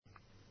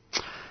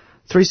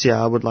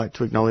3CR would like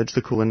to acknowledge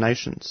the Kulin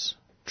Nations,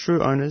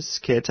 true owners,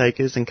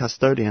 caretakers and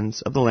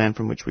custodians of the land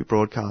from which we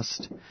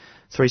broadcast.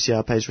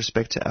 3CR pays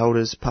respect to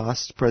elders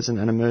past, present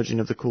and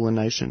emerging of the Kulin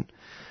Nation.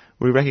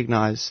 We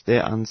recognise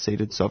their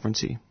unceded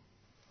sovereignty.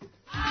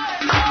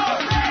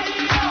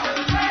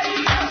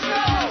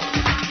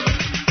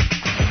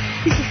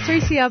 This is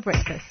 3CR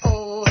Breakfast.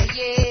 Oh,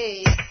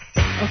 yeah.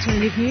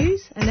 Alternative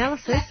news,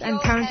 analysis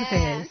and current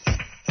affairs.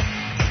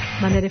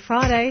 Monday to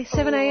Friday,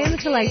 7am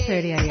till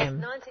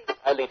 8:30am.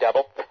 Only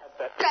double.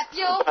 Clap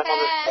your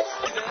hands.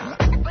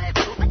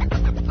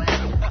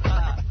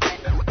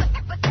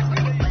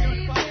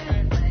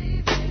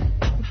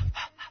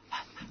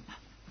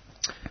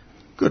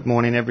 Good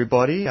morning,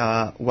 everybody.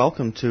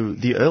 Welcome to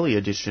the early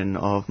edition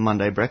of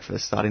Monday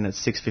Breakfast, starting at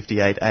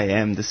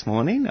 6:58am this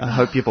morning. I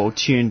hope you've all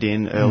tuned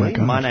in early.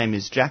 My name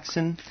is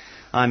Jackson.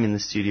 I'm in the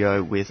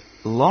studio with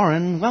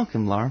Lauren.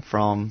 Welcome, Lauren,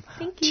 from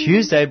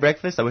Tuesday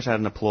Breakfast. I wish I had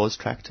an applause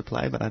track to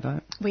play, but I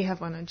don't. We have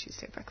one on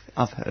Tuesday Breakfast.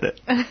 I've heard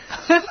it.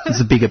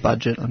 There's a bigger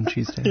budget on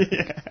Tuesday.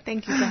 Yeah.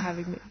 Thank you for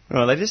having me.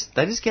 Well, they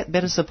just get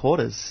better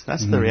supporters.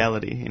 That's the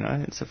reality, you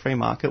know. It's a free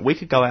market. We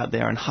could go out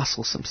there and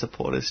hustle some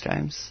supporters,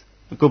 James.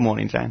 Good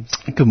morning, James.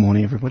 Good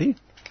morning, everybody.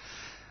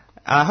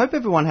 I hope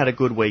everyone had a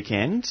good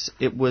weekend.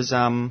 It was,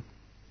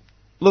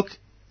 look,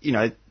 you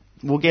know,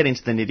 we'll get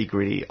into the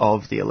nitty-gritty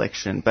of the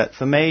election, but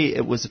for me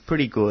it was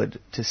pretty good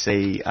to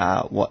see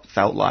what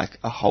felt like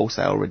a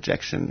wholesale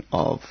rejection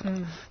of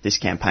this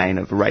campaign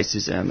of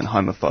racism and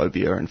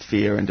homophobia and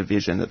fear and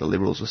division that the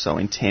Liberals were so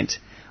intent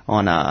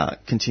on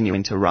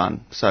continuing to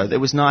run. So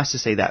it was nice to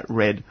see that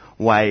red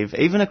wave,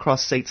 even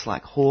across seats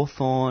like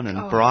Hawthorn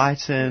and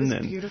Brighton. It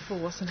was beautiful,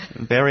 wasn't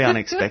it? Very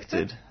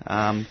unexpected.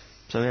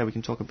 So yeah, we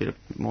can talk a bit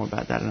more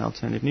about that in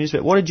alternative news.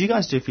 But what did you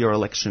guys do for your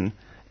election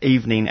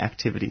evening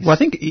activities? Well, I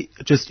think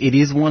it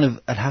is one of,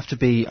 it'd have to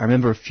be, I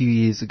remember a few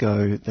years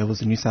ago there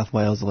was a New South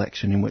Wales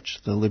election in which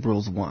the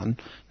Liberals won.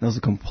 There was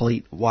a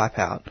complete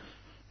wipeout.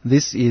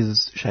 This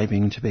is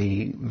shaping to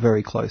be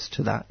very close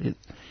to that.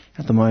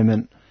 At the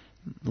moment,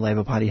 the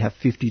Labor Party have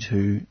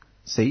 52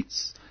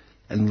 seats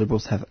and the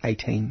Liberals have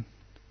 18.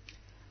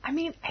 I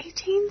mean,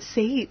 18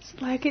 seats.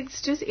 Like,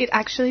 it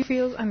actually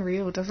feels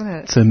unreal, doesn't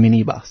it? It's a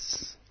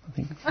minibus, I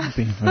think. Would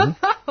be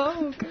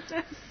Oh,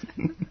 goodness.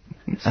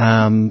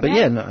 But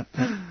yeah, no.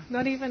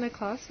 Not even a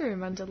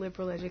classroom under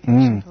Liberal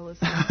education policy.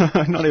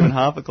 Not even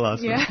half a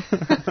classroom.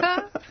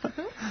 Yeah.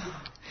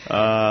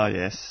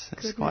 Yes,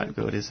 it's quite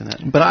good, isn't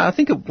it? But I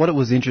think what it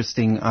was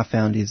interesting, I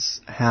found, is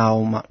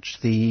how much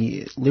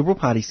the Liberal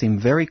Party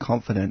seemed very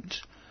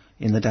confident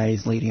in the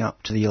days leading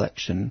up to the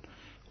election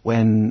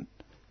when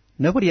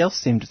nobody else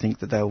seemed to think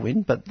that they'll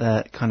win, but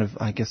that kind of,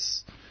 I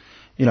guess,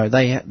 you know,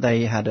 they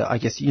had, I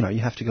guess, you know,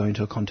 you have to go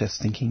into a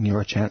contest thinking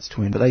you're a chance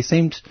to win, but they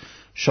seemed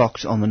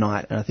shocked on the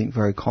night and I think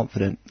very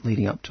confident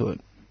leading up to it.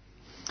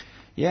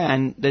 Yeah,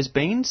 and there's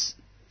been,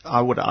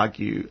 I would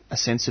argue, a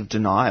sense of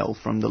denial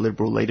from the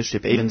Liberal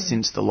leadership even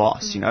since the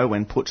loss, you know,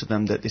 when put to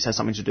them that this has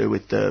something to do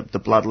with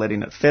the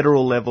bloodletting at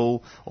federal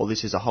level, or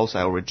this is a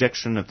wholesale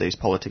rejection of these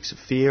politics of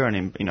fear,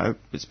 and, you know,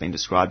 it's been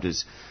described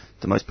as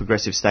the most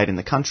progressive state in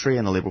the country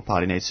and the Liberal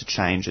Party needs to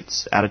change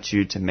its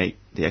attitude to meet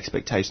the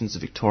expectations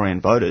of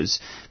Victorian voters.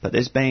 But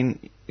there's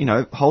been, you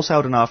know,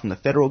 wholesale denial from the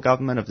federal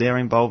government of their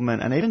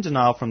involvement and even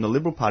denial from the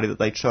Liberal Party that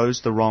they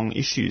chose the wrong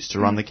issues to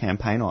run the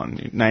campaign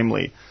on.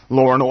 Namely,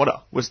 law and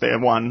order was their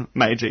one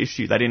major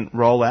issue. They didn't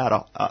roll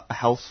out a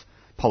health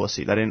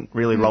policy. They didn't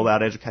really roll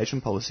out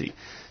education policy.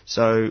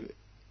 So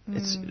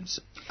it's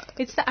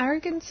the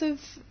arrogance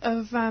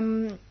of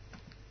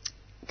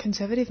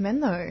conservative men,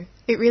 though.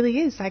 It really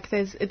is. Like,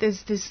 there's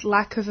this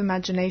lack of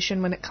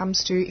imagination when it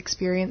comes to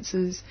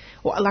experiences,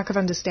 or a lack of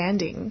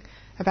understanding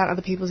about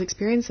other people's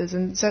experiences.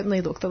 And certainly,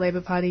 look, the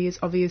Labor Party is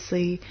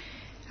obviously,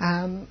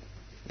 there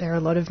are a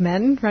lot of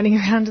men running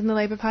around in the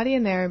Labor Party,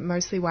 and they're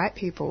mostly white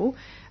people.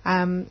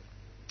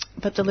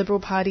 But the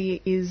Liberal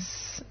Party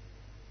is,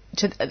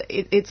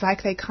 it's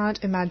like they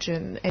can't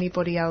imagine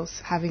anybody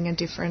else having a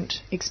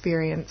different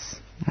experience.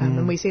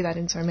 And we see that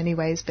in so many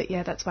ways. But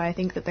yeah, that's why I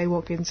think that they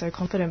walk in so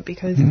confident,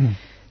 because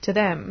to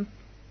them,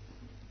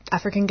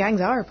 African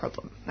gangs are a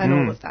problem and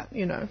all of that,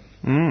 you know.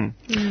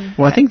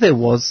 Well, I think there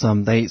was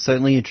they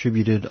certainly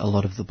attributed a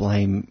lot of the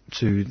blame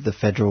to the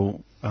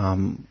federal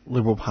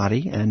Liberal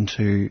Party and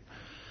to,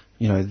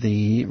 you know,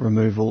 the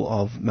removal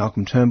of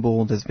Malcolm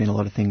Turnbull. There's been a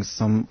lot of things.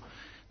 Some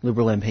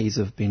Liberal members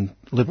have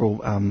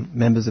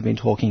been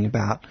talking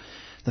about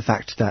the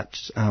fact that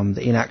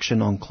the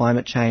inaction on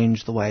climate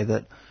change, the way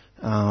that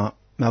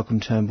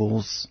Malcolm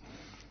Turnbull's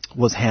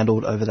was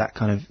handled over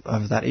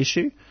that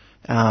issue,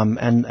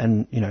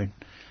 and you know,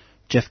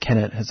 Jeff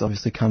Kennett has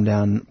obviously come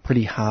down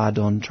pretty hard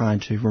on trying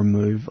to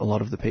remove a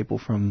lot of the people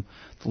from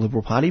the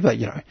Liberal Party, but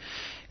you know,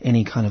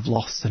 any kind of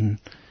loss, and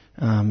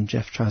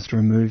Jeff tries to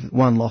remove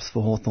one loss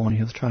for Hawthorn.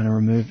 He was trying to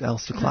remove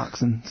Alistair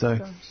Clarkson, so.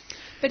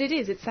 But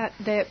it's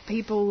that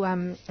people,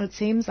 it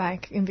seems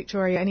like in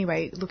Victoria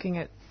anyway, looking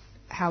at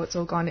how it's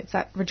all gone, it's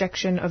that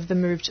rejection of the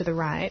move to the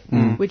right,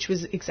 which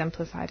was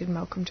exemplified in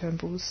Malcolm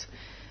Turnbull's.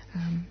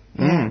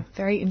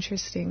 Very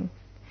interesting.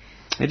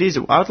 It is.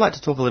 I would like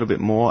to talk a little bit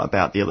more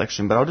about the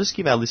election, but I'll just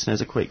give our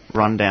listeners a quick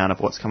rundown of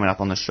what's coming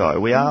up on the show.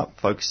 We are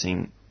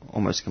focusing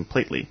almost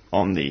completely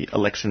on the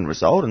election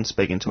result and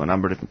speaking to a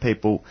number of different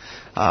people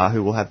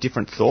who will have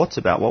different thoughts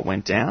about what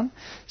went down.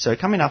 So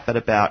coming up at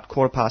about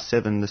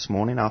 7:15 this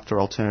morning, after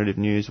Alternative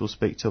News, we'll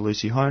speak to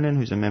Lucy Honan,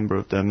 who's a member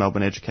of the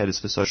Melbourne Educators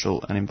for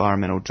Social and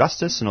Environmental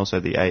Justice and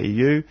also the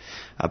AEU,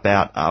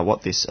 about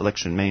what this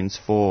election means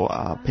for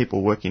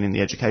people working in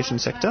the education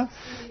sector.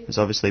 There's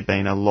obviously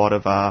been a lot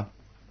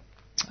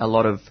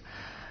of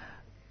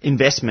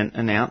investment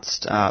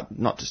announced,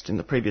 not just in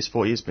the previous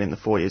 4 years, but in the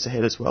 4 years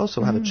ahead as well. So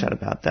we'll have a chat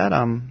about that.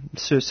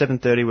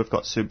 7:30, we've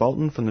got Sue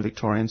Bolton from the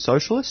Victorian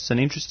Socialists. An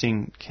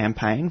interesting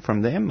campaign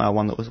from them,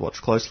 one that was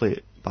watched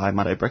closely by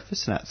Monday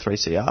Breakfast and at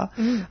 3CR.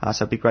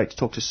 So it'd be great to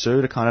talk to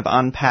Sue to kind of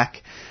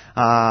unpack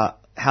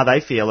how they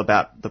feel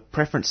about the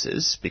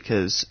preferences,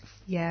 because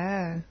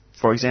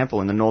for example,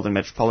 in the Northern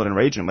Metropolitan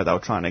Region, where they were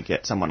trying to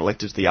get someone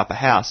elected to the upper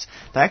house,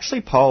 they actually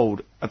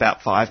polled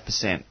about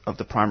 5% of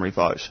the primary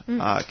vote,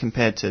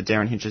 compared to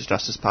Darren Hinch's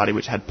Justice Party,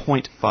 which had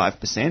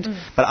 0.5%.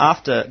 But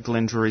after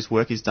Glenn Drury's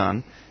work is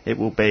done, it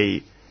will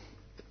be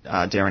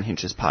Darren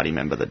Hinch's party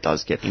member that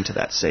does get into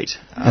that seat.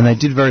 And they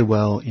did very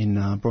well in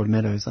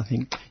Broadmeadows. I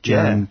think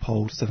Darren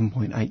polled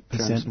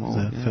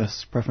 7.8% the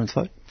first preference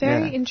vote.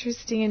 Very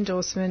interesting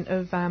endorsement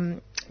of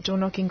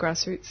door-knocking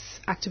grassroots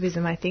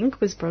activism, I think,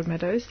 was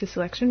Broadmeadows this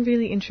election.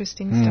 Really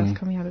interesting stuff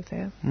coming out of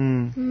there.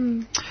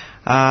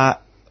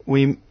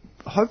 We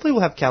hopefully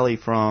will have Kelly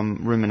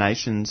from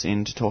Ruminations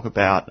in to talk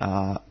about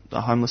the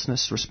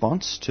homelessness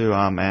response to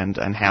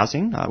and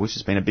housing, which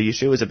has been a big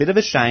issue. It was a bit of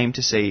a shame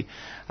to see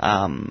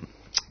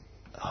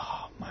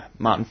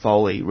Martin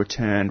Foley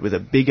returned with a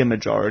bigger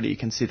majority,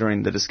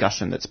 considering the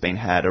discussion that's been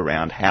had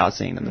around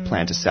housing and the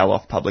plan to sell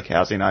off public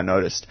housing. I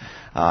noticed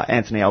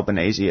Anthony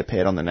Albanese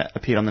appeared on the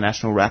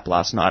National Wrap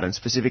last night and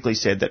specifically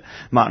said that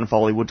Martin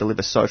Foley would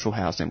deliver social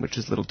housing, which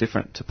is a little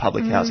different to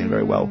public housing.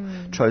 Very well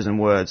chosen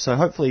words. So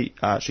hopefully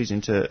she's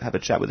in to have a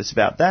chat with us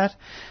about that.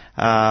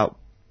 And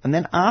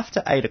then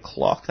after 8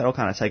 o'clock, that'll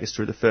kind of take us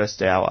through the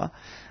first hour.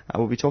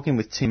 We'll be talking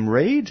with Tim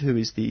Reid, who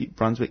is the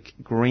Brunswick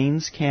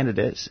Greens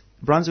candidate.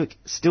 Brunswick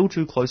still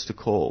too close to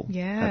call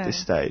at this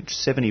stage.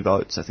 70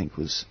 votes, I think,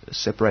 was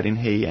separating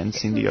he and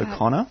Cindy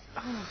O'Connor.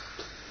 Oh,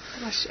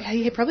 gosh,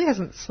 he probably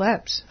hasn't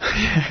slept.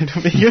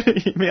 It'll be good.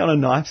 He'll be on a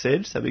knife's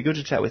edge, so it'll be good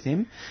to chat with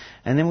him.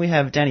 And then we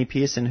have Danny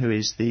Pearson, who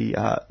is the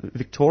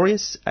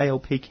victorious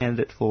ALP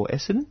candidate for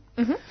Essendon.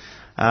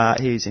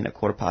 He's in at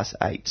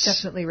 8:15.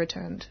 Definitely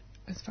returned,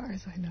 as far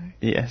as I know.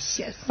 Yes.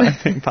 I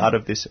think part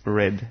of this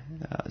red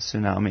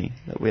tsunami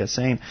that we are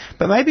seeing.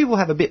 But maybe we'll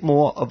have a bit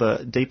more of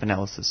a deep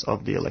analysis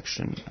of the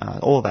election.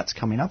 All of that's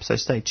coming up, so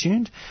stay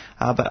tuned.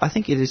 But I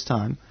think it is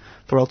time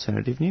for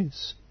Alternative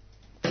News.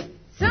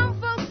 Some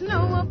folks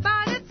know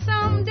about it,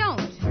 some don't.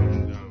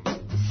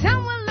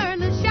 Some will learn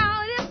to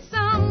shout it,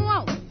 some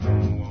won't.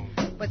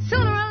 But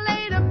sooner or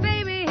later,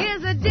 baby,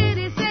 here's a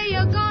ditty. Say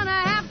you're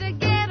gonna have to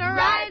get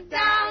right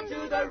down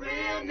to the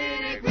real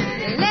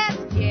nitty-gritty.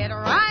 Let's get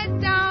right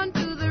down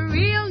to the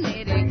real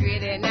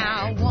nitty-gritty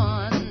now.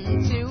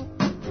 1, 2,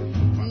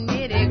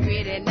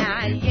 nitty-gritty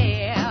now,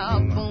 yeah,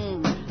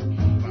 boom.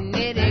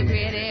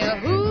 Nitty-gritty,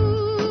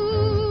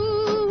 ooh-wee.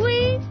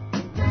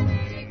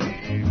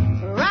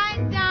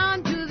 Right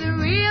down to the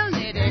real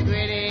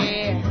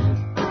nitty-gritty.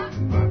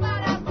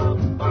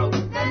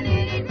 The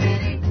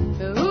nitty-gritty.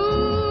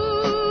 Ooh,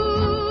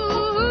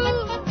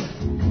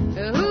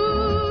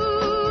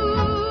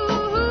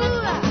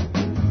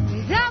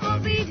 double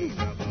beat.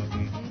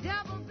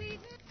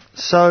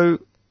 So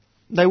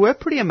they were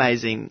pretty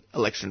amazing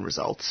election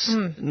results.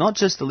 Not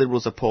just the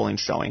Liberals' appalling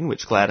showing,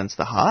 which gladdens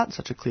the heart,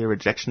 such a clear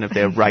rejection of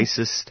their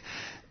racist,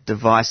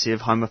 divisive,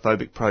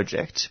 homophobic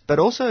project, but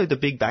also the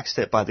big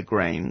backstep by the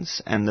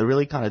Greens and the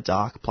really kind of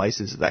dark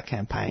places that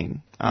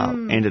campaign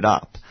ended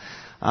up.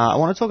 I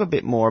want to talk a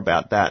bit more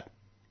about that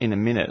in a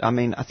minute. I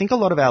mean, I think a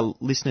lot of our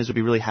listeners would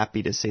be really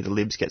happy to see the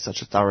Libs get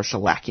such a thorough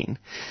shellacking.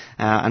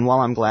 And while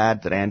I'm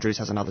glad that Andrews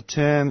has another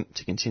term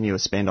to continue a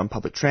spend on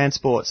public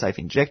transport, safe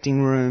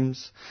injecting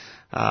rooms,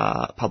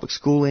 public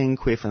schooling,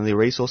 queer-friendly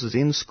resources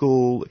in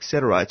school,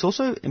 etc. It's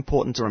also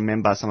important to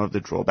remember some of the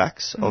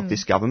drawbacks of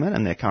this government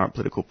and their current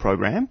political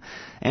program.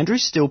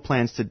 Andrews still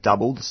plans to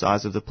double the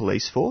size of the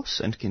police force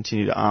and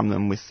continue to arm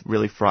them with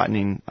really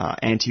frightening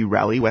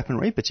anti-rally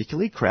weaponry,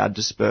 particularly crowd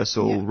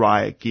dispersal,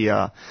 riot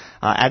gear.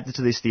 Add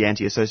to this the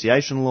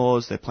anti-association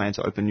laws. They plan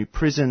to open new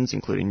prisons,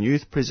 including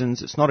youth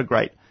prisons. It's not a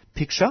great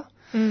picture.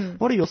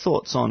 What are your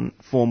thoughts on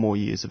 4 more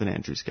years of an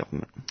Andrews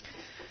government?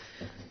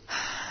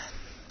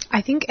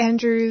 I think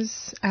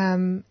Andrews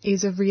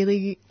is a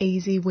really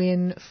easy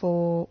win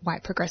for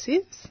white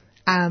progressives.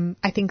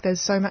 I think there's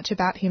so much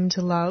about him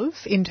to love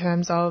in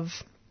terms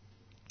of,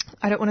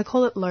 I don't want to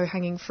call it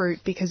low-hanging fruit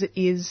because it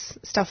is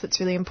stuff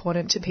that's really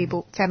important to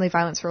people. Family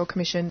Violence Royal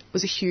Commission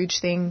was a huge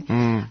thing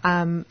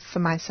for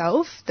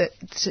myself that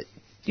to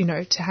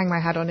hang my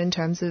hat on in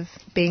terms of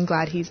being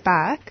glad he's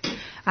back.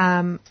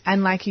 And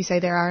like you say,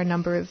 there are a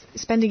number of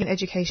spending in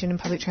education and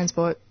public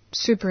transport,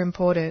 super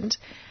important.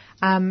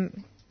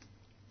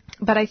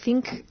 But I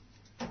think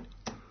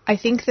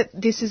that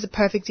this is a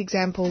perfect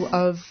example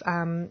of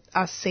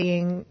us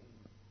seeing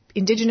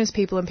Indigenous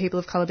people and people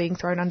of colour being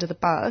thrown under the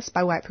bus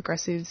by white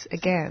progressives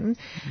again,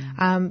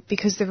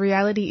 because the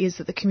reality is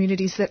that the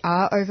communities that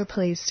are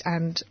over-policed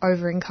and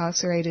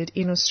over-incarcerated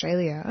in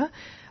Australia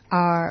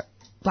are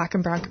black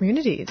and brown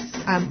communities,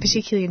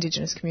 particularly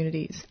Indigenous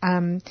communities.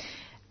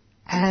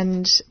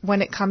 And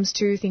when it comes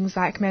to things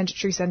like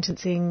mandatory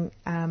sentencing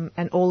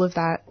and all of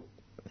that,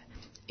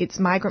 it's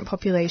migrant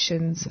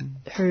populations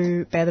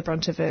who bear the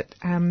brunt of it.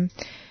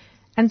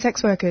 And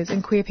sex workers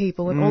and queer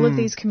people and all of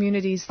these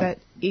communities that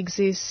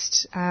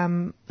exist,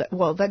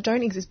 that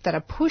don't exist, that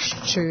are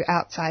pushed to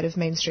outside of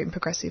mainstream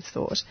progressive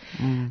thought.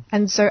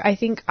 And so I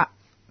think,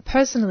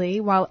 personally,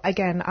 while,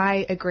 again,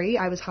 I agree,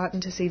 I was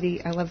heartened to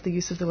see I love the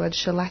use of the word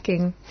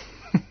shellacking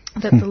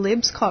that the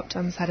Libs copped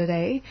on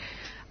Saturday.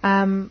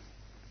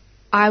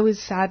 I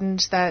was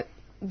saddened that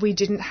we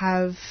didn't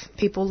have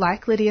people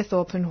like Lydia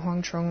Thorpe and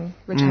Huang Trong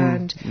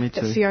returned,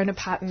 that Fiona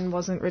Patton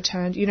wasn't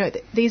returned. You know,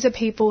 these are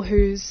people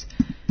who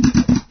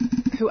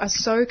are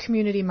so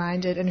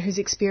community-minded and whose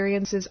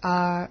experiences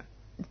are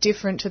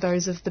different to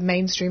those of the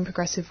mainstream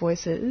progressive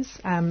voices.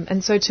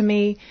 And so to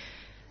me,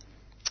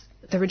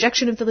 the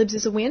rejection of the Libs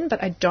is a win,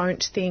 but I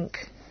don't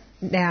think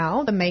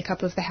now the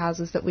makeup of the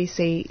houses that we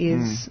see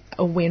is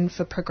a win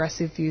for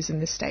progressive views in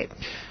this state.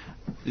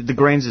 The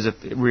Greens is a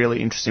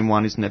really interesting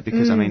one, isn't it?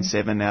 Because,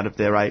 7 out of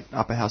their 8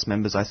 upper house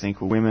members, I think,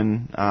 were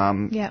women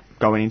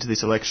going into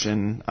this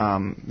election.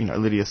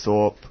 Lydia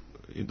Thorpe,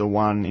 the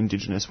one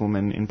Indigenous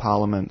woman in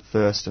Parliament,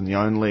 first and the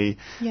only.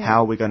 Yeah.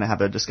 How are we going to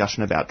have a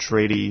discussion about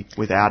treaty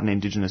without an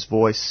Indigenous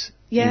voice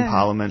in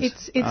Parliament?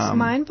 It's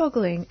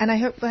mind-boggling. And I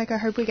hope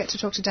we get to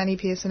talk to Danny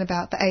Pearson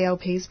about the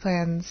ALP's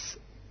plans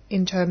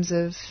in terms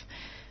of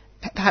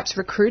perhaps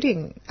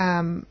recruiting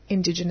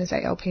Indigenous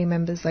ALP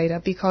members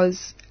later,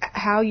 because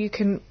how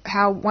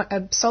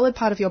a solid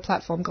part of your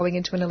platform going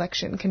into an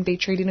election can be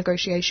treaty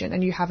negotiation,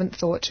 and you haven't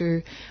thought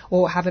to,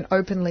 or haven't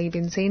openly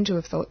been seen to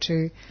have thought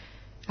to,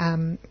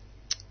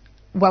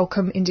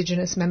 welcome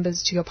Indigenous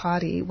members to your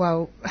party.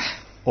 Well,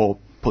 or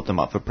put them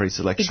up for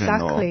pre-selection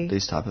or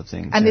these type of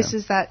things. And this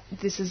is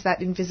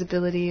that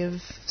invisibility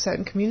of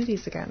certain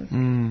communities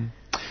again.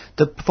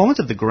 The performance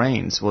of the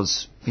Greens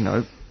was,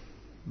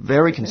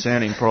 very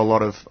concerning for a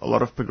lot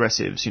of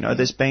progressives.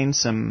 There's been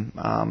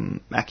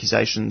some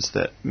accusations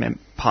that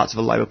parts of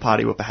the Labor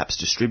Party were perhaps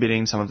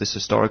distributing some of this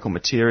historical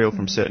material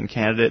from certain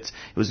candidates.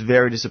 It was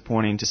very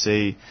disappointing to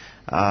see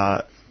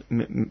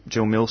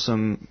Joe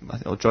Milsom,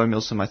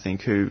 I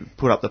think, who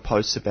put up the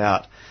posts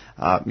about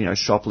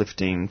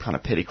shoplifting, kind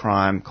of petty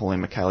crime,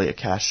 calling Michaelia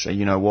Cash a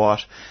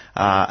you-know-what.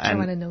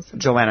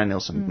 Joanna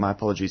Nilsson, my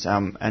apologies.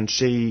 And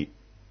she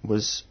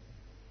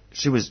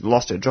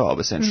lost her job,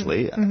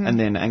 essentially, and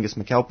then Angus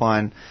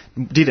McAlpine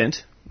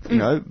didn't,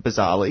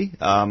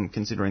 bizarrely,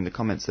 considering the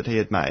comments that he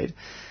had made.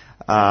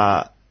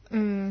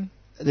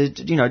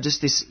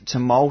 Just this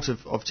tumult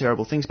of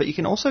terrible things. But you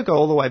can also go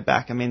all the way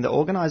back. I mean, the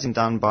organising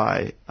done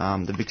by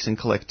the Vixen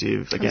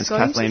Collective against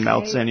Kathleen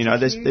Meltzer,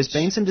 there's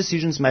been some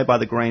decisions made by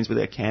the Greens with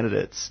their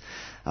candidates,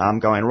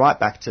 going right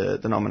back to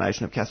the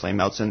nomination of Kathleen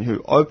Meltzer,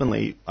 who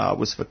openly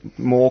was for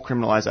more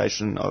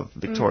criminalisation of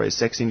Victoria's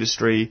sex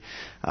industry,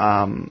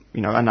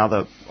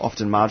 another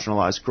often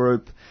marginalised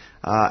group,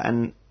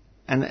 and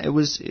it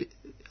was,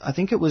 I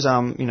think it was,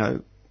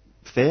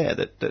 fair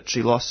that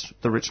she lost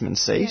the Richmond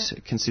seat,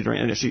 considering,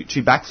 and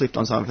she backflipped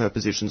on some of her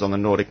positions on the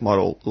Nordic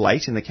model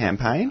late in the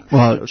campaign.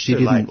 Well, she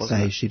didn't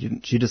say she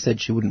didn't. She just said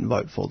she wouldn't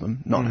vote for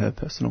them, not her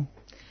personal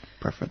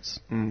preference.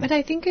 But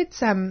I think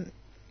it's, I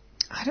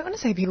don't want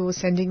to say people were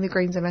sending the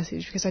Greens a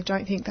message, because I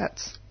don't think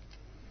that's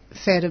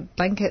fair to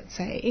blanket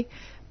say,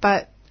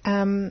 but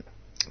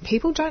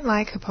people don't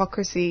like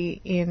hypocrisy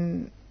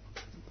in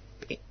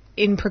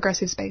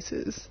progressive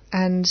spaces,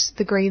 and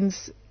the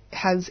Greens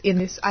has in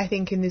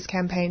this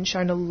campaign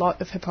shown a lot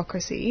of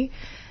hypocrisy.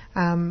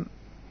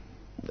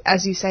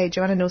 As you say,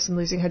 Joanna Nilsson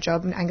losing her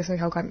job and Angus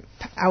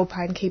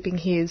McAlpine keeping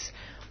his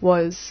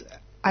was,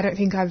 I don't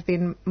think I've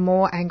been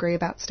more angry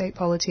about state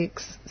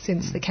politics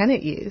since the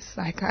Kennett years.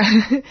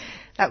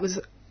 That was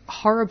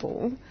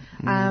horrible.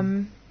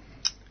 And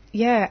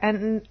I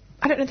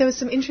don't know, there was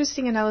some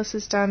interesting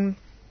analysis done.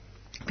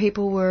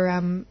 People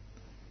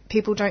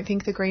don't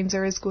think the Greens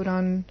are as good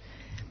on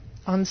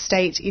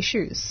state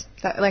issues.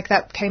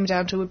 That came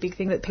down to a big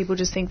thing, that people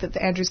just think that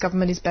the Andrews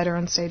government is better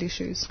on state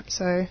issues.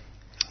 So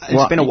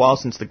it's been a while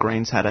since the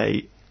Greens had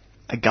a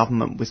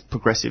government with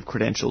progressive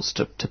credentials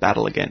to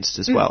battle against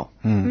as well.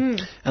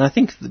 And I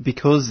think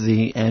because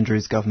the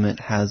Andrews government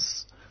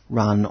has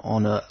run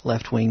on a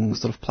left-wing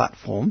sort of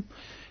platform,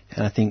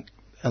 and I think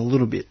a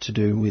little bit to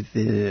do with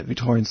the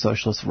Victorian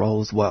Socialist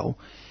role as well,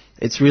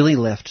 it's really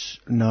left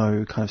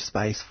no kind of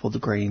space for the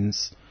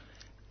Greens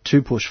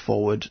to push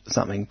forward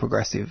something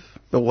progressive.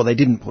 Well, they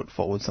didn't put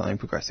forward something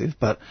progressive,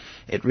 but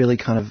it really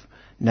kind of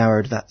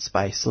narrowed that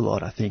space a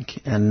lot, I think.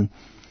 And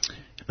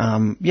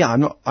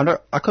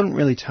I couldn't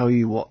really tell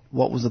you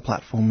what was the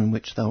platform in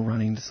which they were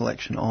running this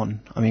election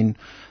on. I mean,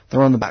 they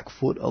were on the back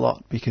foot a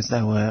lot because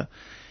they were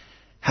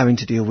having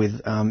to deal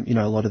with, you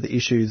know, a lot of the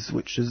issues,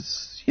 which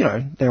is, you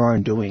know, their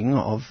own doing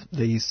of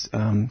these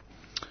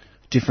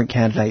different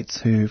candidates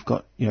who've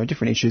got, you know,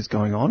 different issues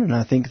going on. And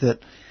I think that,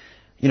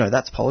 you know,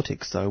 that's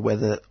politics. So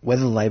whether the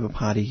Labor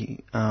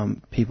Party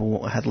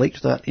people had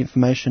leaked that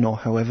information or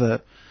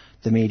however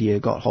the media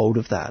got hold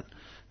of that,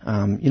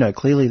 you know,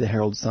 clearly the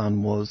Herald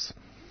Sun was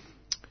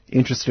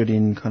interested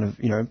in kind of,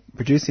 you know,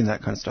 producing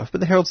that kind of stuff.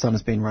 But the Herald Sun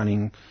has been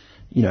running,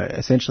 you know,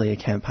 essentially a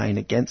campaign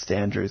against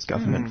Andrew's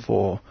government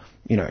for,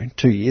 you know,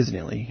 2 years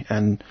nearly.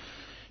 And,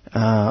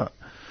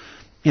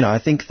 you know, I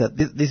think that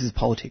this is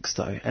politics,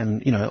 though,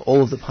 and, you know,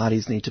 all of the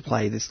parties need to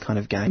play this kind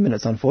of game, and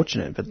it's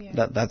unfortunate,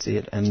 but that's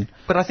it.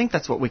 But I think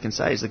that's what we can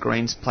say, is the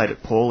Greens played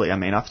it poorly. I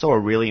mean, I saw a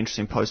really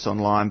interesting post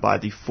online by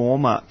the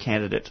former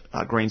candidate,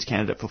 Greens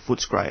candidate for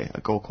Footscray,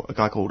 a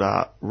guy called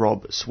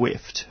Rob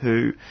Swift,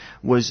 who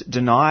was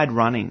denied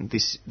running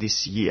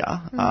this year.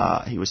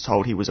 He was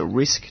told he was a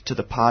risk to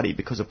the party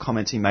because of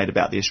comments he made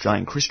about the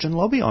Australian Christian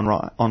lobby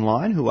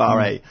online, who are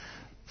a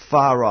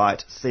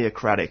far-right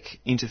theocratic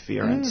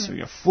interference, you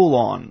know,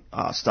 full-on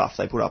stuff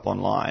they put up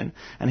online,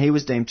 and he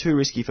was deemed too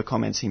risky for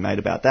comments he made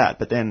about that.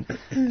 But then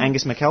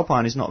Angus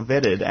McAlpine is not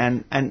vetted,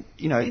 and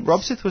you know,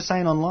 Rob Smith was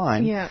saying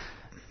online,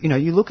 you know,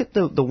 you look at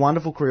the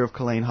wonderful career of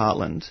Colleen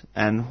Hartland,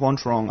 and Huan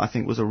Truong, I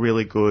think, was a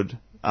really good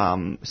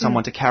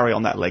someone to carry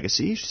on that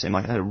legacy. She seemed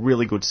like it had a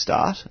really good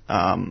start,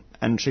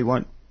 and she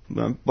won't.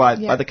 By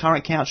the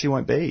current count, she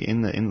won't be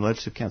in the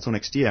Legislative Council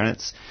next year, and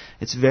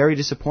it's very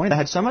disappointing. They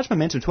had so much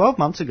momentum 12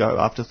 months ago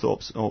after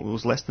Thorpe's, or it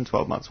was less than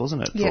 12 months,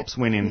 wasn't it? Thorpe's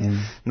win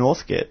in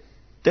Northgate.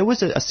 There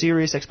was a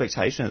serious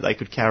expectation that they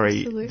could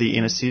carry the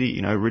inner city,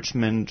 you know,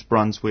 Richmond,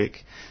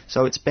 Brunswick.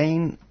 So it's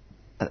been,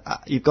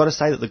 you've got to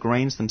say that the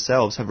Greens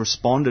themselves have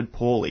responded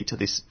poorly to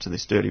this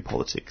dirty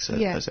politics,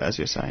 as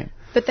you're saying.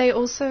 But they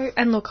also,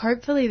 and look,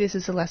 hopefully this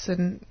is a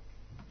lesson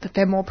that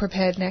they're more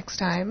prepared next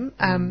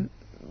time.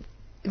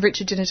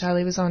 Richard Di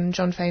Natale was on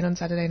John Fane on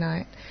Saturday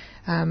night.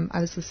 I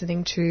was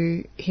listening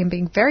to him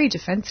being very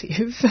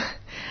defensive,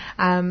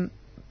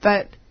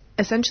 but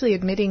essentially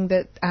admitting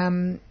that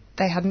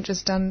they hadn't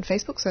just done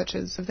Facebook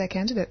searches of their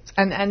candidates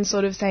and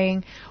sort of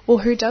saying, well,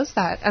 who does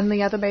that? And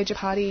the other major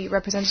party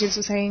representatives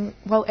were saying,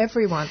 well,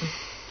 everyone.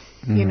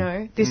 You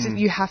know, this is,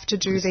 you have to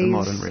do these. The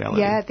modern reality.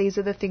 Yeah, these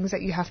are the things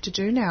that you have to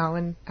do now.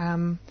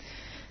 And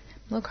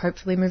look,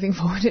 hopefully moving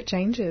forward it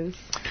changes.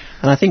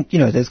 And I think, you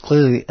know, there's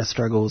clearly a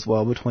struggle as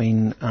well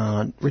between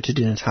Richard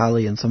Di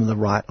Natale and some of the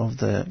right of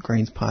the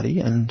Greens party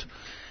and,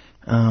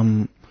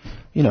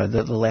 you know,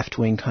 the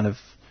left-wing kind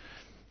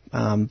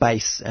of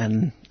base,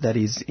 and that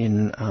is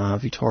in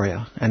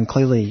Victoria. And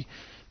clearly,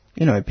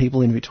 you know,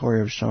 people in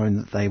Victoria have shown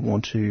that they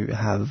want to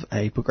have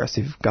a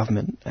progressive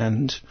government,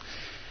 and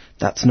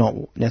that's not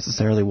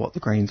necessarily what the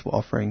Greens were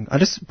offering. I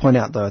just point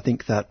out, though, I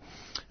think that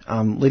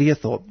Lydia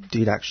Thorpe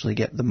did actually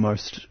get the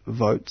most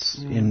votes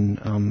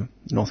in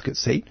Northcote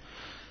seat.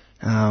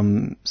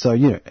 So,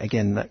 you know,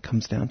 again, that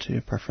comes down to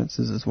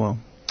preferences as well.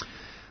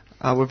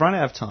 We've run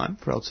out of time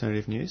for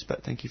alternative news,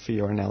 but thank you for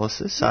your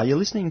analysis. You're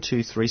listening to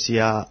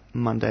 3CR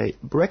Monday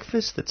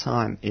Breakfast. The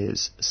time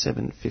is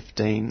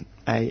 7:15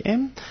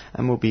 a.m.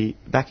 and we'll be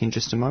back in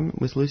just a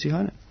moment with Lucy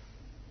Honan.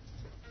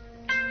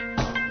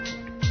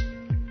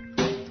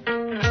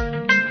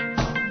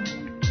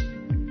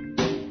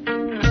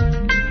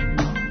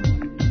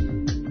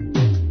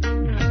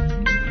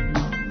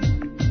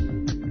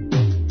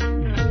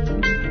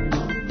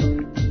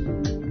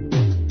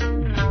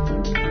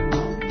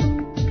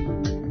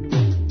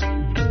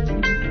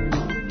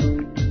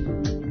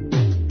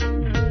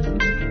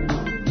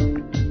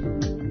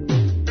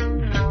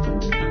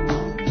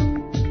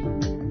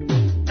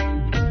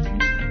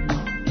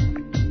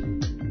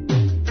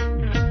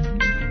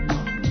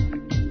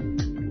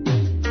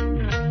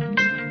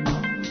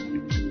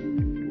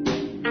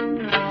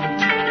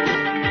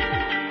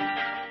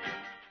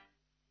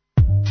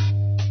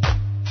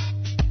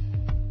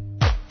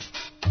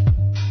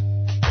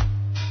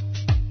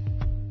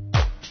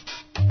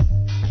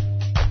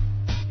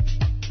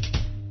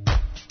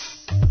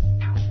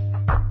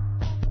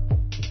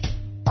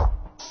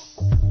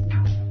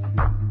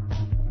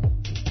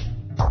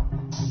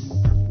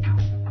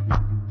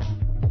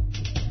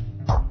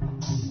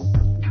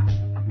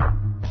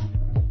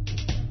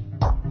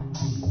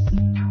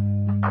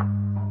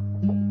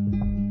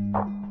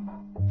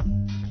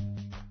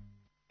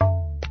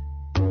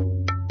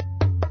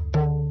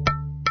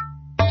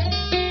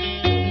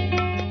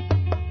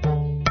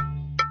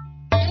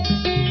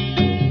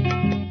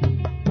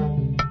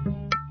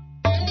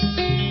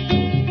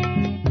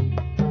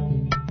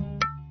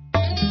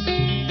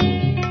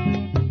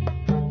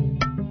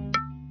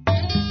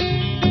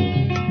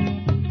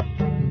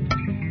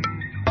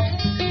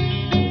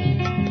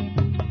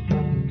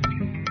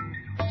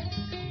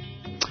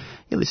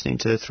 Listening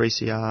to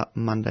 3CR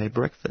Monday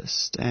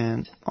Breakfast,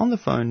 and on the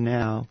phone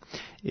now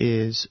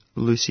is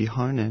Lucy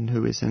Honan,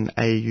 who is an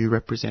AU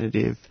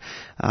representative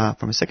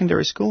from a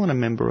secondary school and a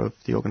member of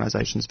the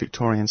organisation's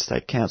Victorian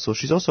State Council.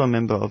 She's also a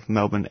member of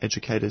Melbourne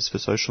Educators for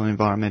Social and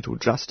Environmental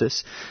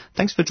Justice.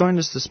 Thanks for joining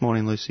us this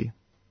morning, Lucy.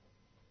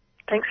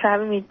 Thanks for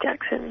having me,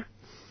 Jackson.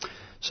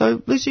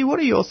 So, Lucy, what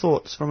are your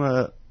thoughts from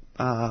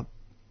a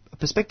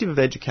perspective of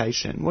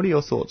education? What are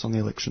your thoughts on the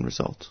election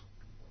results?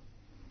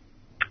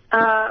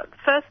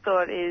 First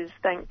thought is,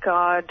 thank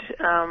God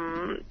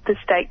the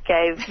state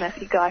gave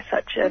Matthew Guy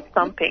such a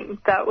thumping.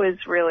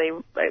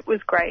 It was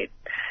great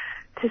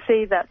to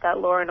see that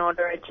law and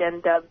order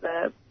agenda,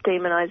 the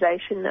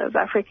demonisation of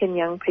African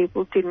young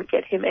people, didn't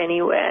get him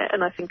anywhere.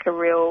 And I think a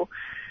real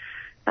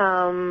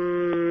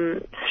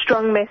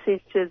strong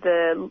message to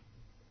the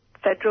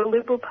Federal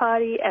Liberal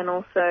Party and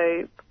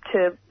also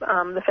to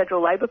the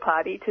Federal Labor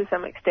Party to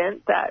some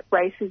extent, that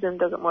racism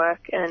doesn't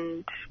work,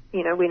 and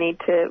we need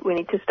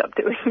to stop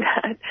doing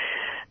that.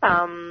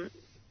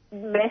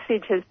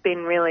 Message has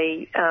been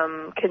really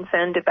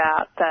concerned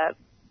about that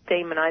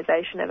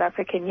demonisation of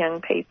African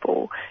young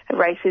people,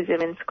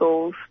 racism in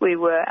schools. We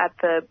were at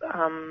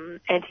the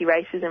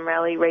anti-racism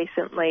rally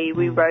recently.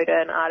 We wrote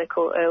an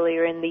article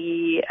earlier in the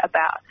year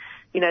about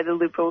the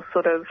Liberals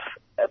sort of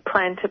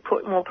plan to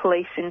put more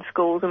police in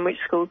schools and which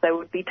schools they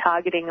would be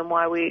targeting, and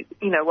why we're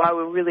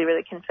really,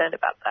 really concerned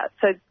about that.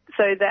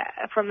 So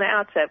that from the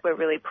outset, we're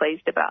really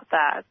pleased about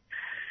that.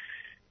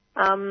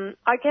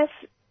 I guess,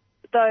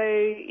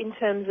 though, in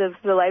terms of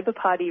the Labor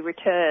Party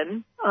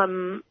return,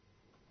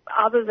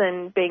 other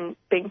than being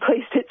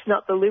pleased it's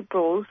not the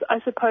Liberals,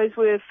 I suppose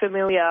we're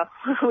familiar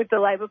with the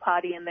Labor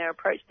Party and their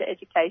approach to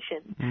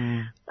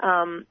education.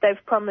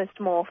 They've promised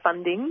more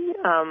funding,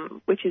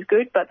 which is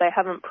good, but they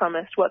haven't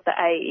promised what the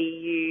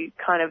AEU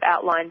kind of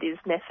outlined is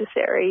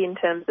necessary in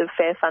terms of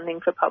fair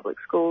funding for public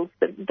schools,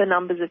 the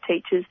numbers of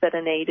teachers that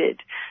are needed,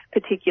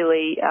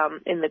 particularly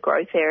in the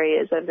growth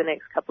areas over the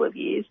next couple of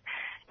years.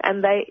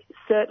 And they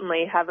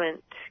certainly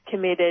haven't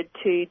committed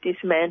to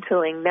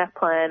dismantling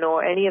NAPLAN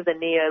or any of the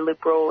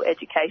neoliberal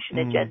education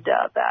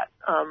agenda that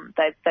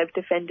they've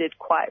defended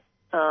quite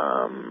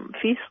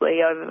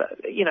fiercely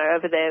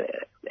over their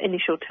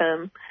initial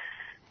term.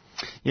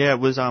 Yeah, it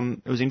was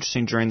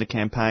interesting during the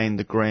campaign.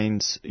 The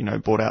Greens,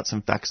 brought out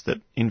some facts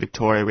that in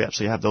Victoria we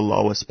actually have the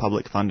lowest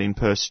public funding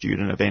per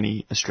student of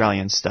any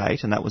Australian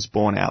state, and that was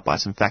borne out by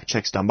some fact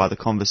checks done by The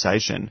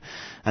Conversation.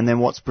 And then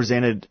what's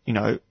presented,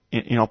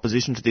 in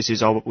opposition to this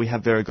is, we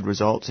have very good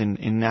results in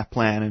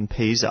NAPLAN and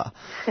PISA,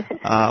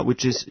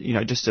 which is,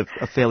 just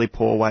a fairly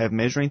poor way of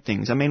measuring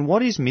things. I mean,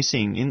 what is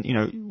missing?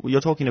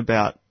 You're talking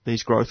about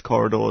these growth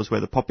corridors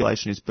where the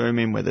population is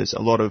booming, where there's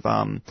a lot of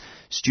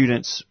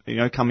students,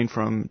 coming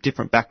from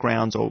different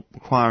backgrounds or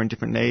requiring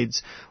different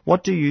needs.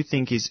 What do you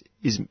think is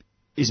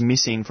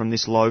missing from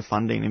this low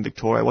funding in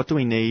Victoria? What do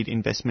we need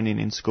investment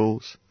in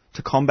schools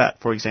to combat,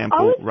 for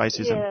example,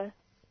 racism? Yeah.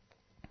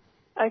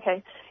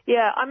 Okay.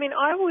 Yeah, I mean,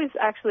 I was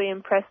actually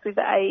impressed with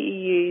the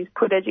AEU's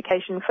Put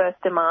Education First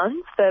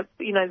demands.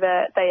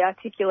 They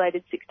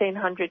articulated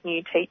 1,600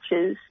 new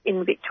teachers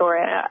in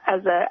Victoria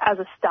as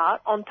a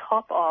start, on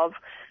top of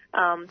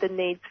the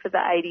needs for the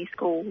 80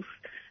 schools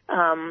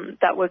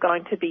that were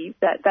going to be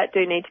that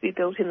do need to be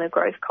built in the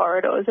growth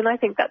corridors. And I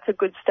think that's a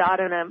good start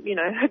and a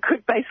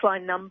good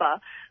baseline number.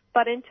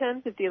 But in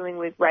terms of dealing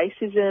with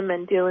racism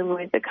and dealing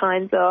with the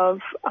kinds of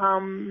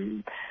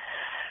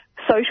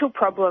social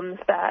problems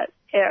that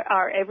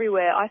are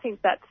everywhere, I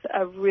think that's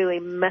a really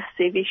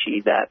massive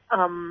issue that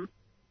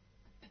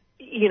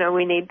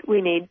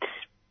we need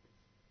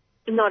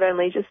not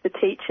only just the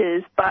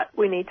teachers, but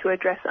we need to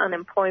address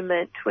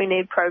unemployment. We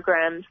need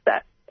programs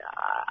that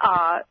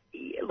are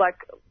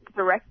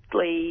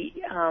directly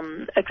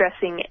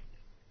addressing.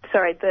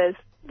 Sorry,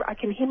 I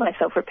can hear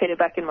myself repeated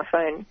back in my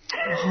phone.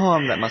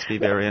 Oh, that must be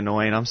very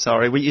annoying. I'm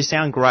sorry. Well, you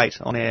sound great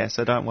on air,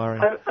 so don't worry.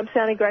 Oh, I'm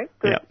sounding great?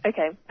 Good. Yeah.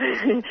 Okay.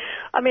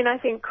 I mean, I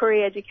think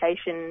career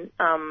education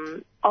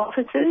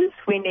officers,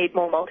 we need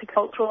more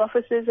multicultural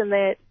officers, and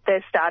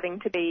they're starting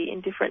to be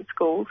in different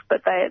schools,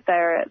 but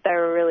they're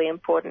a really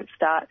important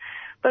start.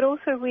 But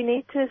also we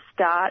need to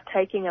start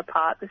taking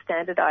apart the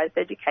standardised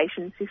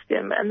education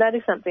system, and that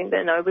is something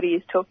that nobody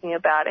is talking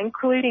about,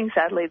 including,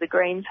 sadly, the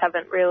Greens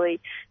haven't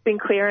really been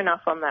clear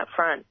enough on that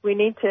front. We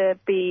need to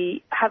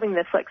be having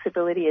the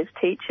flexibility as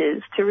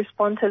teachers to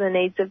respond to the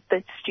needs of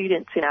the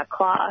students in our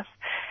class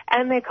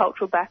and their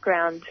cultural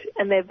background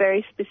and their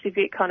very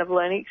specific kind of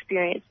learning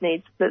experience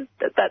needs that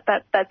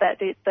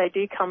they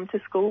do come to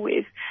school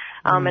with,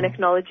 and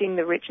acknowledging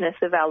the richness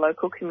of our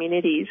local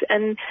communities.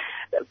 And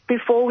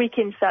before we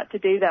can start to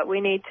do that,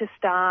 we need to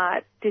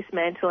start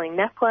dismantling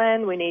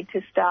NAPLAN. We need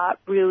to start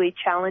really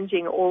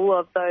challenging all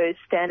of those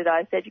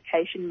standardised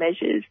education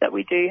measures that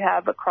we do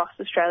have across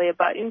Australia.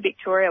 But in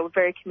Victoria, we're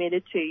very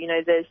committed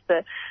to, there's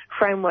the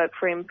framework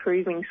for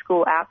improving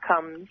school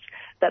outcomes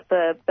that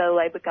the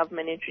Labor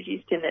government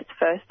introduced in its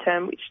first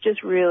term, which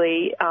just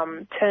really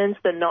turns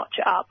the notch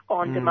up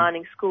on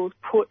demanding schools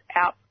put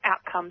out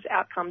outcomes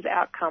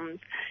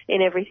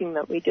in everything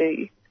that we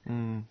do.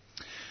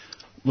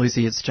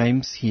 Lucy, it's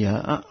James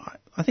here.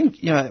 I think,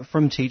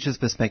 from teachers'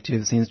 perspective,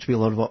 there seems to be a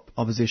lot of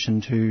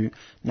opposition to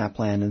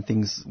NAPLAN and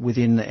things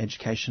within the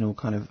educational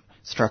kind of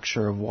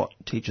structure of what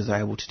teachers are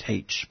able to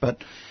teach.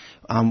 But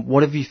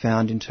What have you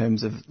found in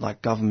terms of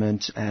like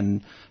government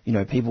and, you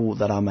know, people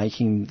that are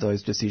making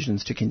those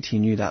decisions to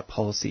continue that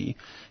policy?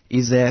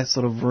 Is there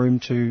sort of room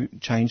to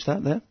change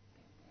that there?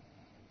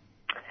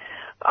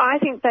 I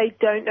think they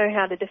don't know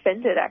how to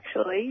defend it,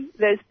 actually.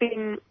 There's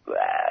been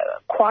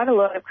quite a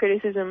lot of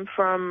criticism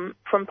from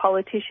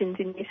politicians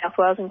in New South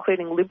Wales,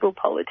 including Liberal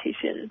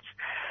politicians.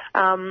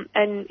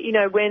 And, you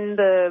know, when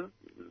the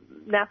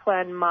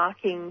NAPLAN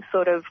marking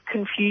sort of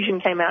confusion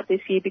came out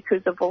this year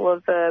because of all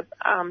of the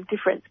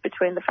difference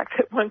between the fact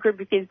that one group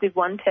of kids did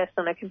one test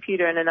on a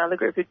computer and another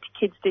group of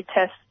kids did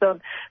tests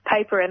on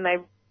paper, and they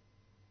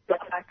the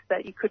fact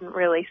that you couldn't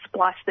really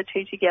splice the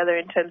two together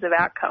in terms of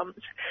outcomes.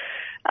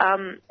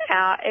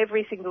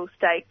 Every single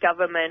state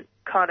government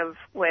kind of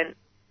went,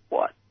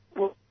 what?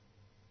 Well,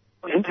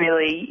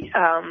 really,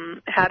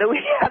 how do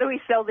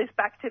we sell this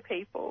back to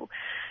people?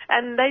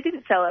 And they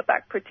didn't sell it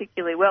back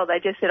particularly well. They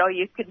just said, oh,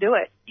 you can do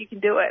it. You can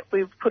do it.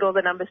 We've put all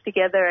the numbers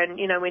together and,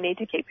 you know, we need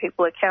to keep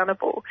people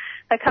accountable.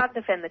 They can't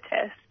defend the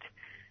test.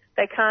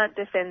 They can't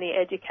defend the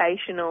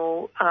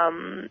educational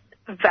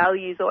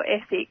values or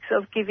ethics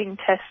of giving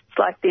tests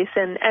like this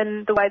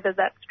and the way that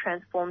that's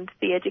transformed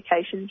the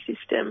education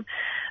system.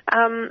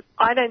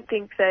 I don't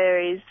think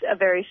there is a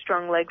very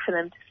strong leg for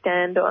them to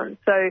stand on.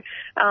 So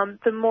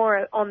the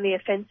more on the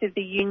offensive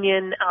the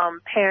union,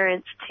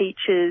 parents,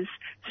 teachers,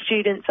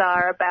 students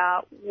are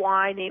about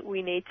why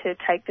we need to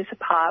take this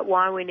apart,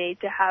 why we need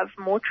to have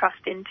more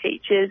trust in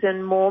teachers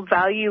and more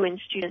value in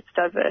students'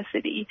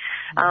 diversity.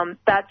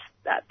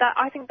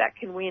 I think that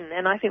can win,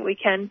 and I think we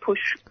can push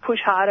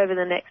hard over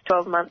the next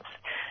 12 months.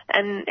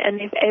 And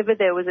if ever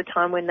there was a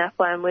time when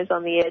NAPLAN was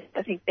on the edge,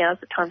 I think now's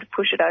the time to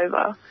push it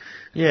over.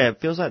 Yeah, it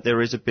feels like there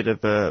is a bit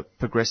of a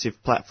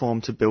progressive platform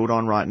to build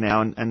on right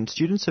now, and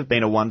students have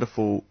been a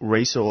wonderful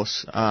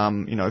resource,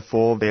 you know,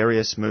 for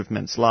various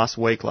movements. Last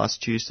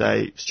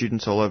Tuesday,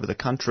 students all over the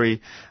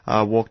country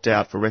walked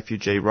out for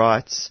refugee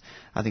rights.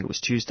 I think it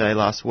was Tuesday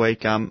last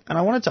week. And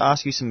I wanted to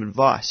ask you some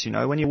advice. You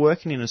know, when you're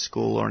working in a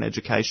school or an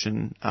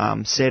education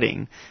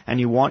setting and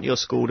you want your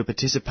school to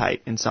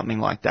participate in something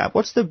like that,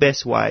 what's the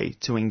best way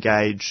to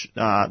engage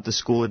the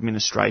school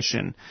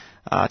administration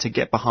to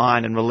get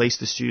behind and release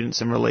the students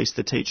and release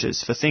the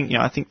teachers?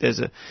 I think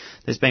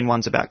there's been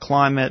ones about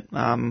climate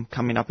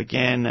coming up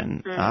again,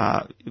 and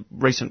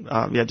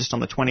just on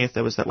the 20th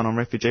there was that one on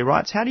refugee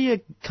rights. How do you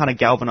kind of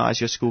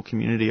galvanise your school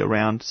community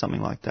around something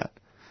like that?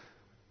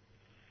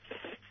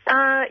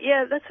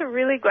 Yeah, that's a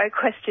really great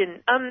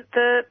question.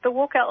 The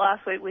walkout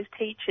last week was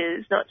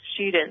teachers, not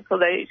students,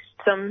 although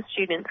some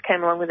students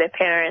came along with their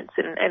parents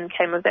and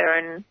came of their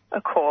own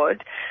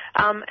accord.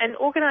 And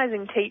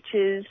organising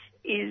teachers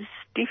is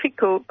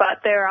difficult, but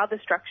there are other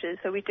structures.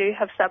 So we do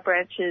have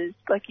sub-branches,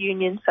 like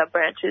union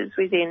sub-branches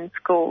within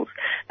schools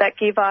that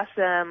give us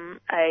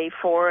a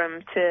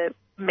forum to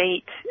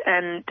meet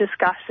and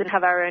discuss and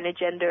have our own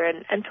agenda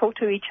and talk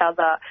to each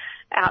other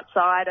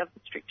outside of the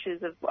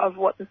strictures of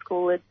what the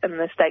school and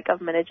the state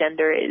government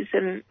agenda is.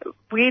 And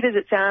weird as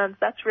it sounds,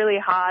 that's really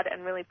hard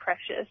and really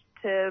precious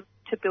to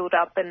build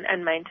up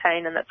and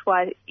maintain, and that's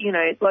why, you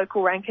know,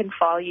 local rank and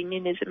file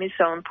unionism is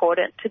so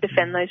important to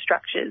defend those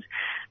structures,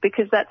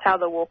 because that's how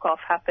the walk-off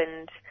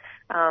happened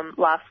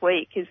last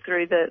week, is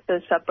through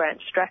the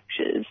sub-branch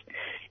structures.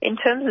 In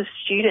terms of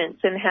students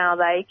and how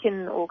they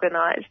can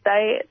organise,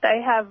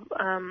 they have,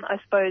 I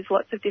suppose,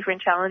 lots of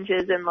different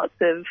challenges and lots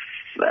of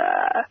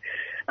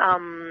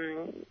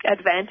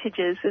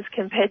advantages as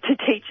compared to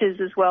teachers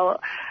as well.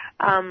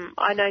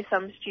 I know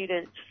some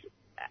students,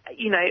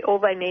 you know, all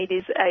they need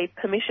is a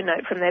permission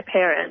note from their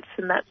parents,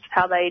 and that's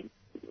how they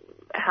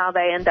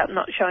end up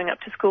not showing up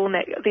to school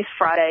this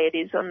Friday. It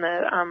is on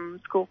the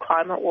school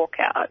climate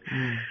walkout.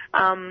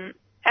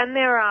 And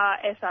there are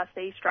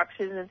SRC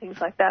structures and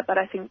things like that, but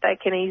I think they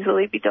can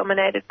easily be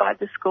dominated by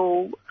the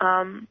school,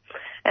 and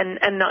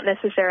not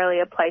necessarily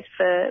a place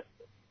for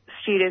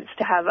students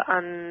to have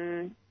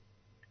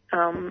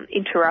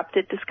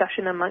interrupted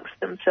discussion amongst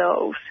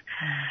themselves.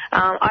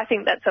 I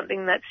think that's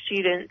something that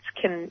students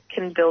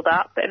can build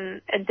up,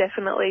 and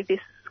definitely this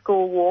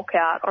school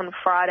walkout on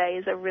Friday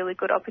is a really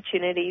good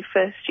opportunity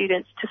for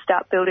students to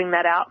start building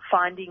that out,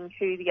 finding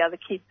who the other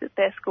kids at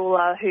their school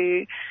are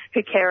who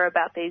care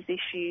about these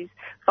issues,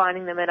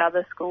 finding them at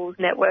other schools,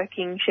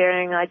 networking,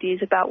 sharing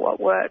ideas about what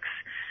works.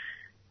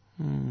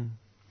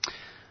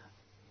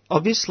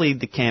 Obviously,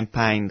 the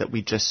campaign that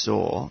we just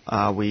saw,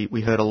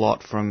 we heard a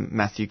lot from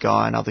Matthew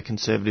Guy and other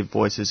Conservative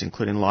voices,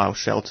 including Lyle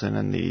Shelton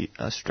and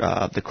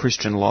the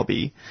Christian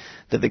lobby,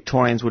 that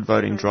Victorians would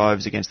vote in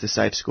droves against the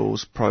Safe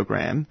Schools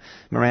program.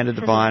 Miranda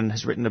Devine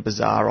has written a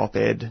bizarre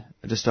op-ed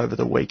just over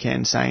the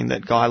weekend saying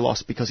that Guy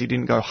lost because he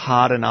didn't go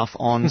hard enough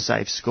on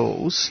Safe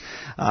Schools.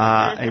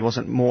 He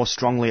wasn't more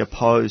strongly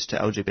opposed to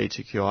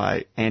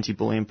LGBTQI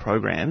anti-bullying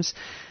programs.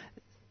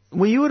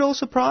 Were you at all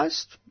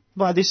surprised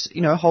by this,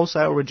 you know,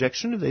 wholesale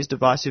rejection of these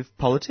divisive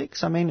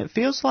politics? I mean, it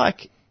feels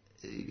like,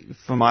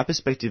 from my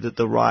perspective, that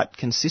the right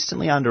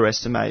consistently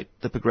underestimate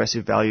the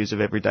progressive values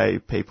of everyday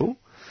people.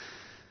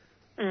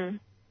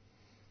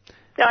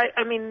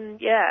 I mean,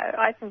 yeah,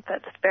 I think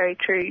that's very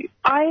true.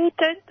 I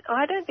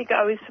don't think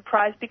I was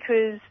surprised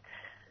because,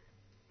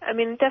 I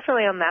mean,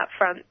 definitely on that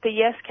front, the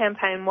Yes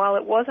campaign, while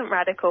it wasn't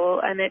radical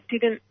and it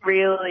didn't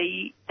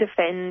really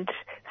defend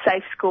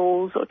safe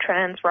schools or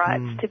trans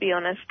rights, to be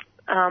honest,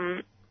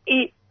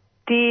 it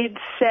did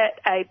set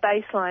a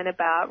baseline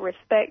about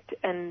respect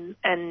and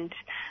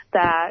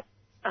that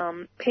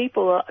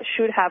people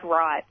should have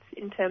rights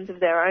in terms of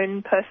their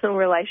own personal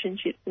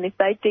relationships, and if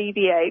they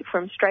deviate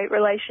from straight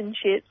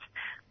relationships,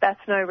 that's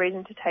no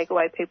reason to take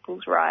away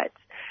people's rights.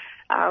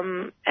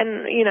 And,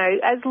 you know,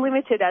 as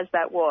limited as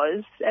that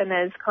was, and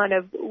as kind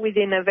of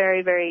within a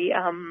very, very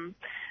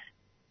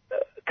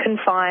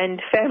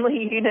confined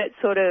family unit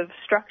sort of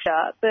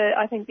structure, but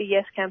I think the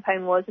Yes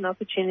campaign was an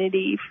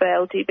opportunity for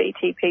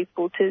LGBT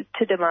people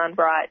to demand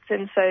rights.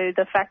 And so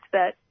the fact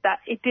that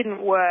it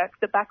didn't work,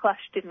 the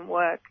backlash didn't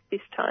work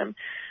this time,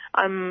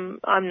 I'm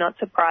not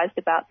surprised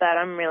about that.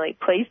 I'm really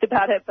pleased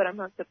about it, but I'm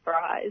not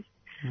surprised.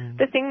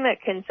 The thing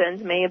that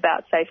concerns me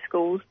about safe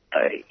schools,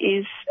 though,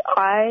 is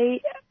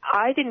I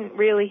didn't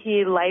really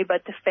hear Labor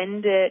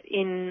defend it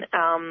in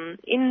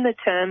the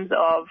terms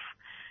of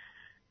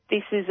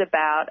this is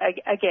about,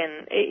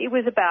 again, it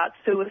was about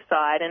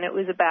suicide and it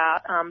was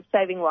about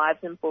saving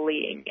lives and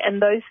bullying.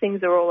 And those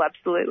things are all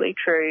absolutely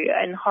true,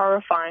 and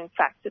horrifying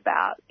facts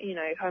about, you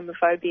know,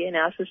 homophobia in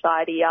our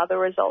society are the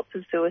results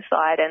of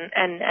suicide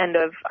and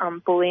of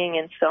bullying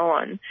and so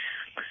on.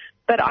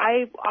 But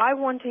I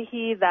want to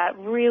hear that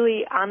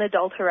really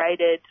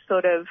unadulterated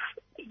sort of,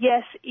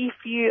 yes, if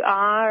you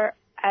are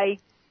a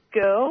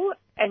girl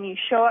and you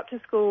show up to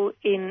school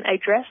in a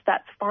dress,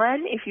 that's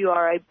fine. If you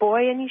are a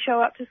boy and you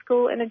show up to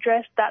school in a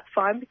dress, that's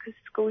fine, because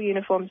school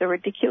uniforms are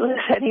ridiculous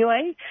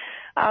anyway.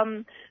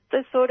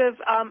 The sort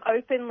of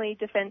openly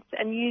defense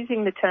and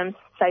using the term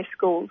safe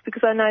schools,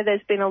 because I know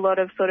there's been a lot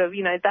of sort of,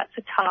 you know, that's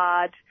a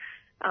tarred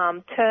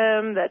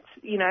term that's,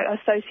 you know,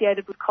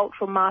 associated with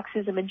cultural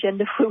Marxism and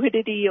gender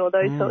fluidity or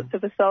those sorts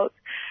of assaults.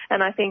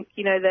 And I think,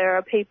 you know, there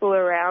are people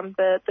around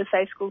the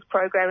Safe Schools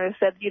program who have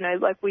said, you know,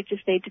 like, we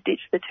just need to ditch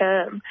the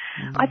term.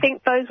 I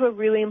think those were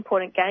really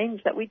important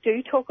gains, that we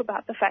do talk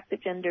about the fact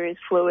that gender is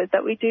fluid,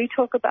 that we do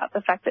talk about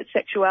the fact that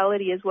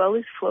sexuality as well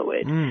is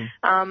fluid, and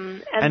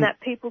that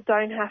people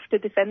don't have to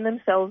defend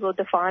themselves or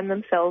define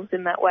themselves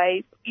in that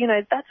way. You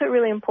know, that's a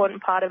really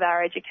important part of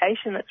our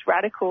education that's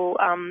radical,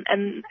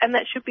 and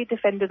that should be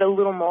defended a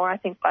little more, I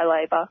think, by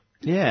Labor.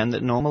 Yeah, and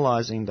that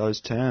normalising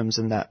those terms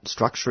and that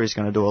structure is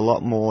going to do a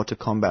lot more to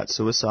combat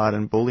suicide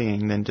and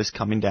bullying than just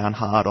coming down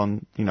hard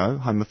on, you know,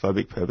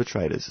 homophobic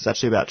perpetrators. It's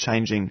actually about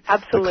changing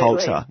the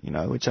culture, you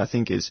know, which I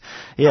think is,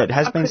 yeah, it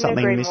has been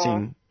something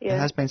missing. Yeah. It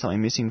has been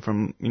something missing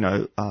from, you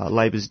know,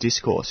 Labor's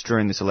discourse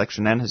during this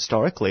election and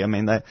historically. I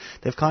mean,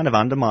 they've kind of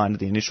undermined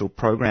the initial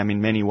program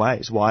in many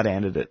ways,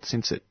 wide-handed it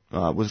since it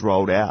was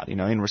rolled out, you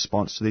know, in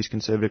response to these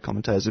conservative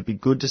commentators. It'd be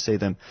good to see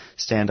them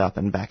stand up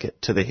and back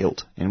it to the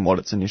hilt in what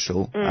its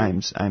initial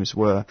aims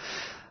were.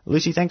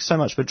 Lucy, thanks so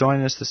much for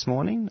joining us this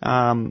morning,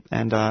 and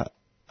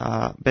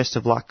best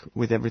of luck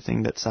with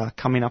everything that's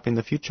coming up in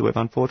the future. We've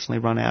unfortunately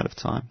run out of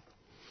time.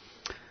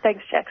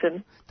 Thanks,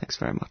 Jackson. Thanks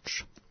very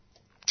much.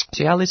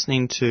 So you are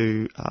listening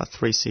to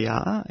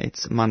 3CR.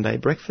 It's Monday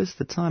Breakfast.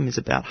 The time is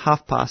about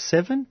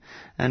 7:30,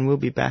 and we'll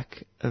be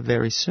back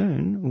very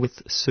soon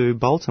with Sue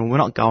Bolton. We're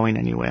not going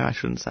anywhere, I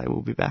shouldn't say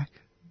we'll be back.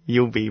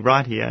 You'll be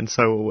right here, and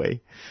so will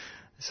we.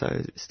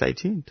 So stay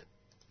tuned.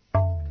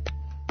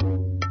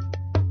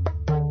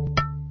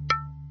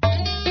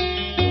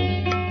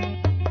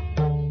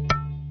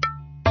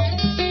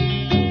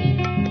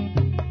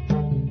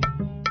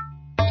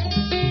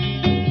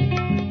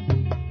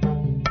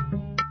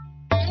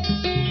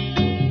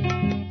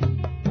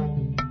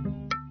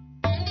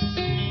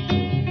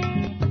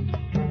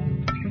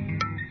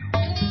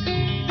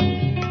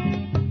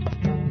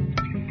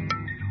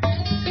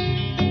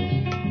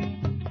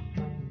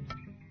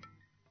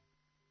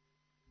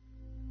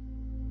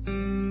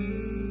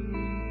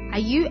 Are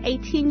you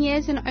 18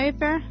 years and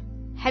over?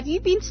 Have you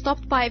been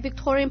stopped by a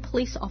Victorian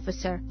police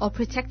officer or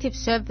protective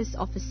service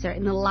officer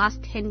in the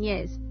last 10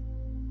 years?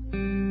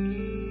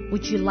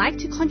 Would you like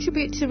to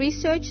contribute to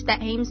research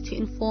that aims to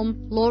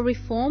inform law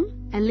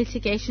reform and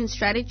litigation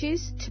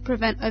strategies to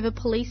prevent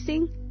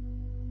over-policing?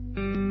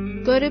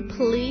 Go to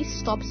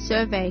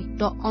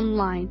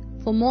policestopsurvey.online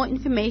for more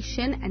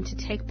information and to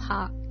take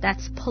part.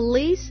 That's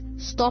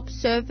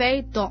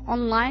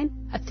policestopsurvey.online,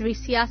 a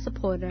 3CR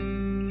supporter.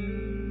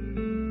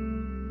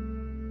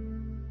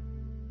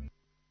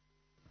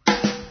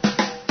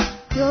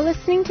 You're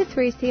listening to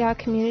 3CR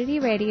Community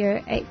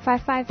Radio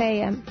 855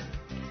 AM.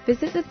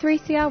 Visit the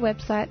 3CR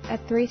website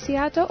at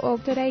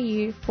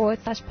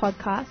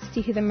 3cr.org.au/podcast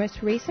to hear the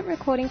most recent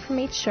recording from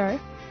each show,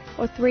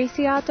 or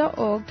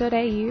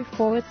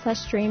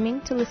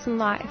 3cr.org.au/streaming to listen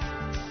live.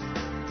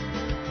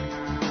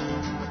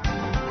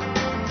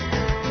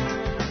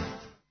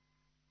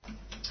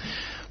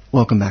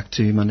 Welcome back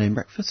to Monday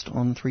Breakfast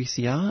on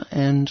 3CR,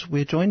 and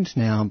we're joined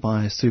now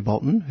by Sue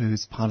Bolton,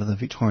 who's part of the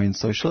Victorian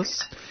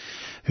Socialists.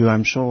 who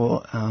I'm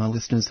sure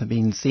listeners have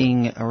been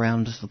seeing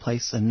around the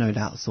place and no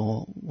doubt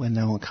saw when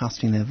they were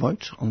casting their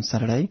vote on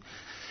Saturday.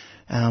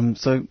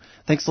 So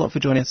thanks a lot for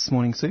joining us this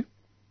morning, Sue.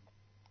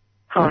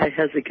 Hi,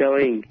 how's it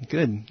going?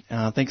 Good.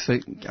 Thanks for,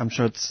 I'm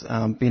sure it's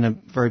been a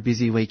very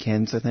busy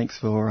weekend, so thanks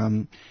for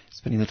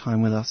spending the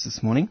time with us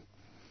this morning.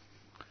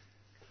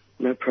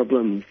 No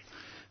problems.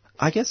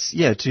 I guess,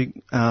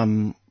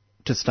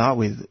 to start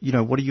with,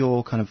 what are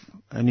your kind of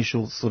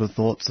initial sort of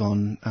thoughts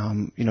on,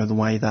 the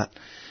way that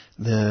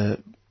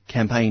the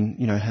campaign,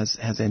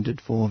 has ended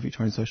for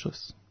Victorian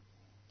Socialists?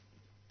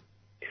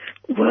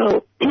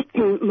 Well,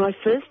 my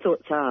first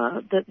thoughts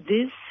are that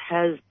this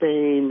has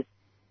been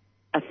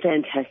a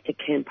fantastic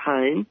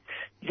campaign.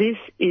 This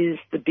is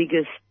the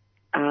biggest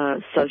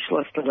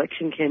socialist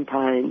election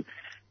campaign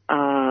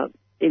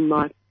in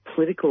my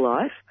political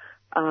life.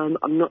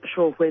 I'm not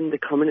sure when the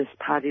Communist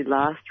Party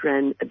last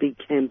ran a big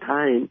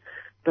campaign,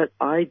 but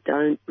I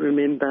don't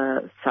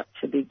remember such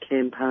a big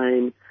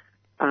campaign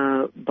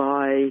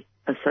by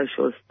a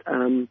socialist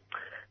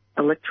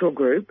electoral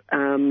group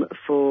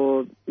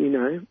for,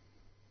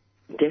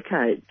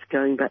 decades,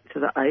 going back to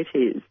the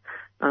 80s.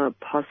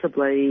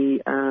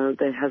 Possibly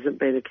there hasn't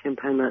been a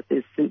campaign like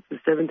this since the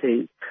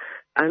 70s.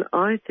 And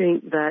I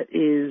think that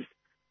is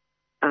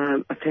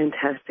a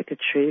fantastic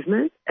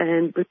achievement.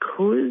 And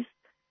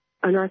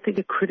I think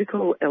a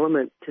critical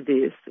element to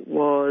this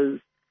was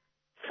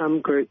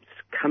some groups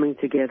coming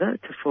together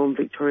to form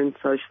Victorian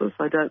Socialists.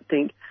 I don't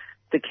think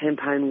the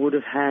campaign would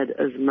have had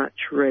as much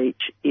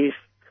reach if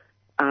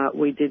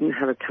we didn't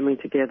have a coming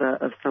together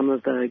of some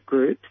of the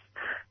groups.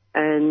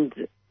 And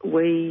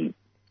we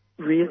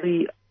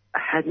really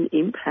had an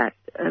impact,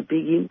 a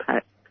big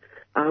impact.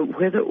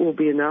 Whether it will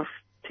be enough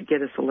to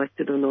get us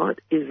elected or not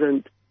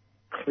isn't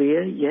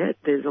clear yet.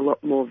 There's a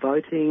lot more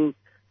voting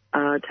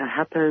to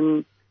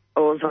happen,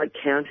 or vote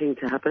counting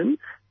to happen.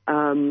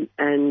 And,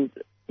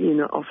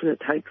 often it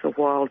takes a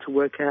while to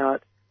work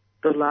out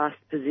the last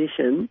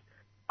position.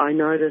 I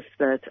noticed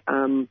that,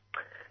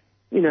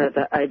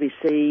 the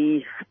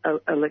ABC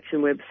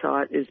election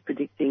website is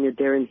predicting a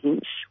Darren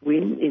Hinch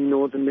win in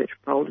Northern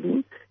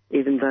Metropolitan,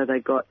 even though they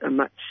got a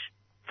much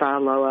far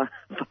lower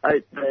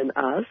vote than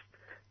us,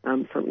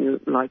 something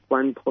like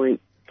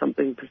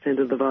 1-point-something%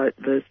 of the vote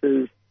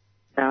versus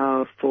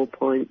our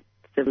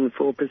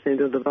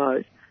 4.74% of the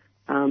vote.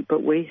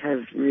 But we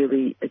have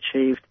really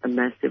achieved a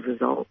massive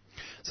result.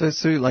 So,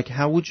 Sue,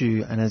 how would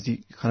you, and as you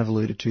kind of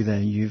alluded to there,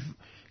 you've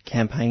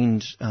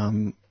campaigned,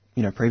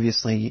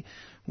 previously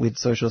with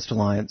Socialist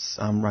Alliance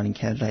running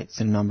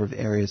candidates in a number of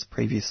areas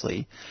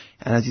previously.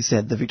 And as you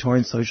said, the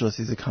Victorian Socialists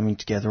is a coming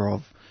together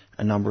of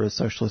a number of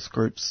socialist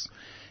groups.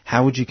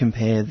 How would you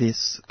compare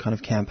this kind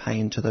of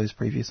campaign to those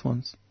previous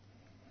ones?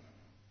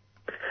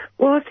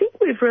 Well, I think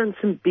we've run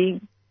some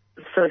big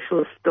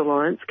Socialist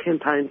Alliance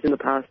campaigns in the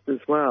past as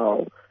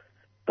well.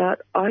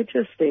 But I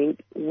just think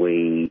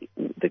the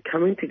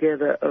coming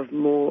together of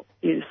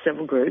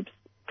several groups,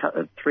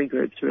 3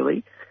 groups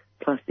really,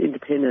 plus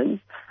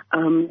independents,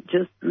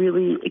 just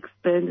really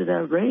expanded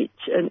our reach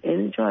and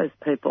energised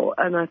people.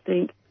 And I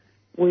think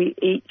we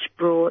each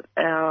brought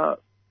our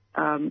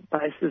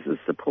bases of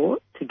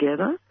support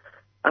together.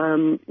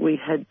 We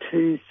had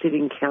 2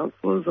 sitting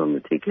councillors on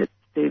the ticket,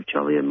 Steve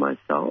Jolly and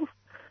myself,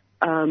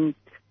 and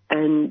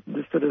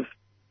the sort of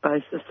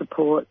base of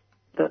support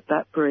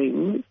that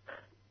brings.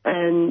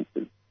 And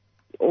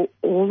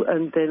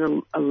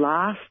then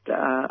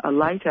a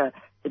later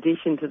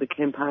addition to the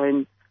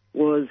campaign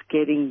was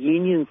getting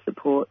union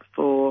support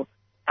for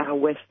our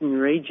Western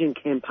Region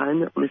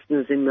campaign that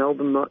listeners in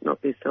Melbourne might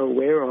not be so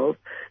aware of,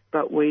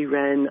 but we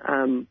ran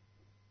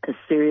a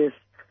serious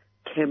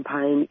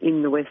campaign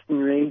in the Western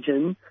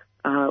Region,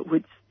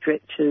 which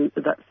stretches,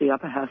 that's the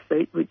upper house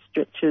seat, which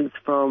stretches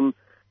from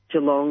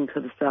Geelong to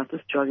the South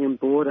Australian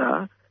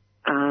border,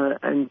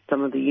 and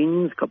some of the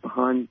unions got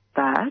behind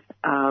that,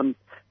 and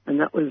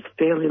that was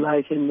fairly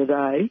late in the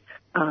day,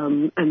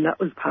 and that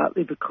was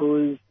partly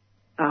because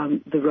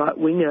the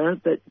right-winger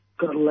that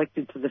got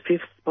elected to the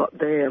 5th spot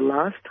there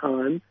last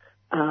time,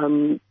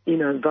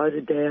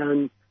 voted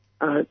down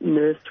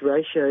nurse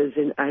ratios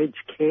in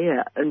aged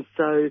care, and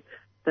so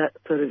that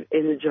sort of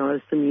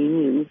energised some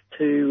unions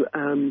to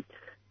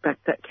back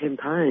that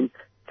campaign.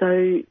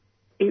 So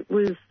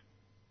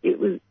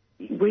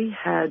we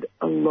had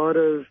a lot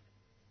of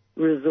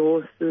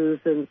resources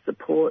and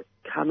support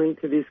coming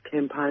to this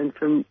campaign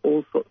from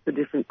all sorts of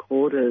different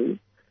quarters.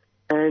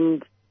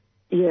 And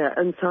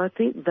so I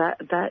think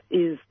that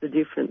is the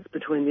difference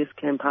between this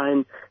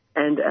campaign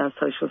and our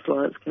Socialist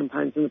Alliance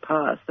campaigns in the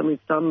past. I mean,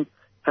 some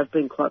have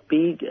been quite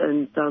big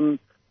and some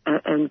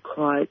and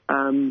quite,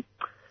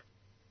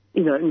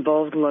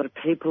 involved a lot of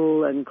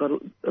people and got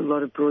a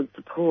lot of broad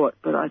support.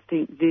 But I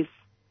think this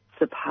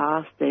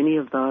surpassed any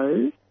of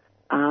those.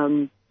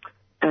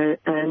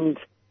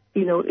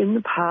 In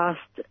the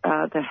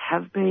past, there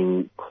have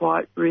been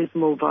quite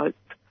reasonable votes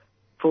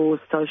for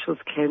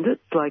socialist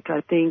candidates. Like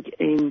I think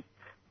in,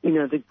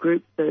 the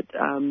group that,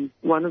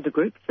 one of the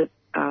groups that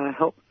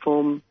helped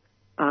form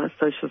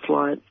Socialist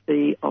Alliance,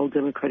 the Old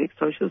Democratic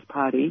Socialist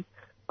Party,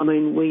 I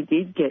mean, we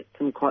did get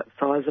some quite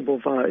sizable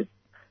votes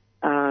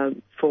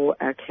for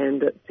our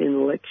candidates in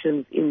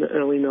elections in the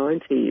early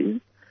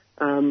 90s.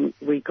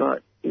 We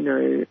got,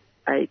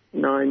 8,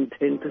 9,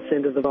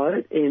 10% of the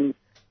vote in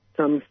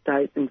some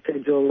state and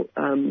federal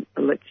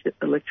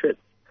electorates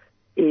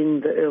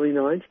in the early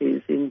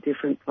 90s in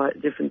different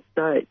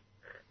states.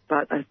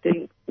 But I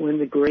think when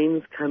the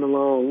Greens came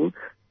along,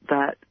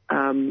 that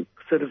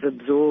sort of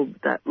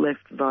absorbed that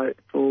left vote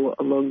for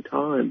a long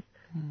time.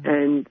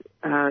 And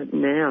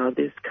now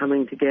this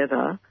coming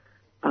together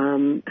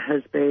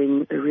has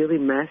been a really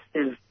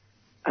massive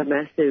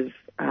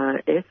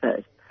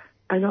effort.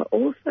 And I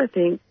also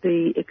think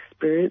the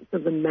experience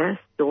of the mass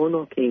door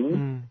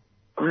knocking,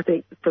 I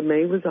think for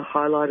me was a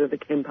highlight of the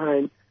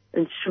campaign,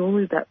 and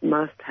surely that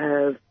must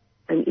have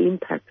an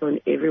impact on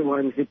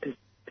everyone who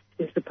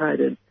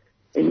participated,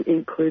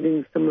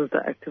 including some of the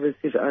activists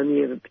who've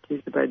only ever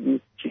participated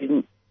in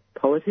student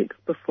politics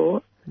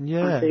before.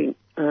 Yeah.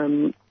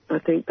 I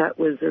think that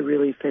was a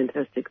really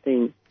fantastic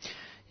thing.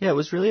 Yeah, it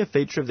was really a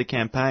feature of the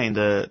campaign,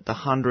 the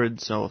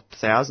hundreds or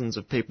thousands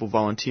of people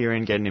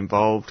volunteering, getting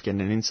involved,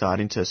 getting an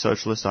insight into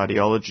socialist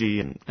ideology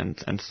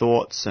and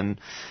thoughts. And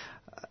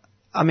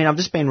I mean, I've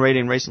just been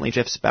reading recently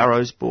Jeff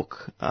Sparrow's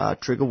book,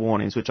 Trigger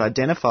Warnings, which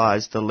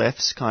identifies the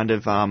left's kind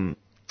of,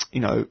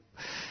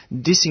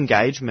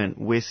 disengagement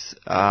with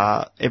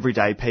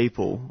everyday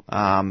people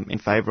in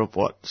favour of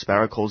what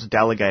Sparrow calls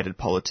delegated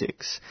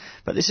politics.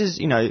 But this is,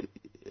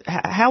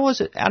 how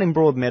was it out in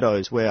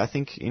Broadmeadows, where I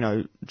think,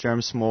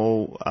 Jeremy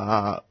Small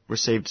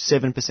received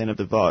 7% of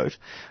the vote?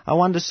 I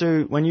wonder,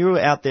 Sue, when you were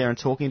out there and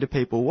talking to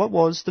people, what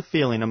was the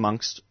feeling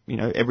amongst,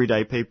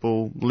 everyday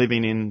people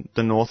living in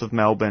the north of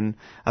Melbourne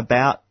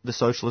about the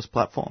socialist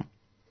platform?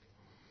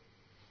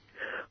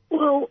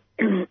 Well,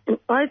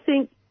 I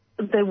think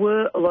there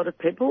were a lot of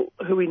people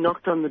who we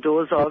knocked on the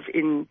doors of,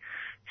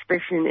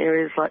 especially in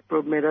areas like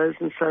Broadmeadows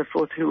and so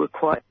forth, who were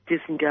quite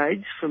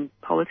disengaged from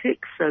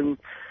politics and,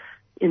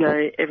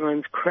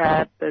 everyone's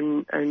crap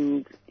and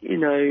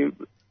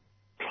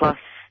plus,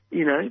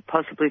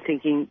 possibly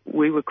thinking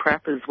we were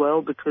crap as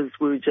well because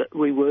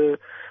we were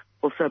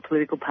also a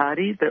political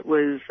party that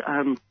was,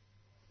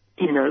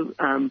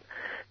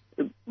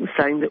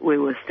 saying that we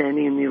were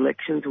standing in the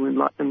elections and we'd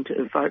like them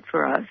to vote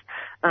for us.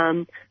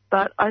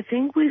 But I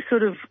think we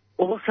sort of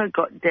also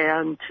got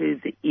down to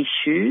the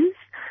issues,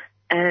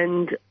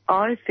 and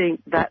I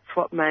think that's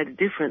what made a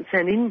difference.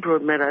 And in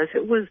Broadmeadows,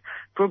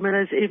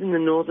 even the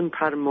northern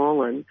part of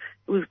Moreland,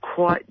 it was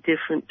quite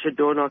different to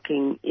door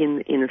knocking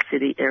in inner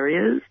city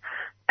areas.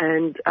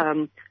 And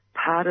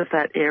part of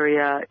that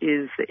area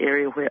is the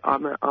area where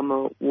I'm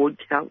a ward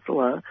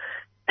councillor.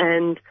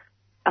 And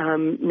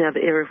now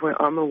the area where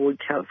I'm a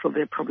ward councillor,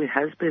 there probably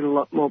has been a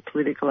lot more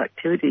political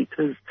activity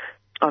because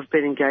I've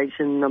been engaged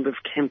in a number of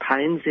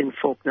campaigns in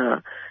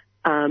Fawkner.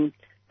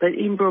 But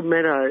in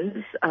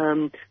Broadmeadows,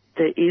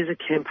 there is a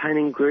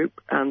campaigning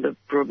group, the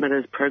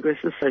Broadmeadows Progress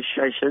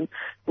Association,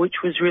 which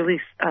was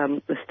really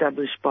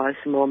established by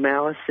some more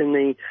Maoists in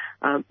the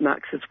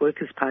Marxist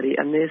Workers' Party,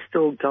 and they're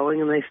still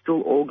going and they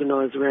still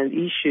organise around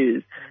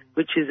issues,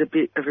 which is a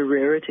bit of a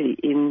rarity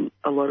in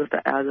a lot of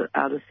the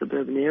outer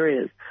suburban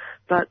areas.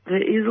 But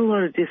there is a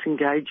lot of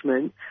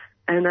disengagement,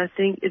 and I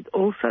think it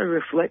also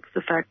reflects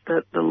the fact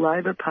that the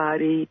Labor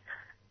Party,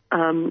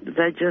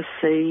 they just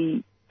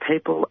see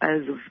people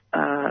as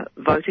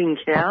voting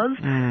cows.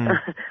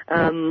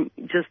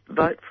 Just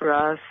vote for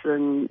us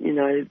and,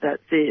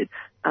 that's it.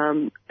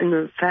 And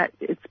in fact,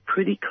 it's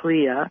pretty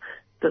clear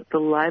that the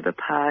Labor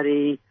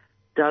Party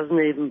doesn't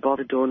even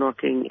bother door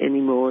knocking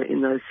anymore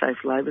in those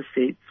safe Labor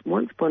seats.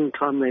 Once upon a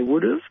time they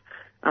would have.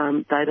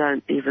 They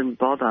don't even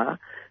bother.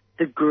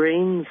 The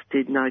Greens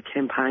did no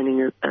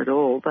campaigning at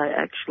all. They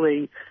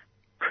actually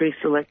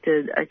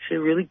pre-selected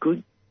really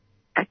good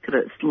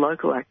activists,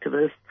 local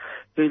activists,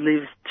 who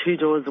lives 2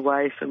 doors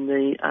away from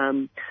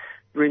the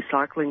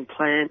recycling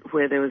plant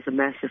where there was a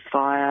massive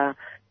fire,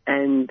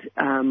 and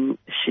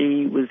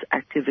she was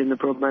active in the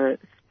Broadmeadows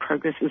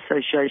Progress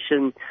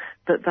Association,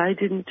 but they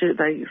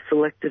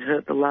selected her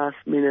at the last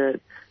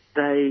minute.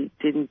 They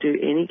didn't do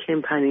any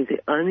campaigning.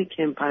 The only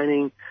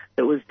campaigning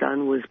that was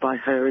done was by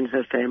her and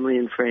her family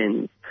and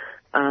friends.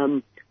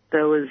 So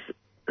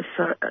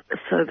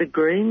the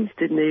Greens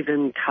didn't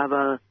even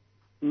cover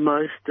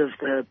most of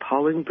the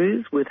polling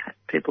booths with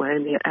people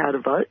handing out a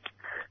vote.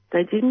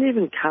 They didn't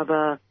even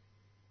cover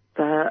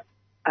the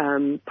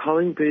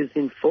polling booths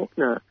in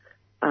Fawkner,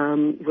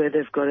 where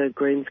they've got a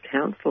Greens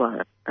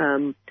councillor.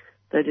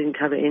 They didn't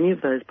cover any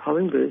of those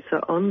polling booths. So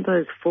on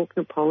those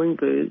Fawkner polling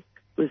booths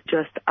was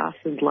just us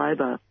and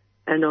Labor,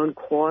 and on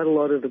quite a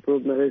lot of the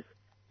Broadmeadows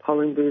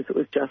polling booths it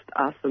was just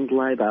us and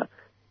Labor.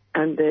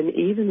 And then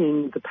even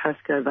in the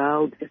Pascoe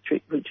Vale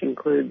district, which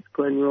includes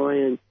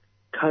Glenroy and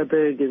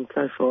Coburg and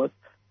so forth,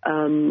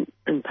 and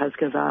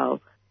Pascoe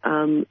Vale,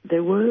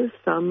 there were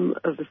some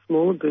of the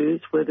smaller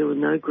booths where there were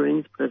no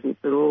Greens presence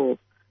at all,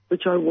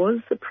 which I was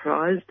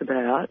surprised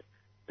about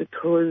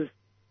because,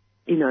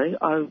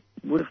 I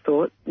would have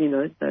thought,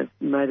 they've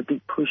made a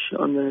big push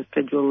on the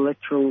federal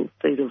electoral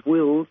seat of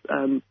Wills,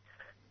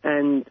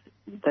 and,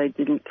 they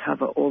didn't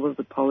cover all of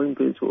the polling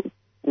booths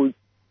would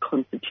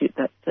constitute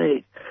that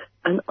seat.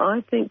 And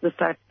I think the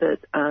fact that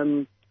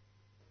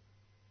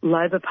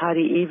Labor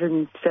Party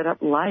even set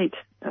up late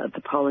at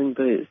the polling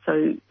booth.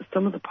 So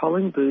some of the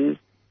polling booths,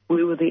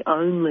 we were the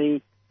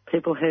only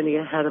people handing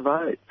out how to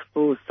vote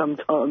for some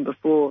time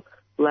before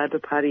Labor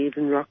Party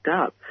even rocked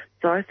up.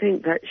 So I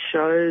think that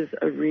shows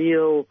a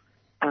real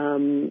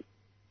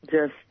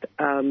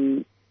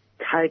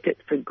take it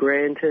for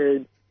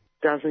granted,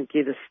 doesn't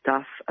give a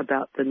stuff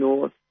about the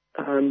North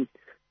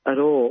at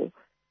all.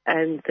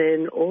 And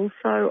then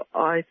also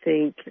I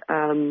think,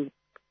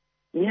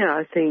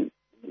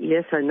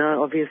 yes, I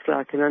know, obviously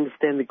I can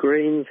understand the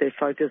Greens. They're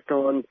focused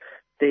on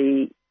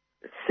the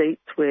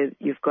seats where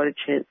you've got a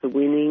chance of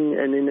winning,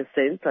 and in a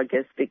sense, I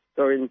guess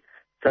Victorian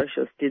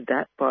Socialists did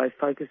that by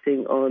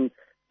focusing on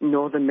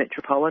Northern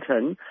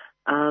Metropolitan.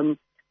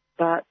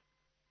 But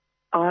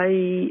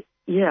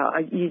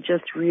you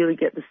just really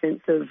get the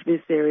sense of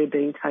this area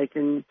being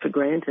taken for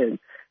granted.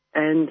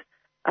 And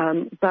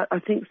but I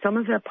think some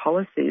of our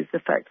policies, the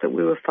fact that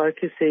we were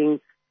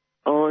focusing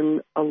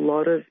on a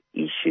lot of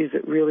issues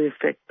that really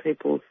affect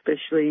people,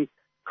 especially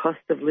cost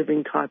of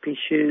living type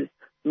issues.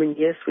 I mean,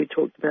 yes, we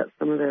talked about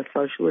some of our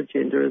social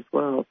agenda as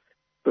well,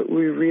 but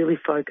we really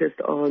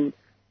focused on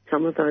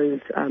some of those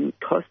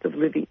cost of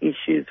living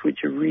issues which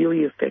are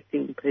really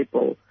affecting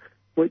people,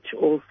 which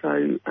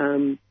also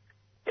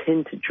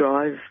tend to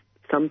drive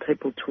some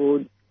people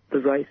toward the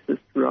racist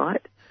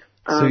right.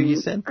 So you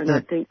said and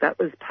I think that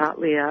was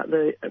partly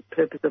the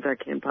purpose of our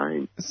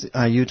campaign.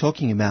 You're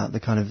talking about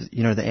the kind of,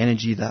 the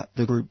energy that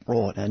the group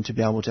brought, and to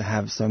be able to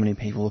have so many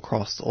people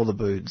across all the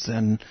booths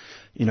and,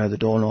 the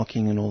door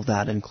knocking and all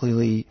that, and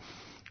clearly,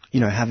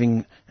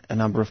 having a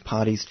number of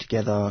parties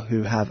together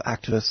who have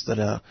activists that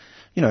are,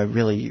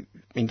 really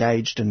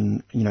engaged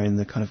and, in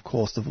the kind of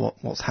course of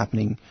what's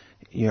happening,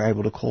 you're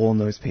able to call on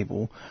those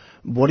people.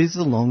 What is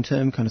the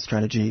long-term kind of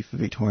strategy for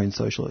Victorian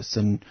Socialists?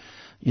 And,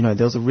 there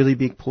was a really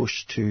big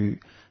push to,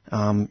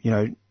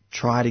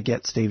 try to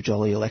get Steve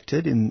Jolly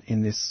elected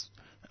in this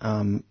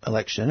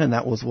election, and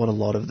that was what a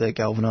lot of the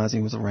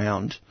galvanising was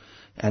around.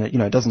 And,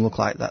 it doesn't look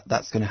like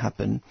that's going to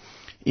happen.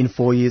 In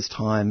 4 years'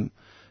 time,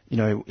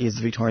 is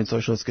the Victorian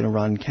Socialists going to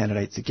run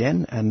candidates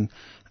again? And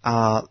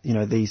are,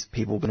 these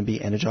people going to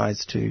be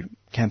energised to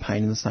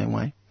campaign in the same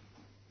way?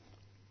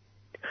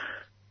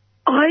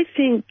 I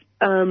think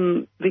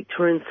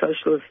Victorian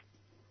Socialists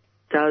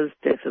does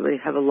definitely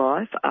have a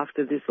life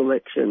after this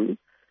election,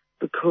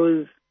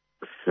 because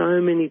so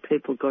many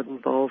people got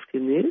involved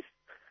in this.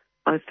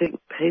 I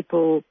think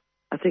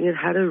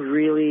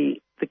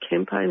the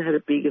campaign had a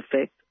big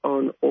effect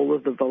on all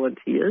of the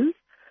volunteers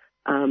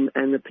and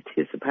the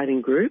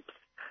participating groups,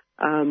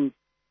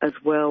 as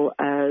well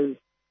as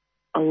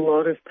a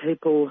lot of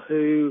people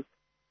who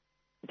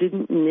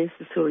didn't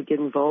necessarily get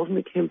involved in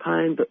the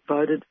campaign but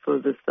voted for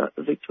the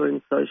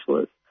Victorian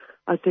Socialists.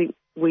 I think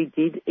we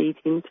did eat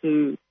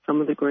into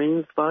some of the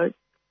Greens vote,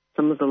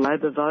 some of the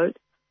Labor vote.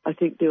 I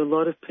think there are a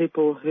lot of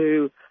people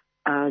who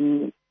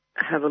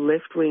have a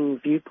left-wing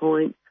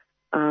viewpoint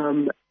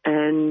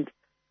and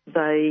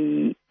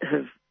they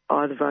have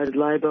either voted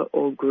Labor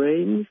or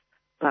Greens,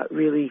 but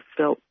really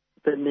felt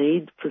the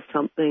need for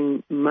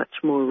something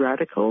much more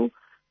radical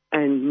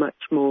and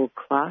much more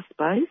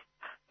class-based.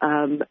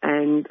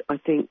 And I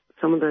think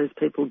some of those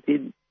people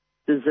did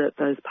desert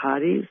those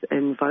parties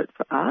and vote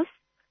for us.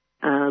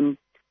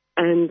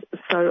 And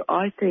so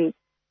I think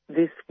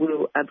this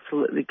will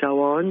absolutely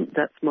go on.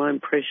 That's my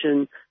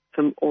impression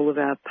from all of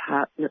our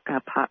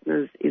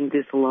partners in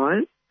this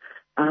alliance.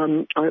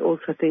 I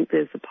also think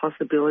there's a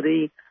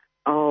possibility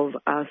of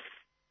us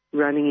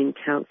running in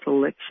council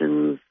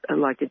elections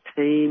like a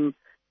team,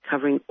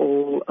 covering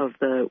all of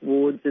the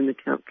wards in the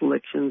council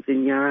elections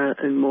in Yarra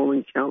and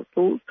Moreland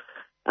councils.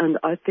 And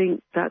I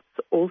think that's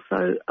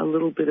also a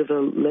little bit of a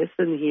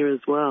lesson here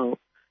as well,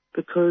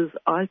 because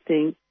I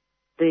think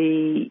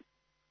the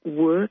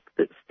work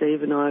that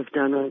Steve and I have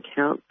done on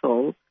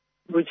council,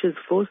 which has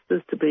forced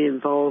us to be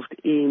involved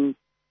in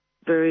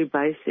very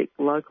basic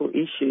local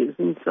issues,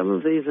 and some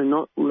of these are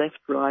not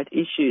left-right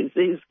issues.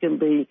 These can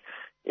be,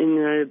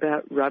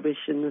 about rubbish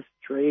in the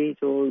street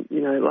or,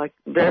 like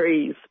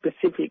very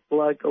specific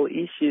local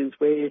issues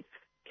where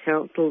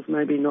council's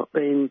maybe not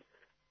been,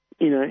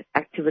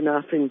 active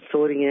enough in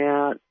sorting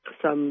out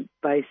some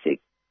basic,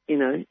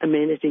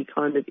 amenity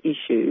kind of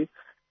issue.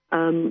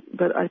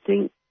 But I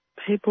think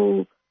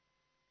people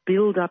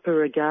build up a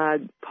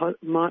regard,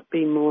 might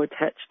be more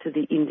attached to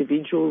the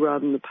individual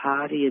rather than the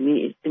party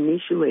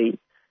initially,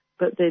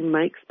 but then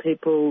makes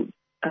people,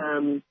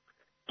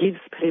 gives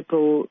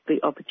people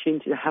the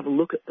opportunity to have a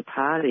look at the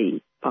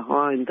party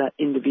behind that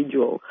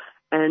individual.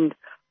 And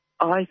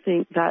I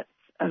think that's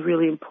a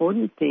really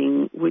important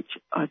thing, which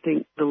I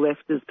think the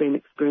left has been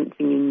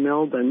experiencing in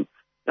Melbourne.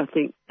 I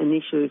think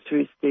initially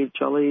through Steve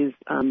Jolly's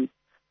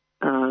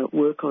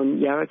work on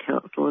Yarra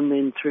Council and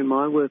then through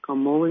my work on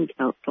Moreland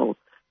Council.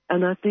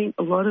 And I think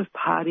a lot of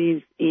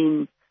parties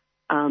in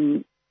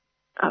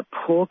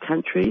poor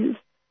countries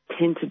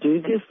tend to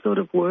do this sort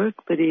of work,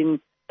 but in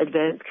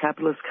advanced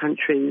capitalist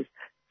countries,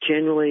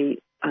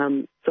 generally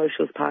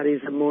socialist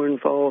parties are more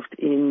involved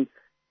in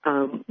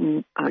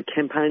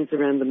campaigns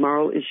around the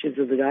moral issues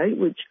of the day,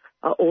 which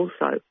are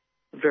also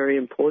very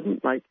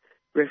important, like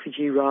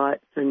refugee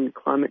rights and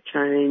climate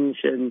change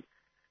and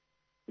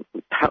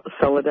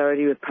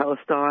solidarity with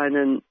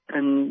Palestine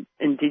and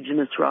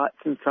Indigenous rights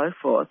and so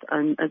forth.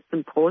 And it's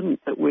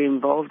important that we're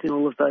involved in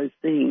all of those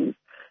things.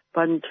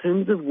 But in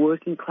terms of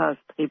working class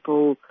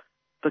people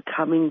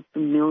becoming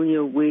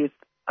familiar with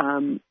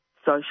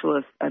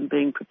socialists and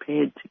being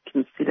prepared to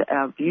consider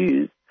our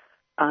views,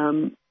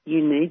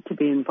 you need to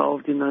be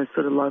involved in those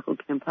sort of local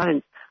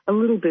campaigns. A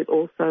little bit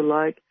also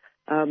like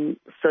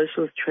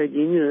socialist trade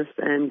unionists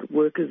and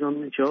workers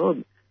on the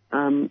job,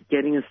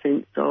 getting a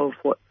sense of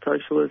what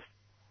socialists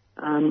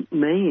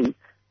mean.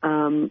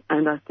 And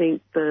I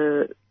think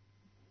the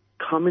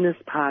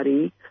Communist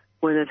Party,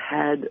 when it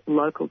had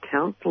local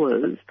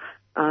councillors,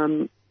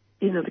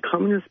 the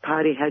Communist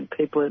Party had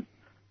people at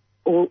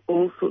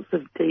all sorts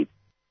of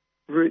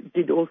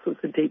did all sorts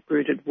of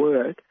deep-rooted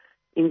work,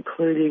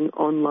 including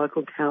on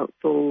local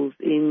councils,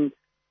 in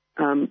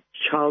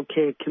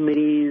childcare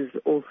committees,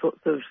 all sorts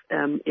of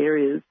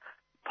areas,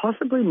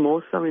 possibly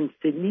more so in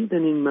Sydney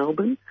than in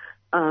Melbourne.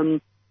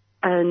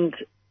 And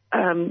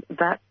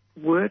that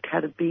work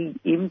had a big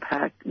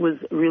impact, was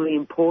really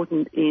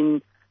important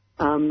in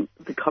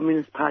the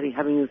Communist Party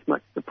having as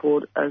much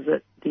support as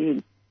it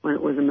did when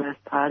it was a mass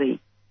party.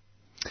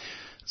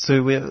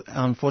 So we're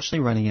unfortunately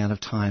running out of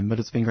time, but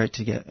it's been great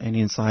to get an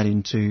insight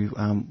into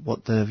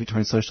what the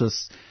Victorian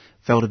Socialists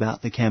felt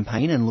about the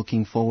campaign and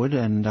looking forward,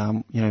 and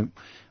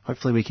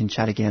hopefully we can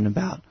chat again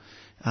about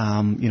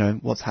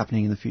what's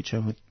happening in the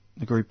future with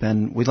the group.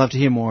 And we'd love to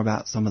hear more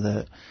about some of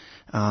the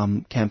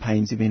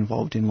campaigns you've been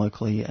involved in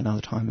locally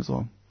another time as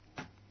well.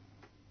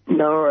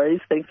 No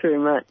worries. Thanks very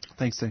much.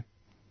 Thanks, Sue.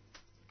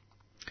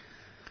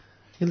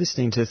 You're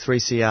listening to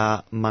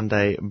 3CR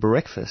Monday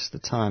Breakfast. The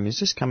time is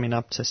just coming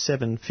up to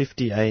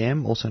 7:50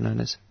 a.m., also known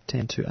as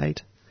 10 to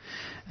 8.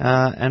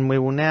 And we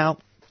will now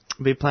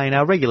be playing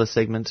our regular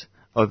segment,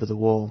 Over the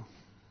Wall.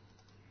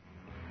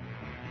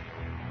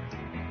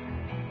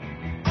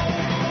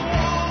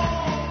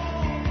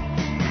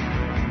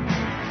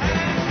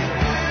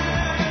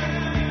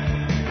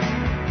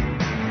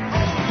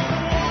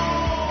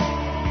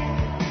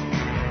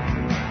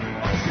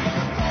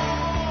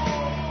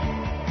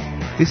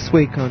 This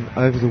week on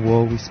Over the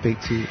Wall, we speak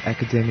to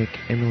academic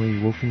Emily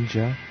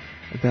Wolfinger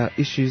about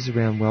issues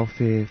around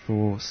welfare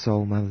for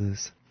sole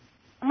mothers.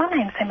 My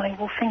name's Emily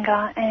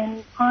Wolfinger,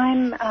 and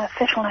I'm a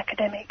sessional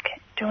academic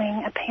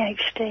doing a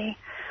PhD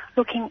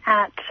looking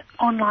at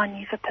online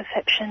user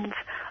perceptions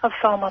of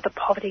sole mother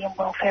poverty and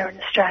welfare in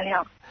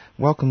Australia.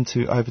 Welcome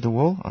to Over the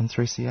Wall on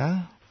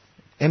 3CR.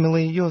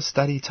 Emily, your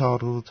study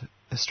titled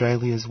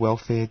Australia's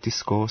Welfare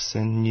Discourse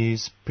and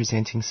News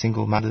Presenting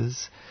Single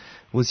Mothers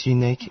was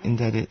unique in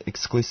that it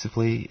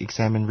exclusively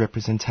examined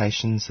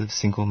representations of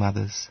single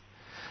mothers.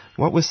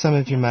 What were some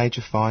of your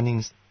major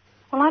findings?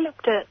 Well, I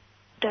looked at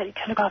Daily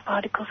Telegraph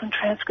articles and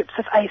transcripts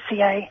of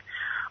ACA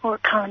or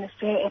current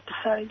affair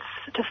episodes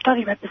to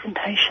study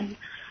representation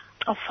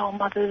of sole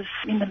mothers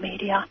in the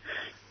media.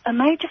 A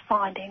major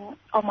finding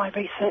of my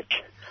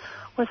research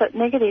was that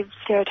negative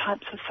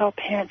stereotypes of sole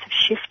parents have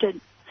shifted.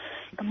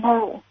 The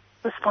moral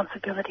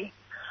responsibility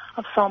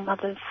of sole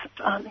mothers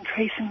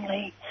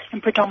increasingly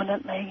and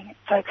predominantly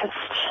focused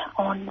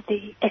on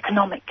the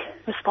economic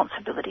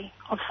responsibility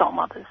of sole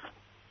mothers.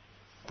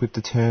 With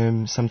the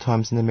term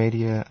sometimes in the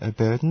media a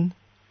burden?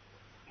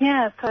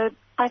 Yeah, so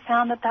I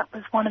found that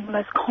was one of the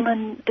most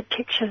common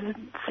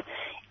depictions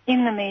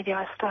in the media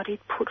I studied,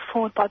 put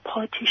forward by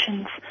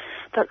politicians,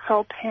 that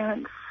sole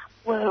parents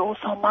were, or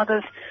sole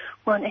mothers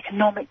were, an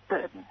economic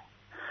burden.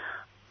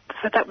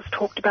 So that was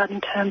talked about in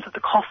terms of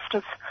the cost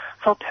of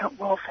sole parent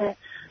welfare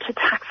to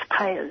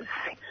taxpayers.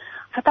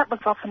 So that was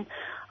often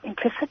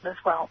implicit as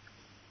well.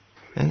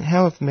 And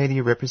how have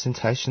media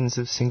representations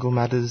of single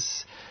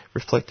mothers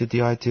reflected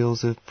the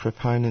ideals of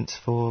proponents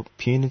for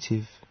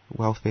punitive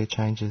welfare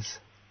changes?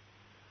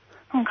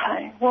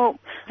 Okay, well,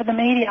 the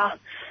media,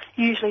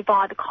 usually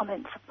via the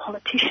comments of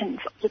politicians,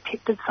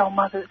 depicted sole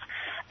mothers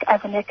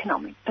as an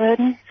economic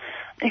burden,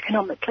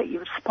 economically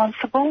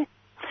irresponsible,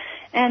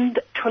 and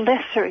to a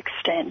lesser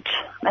extent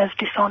as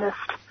dishonest,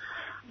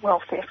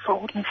 welfare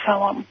fraud and so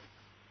on.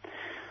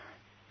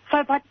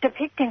 So by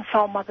depicting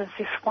sole mothers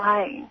this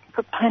way,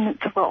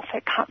 proponents of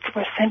welfare cuts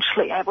were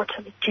essentially able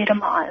to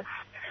legitimise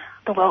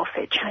the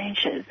welfare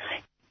changes.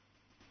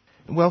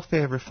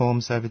 Welfare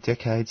reforms over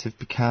decades have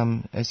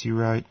become, as you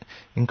wrote,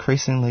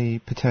 increasingly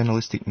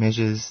paternalistic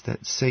measures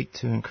that seek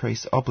to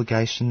increase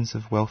obligations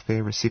of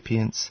welfare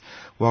recipients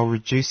while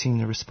reducing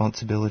the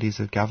responsibilities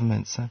of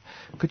governments.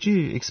 Could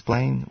you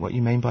explain what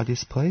you mean by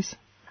this, please?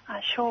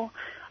 Sure.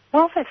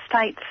 Welfare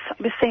states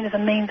were seen as a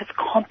means of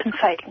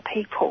compensating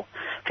people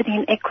for the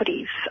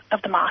inequities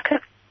of the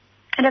market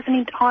and as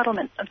an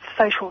entitlement of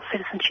social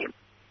citizenship.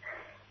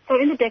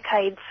 So in the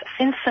decades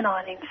since the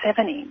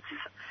 1970s,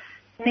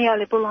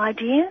 neoliberal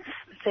ideas,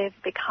 they've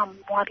become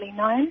widely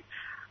known,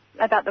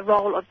 about the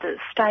role of the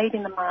state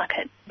in the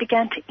market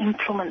began to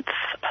influence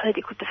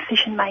political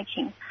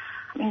decision-making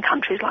in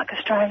countries like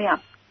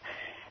Australia.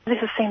 This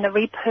has seen the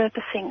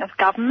repurposing of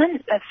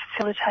government as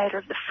facilitator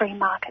of the free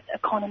market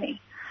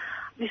economy.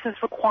 This has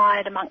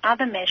required, among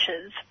other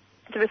measures,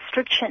 the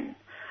restriction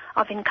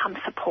of income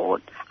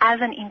support as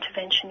an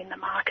intervention in the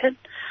market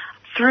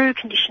through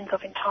conditions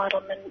of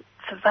entitlement,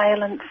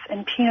 surveillance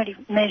and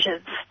punitive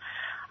measures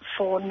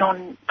for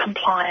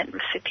non-compliant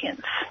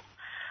recipients.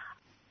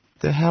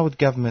 The Howard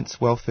government's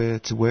welfare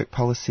to work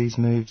policies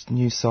moved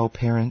new sole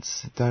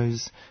parents,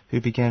 those who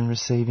began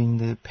receiving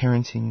the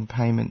parenting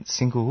payment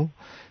single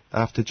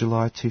after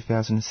July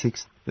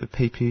 2006, the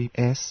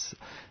PPS.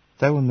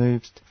 They were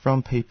moved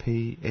from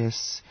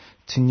PPS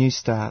to New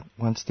Start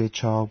once their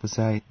child was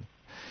 8.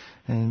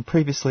 And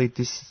previously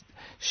this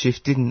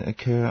shift didn't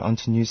occur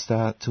onto New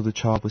Start till the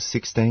child was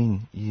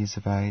 16 years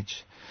of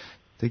age.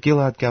 The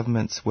Gillard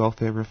government's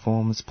welfare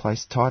reforms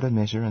placed tighter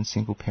measure on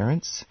single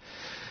parents.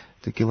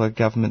 The Gillard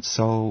government's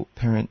sole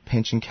parent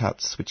pension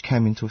cuts, which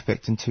came into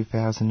effect in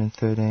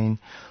 2013,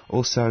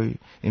 also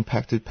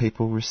impacted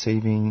people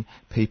receiving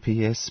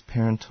PPS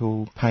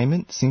parental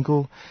payment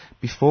single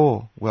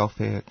before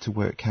welfare to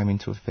work came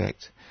into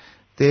effect.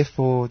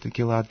 Therefore, the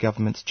Gillard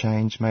government's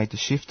change made the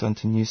shift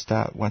onto New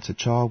Start once a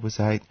child was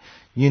 8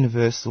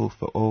 universal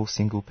for all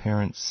single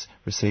parents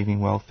receiving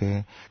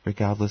welfare,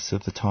 regardless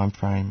of the time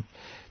frame.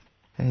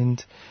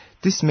 And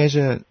this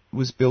measure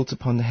was built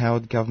upon the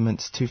Howard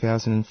government's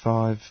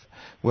 2005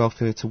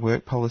 welfare to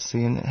work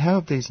policy. And how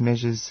have these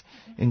measures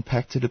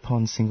impacted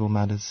upon single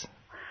mothers?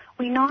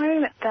 We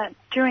know that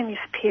during this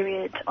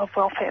period of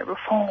welfare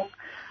reform,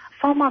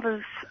 sole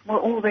mothers were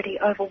already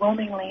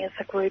overwhelmingly as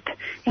a group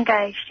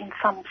engaged in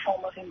some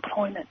form of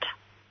employment.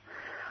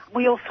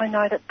 We also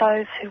know that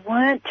those who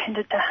weren't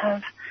tended to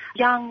have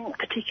young,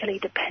 particularly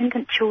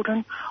dependent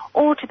children,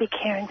 or to be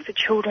caring for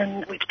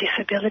children with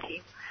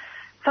disability.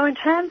 So in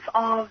terms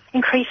of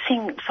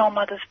increasing sole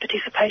mothers'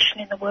 participation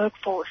in the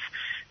workforce,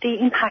 the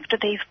impact of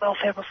these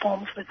welfare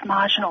reforms was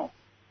marginal.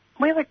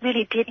 Where it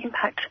really did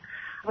impact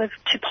was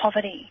to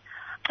poverty.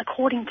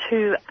 According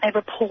to a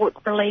report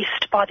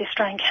released by the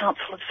Australian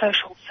Council of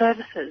Social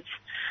Services,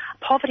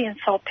 poverty in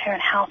sole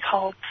parent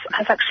households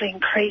has actually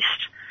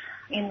increased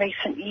in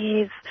recent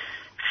years,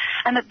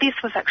 and that this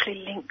was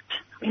actually linked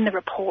in the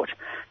report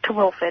to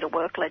welfare to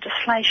work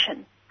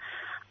legislation.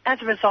 As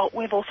a result,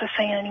 we've also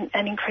seen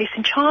an increase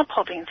in child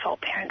poverty in sole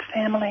parent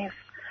families,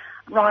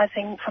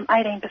 rising from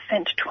 18%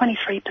 to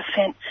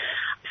 23%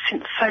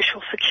 since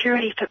Social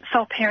Security for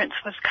sole parents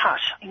was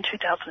cut in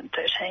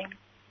 2013.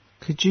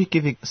 Could you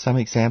give some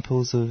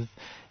examples of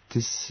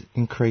this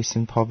increase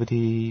in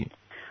poverty?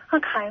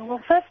 Okay,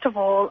 well, first of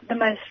all, the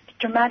most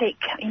dramatic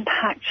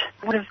impact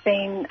would have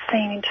been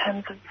seen in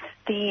terms of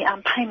the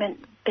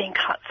payment being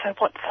cut. So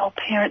what sole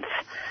parents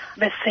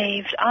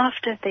received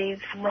after these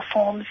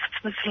reforms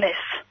was less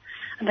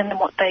than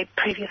what they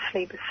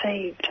previously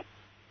received.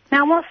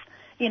 Now, whilst,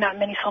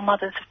 many sole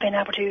mothers have been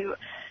able to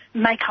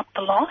make up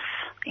the loss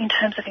in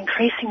terms of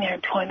increasing their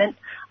employment,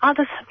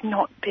 others have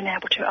not been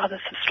able to.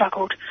 Others have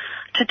struggled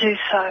to do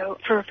so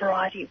for a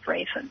variety of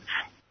reasons.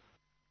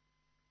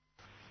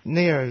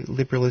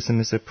 Neoliberalism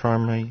is a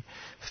primary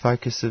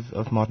focus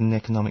of modern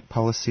economic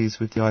policies,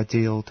 with the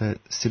ideal that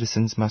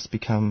citizens must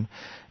become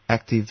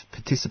active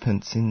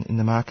participants in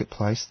the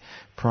marketplace.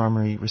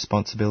 Primary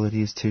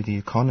responsibility is to the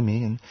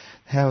economy. And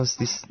how has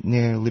this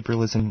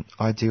neoliberalism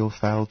ideal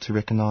failed to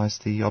recognise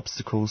the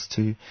obstacles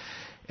to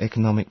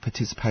economic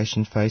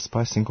participation faced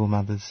by single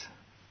mothers?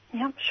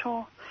 Yep,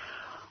 sure.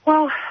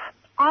 Well,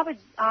 I would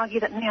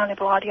argue that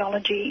neoliberal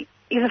ideology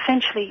is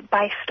essentially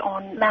based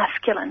on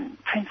masculine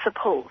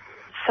principles,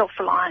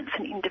 self-reliance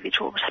and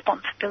individual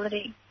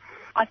responsibility.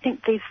 I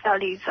think these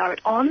values are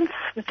at odds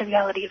with the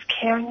reality of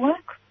caring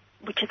work,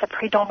 which is a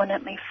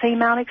predominantly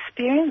female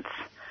experience,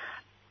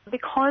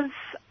 because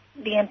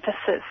the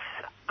emphasis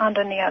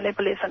under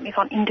neoliberalism is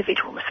on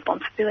individual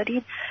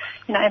responsibility,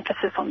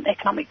 emphasis on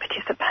economic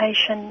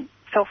participation,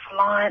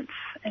 self-reliance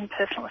and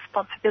personal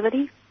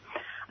responsibility.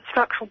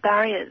 Structural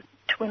barriers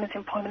to women's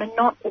employment are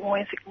not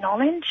always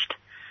acknowledged.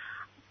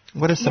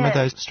 What are some of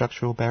those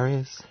structural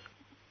barriers?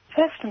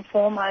 First and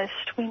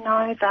foremost, we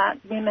know that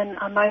women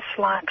are most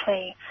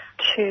likely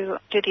to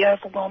do the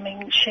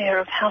overwhelming share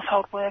of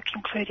household work,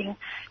 including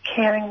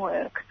caring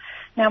work.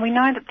 Now, we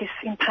know that this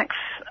impacts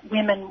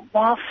women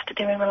whilst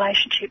they're in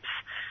relationships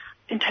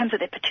in terms of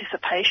their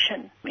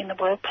participation in the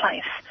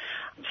workplace.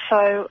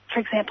 So, for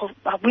example,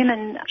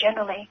 women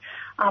generally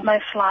are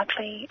most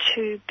likely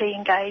to be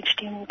engaged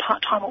in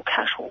part-time or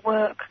casual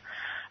work.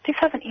 This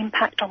has an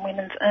impact on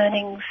women's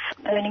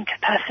earning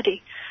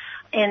capacity.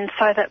 And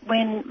so that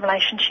when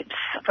relationships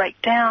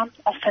break down,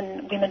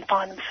 often women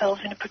find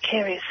themselves in a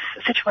precarious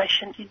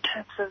situation in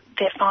terms of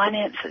their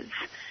finances.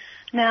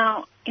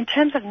 Now, in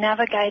terms of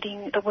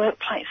navigating the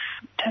workplace,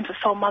 in terms of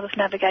sole mothers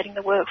navigating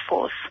the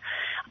workforce,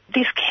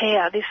 this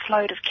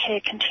load of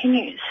care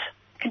continues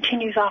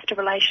continues after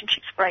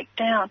relationships break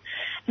down.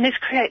 And this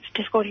creates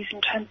difficulties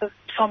in terms of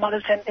sole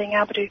mothers then being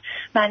able to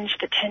manage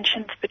the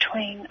tensions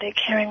between their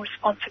caring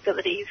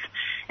responsibilities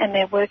and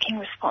their working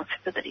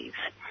responsibilities.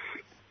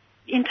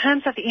 In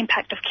terms of the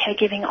impact of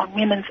caregiving on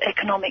women's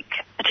economic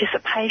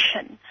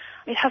participation,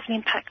 it has an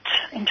impact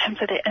in terms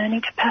of their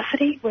earning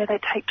capacity, where they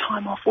take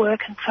time off work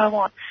and so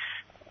on.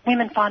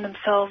 Women find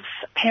themselves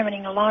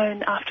parenting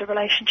alone after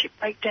relationship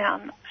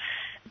breakdown.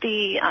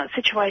 The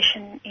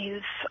situation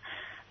is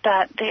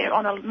that they're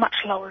on a much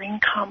lower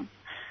income.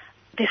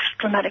 This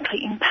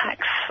dramatically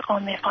impacts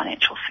on their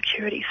financial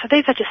security. So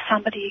these are just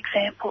some of the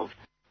examples.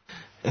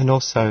 And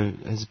also,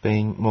 as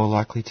being more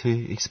likely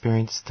to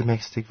experience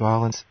domestic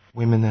violence,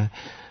 women are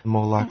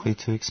more likely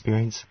to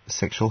experience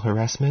sexual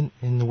harassment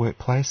in the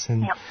workplace,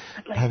 and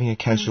having a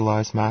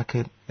casualised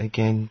market,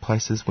 again,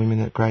 places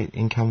women at great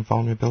income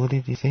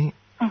vulnerability, do you think?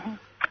 Mm-hmm.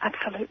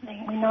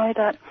 Absolutely. We know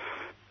that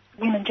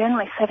women,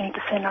 generally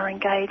 70%, are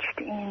engaged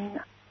in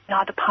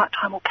either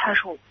part-time or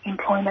casual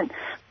employment.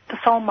 The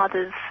sole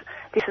mothers,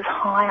 this is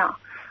higher.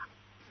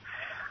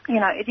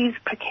 You know, it is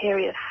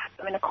precarious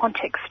in the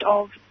context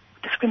of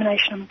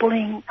discrimination and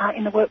bullying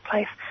in the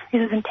workplace.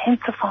 This is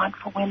intensified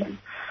for women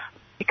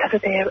because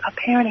of their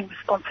parenting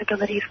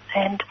responsibilities,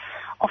 and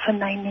often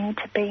they need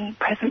to be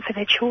present for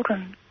their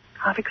children.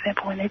 For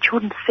example, when their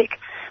children are sick,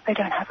 they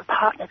don't have a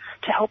partner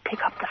to help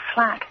pick up the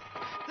slack.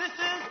 This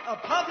is a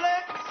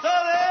public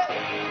service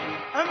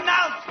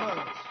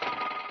announcement.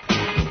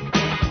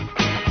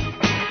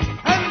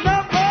 And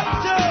number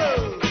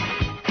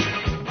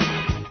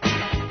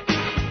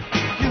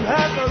 2, you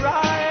have the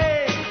right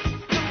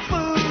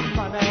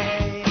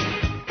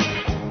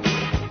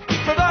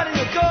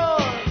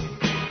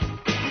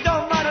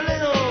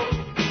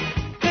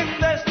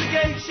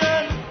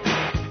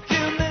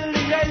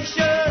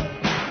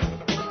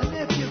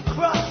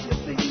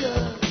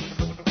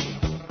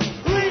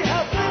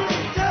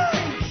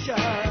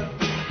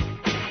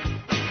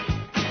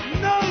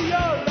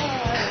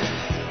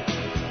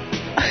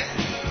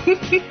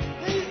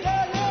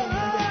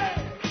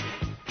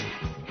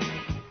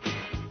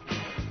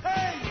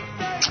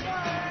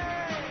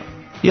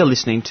You're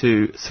listening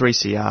to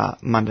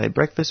 3CR Monday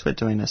Breakfast. We're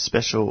doing a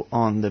special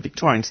on the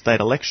Victorian state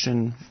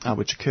election,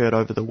 which occurred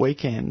over the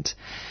weekend.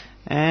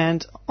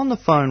 And on the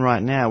phone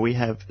right now we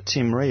have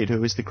Tim Reid,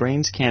 who is the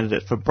Greens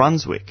candidate for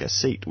Brunswick, a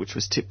seat which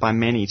was tipped by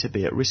many to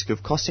be at risk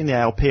of costing the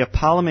ALP a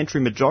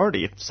parliamentary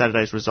majority if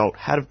Saturday's result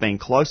had have been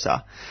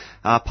closer.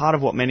 Part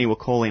of what many were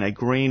calling a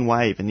green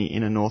wave in the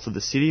inner north of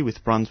the city,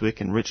 with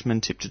Brunswick and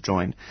Richmond tipped to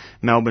join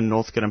Melbourne,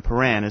 Northcote and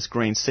Prahran as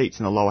Green seats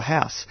in the lower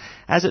house.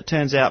 As it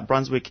turns out,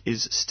 Brunswick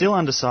is still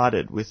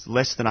undecided, with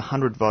less than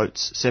 100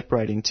 votes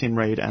separating Tim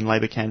Reid and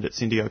Labor candidate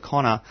Cindy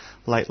O'Connor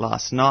late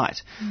last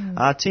night.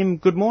 Tim,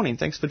 good morning.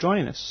 Thanks for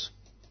joining us.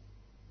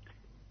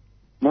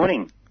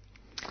 Morning.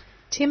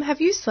 Tim, have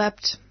you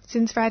slept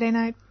since Friday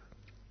night?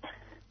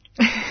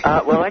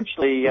 Well,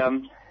 actually,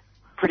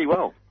 pretty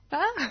well.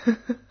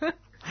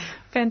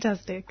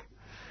 Fantastic.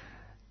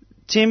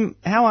 Tim,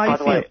 how are you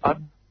feeling? By the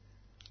way,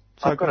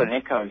 I've got an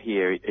echo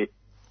here. Is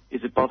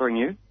it bothering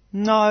you?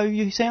 No,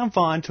 you sound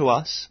fine to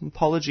us.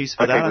 Apologies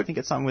for that. Good. I think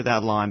it's something with our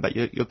line, but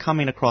you're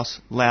coming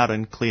across loud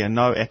and clear.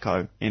 No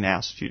echo in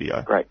our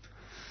studio. Great.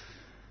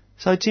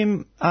 So,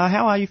 Tim,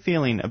 how are you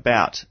feeling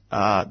about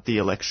the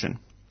election?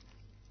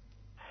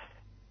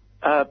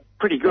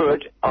 Pretty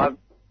good.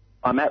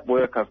 I'm at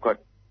work. I've got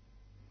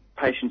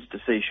patients to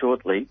see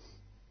shortly.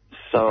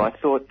 So I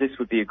thought this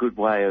would be a good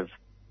way of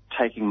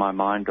taking my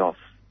mind off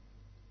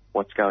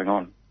what's going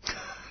on.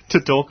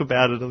 To talk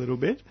about it a little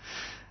bit.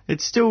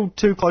 It's still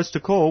too close to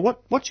call.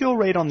 What's your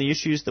read on the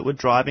issues that were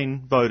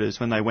driving voters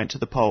when they went to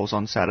the polls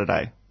on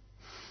Saturday?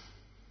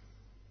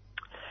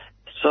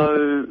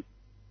 So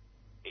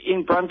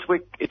in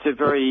Brunswick, it's a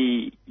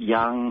very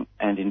young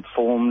and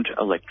informed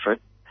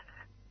electorate.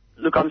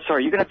 Look, I'm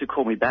sorry, you're going to have to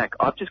call me back.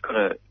 I've just got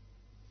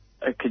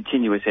a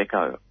continuous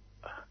echo.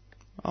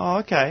 Oh,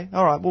 okay.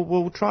 All right. Well,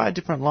 we'll try a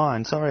different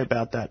line. Sorry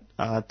about that,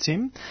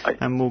 Tim.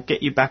 And we'll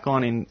get you back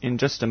on in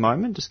just a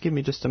moment. Just give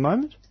me just a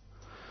moment.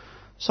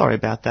 Sorry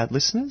about that,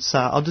 listeners.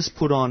 I'll just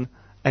put on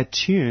a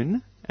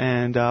tune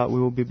and we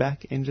will be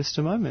back in just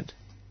a moment.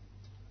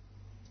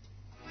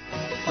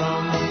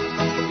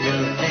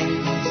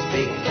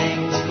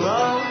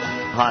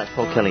 Hi, it's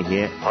Paul Kelly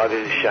here. Hi,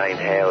 this is Shane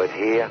Howard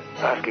here,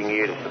 asking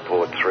you to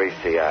support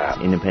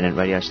 3CR. Independent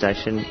radio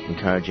station,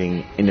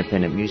 encouraging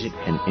independent music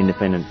and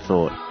independent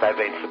thought. They've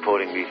been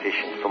supporting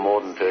musicians for more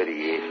than 30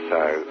 years,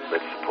 so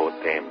let's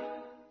support them.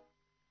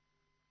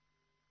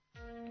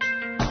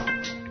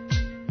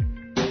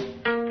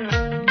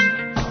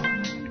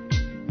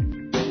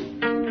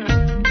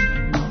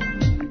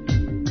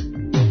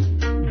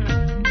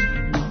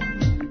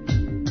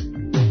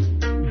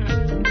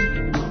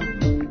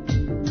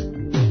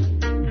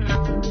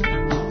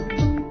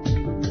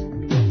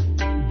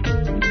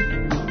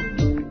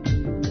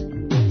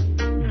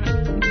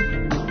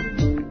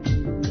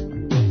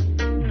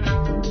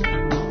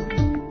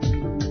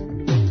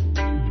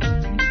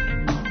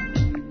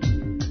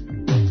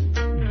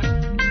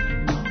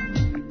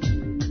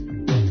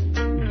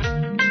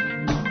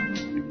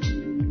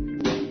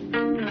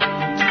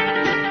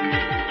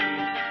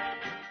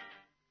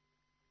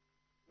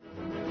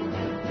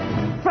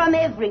 from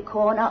every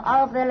corner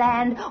of the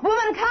land.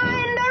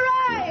 Womankind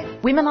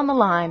arise! Women on the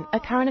Line, a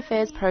current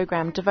affairs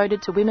program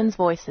devoted to women's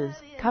voices,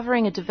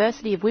 covering a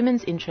diversity of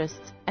women's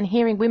interests and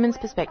hearing women's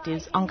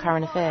perspectives on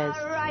current affairs.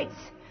 Rights,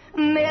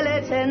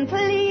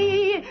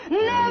 militantly,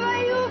 never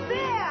you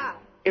fear!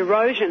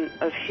 Erosion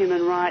of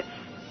human rights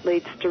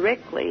leads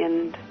directly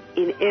and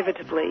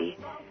inevitably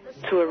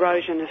to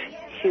erosion of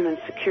human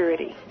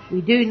security.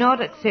 We do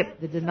not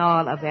accept the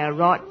denial of our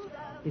rights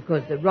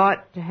because the right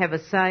to have a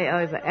say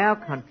over our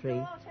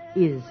country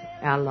is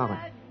our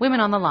life. Women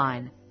on the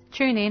Line.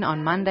 Tune in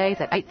on Mondays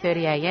at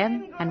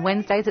 8:30am and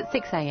Wednesdays at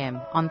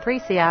 6am on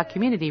 3CR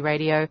Community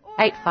Radio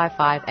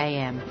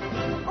 855am.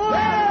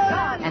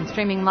 And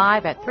streaming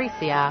live at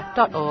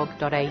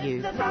 3cr.org.au.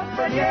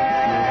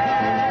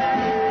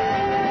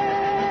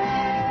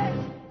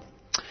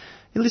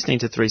 You're listening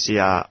to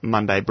 3CR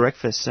Monday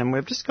Breakfast, and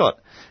we've just got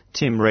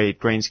Tim Reid,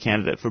 Greens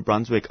candidate for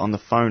Brunswick, on the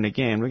phone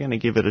again. We're going to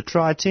give it a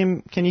try.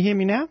 Tim, can you hear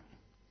me now?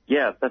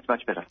 Yeah, that's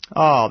much better.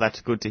 Oh,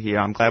 that's good to hear.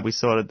 I'm glad we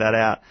sorted that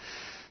out.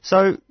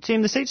 So,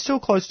 Tim, the seat's still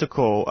too close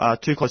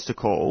to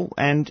call,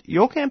 and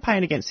your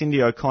campaign against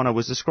Cindy O'Connor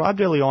was described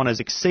early on as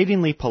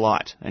exceedingly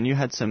polite, and you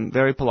had some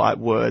very polite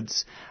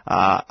words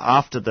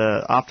after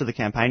the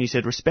campaign. You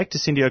said respect to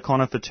Cindy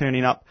O'Connor for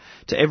turning up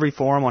to every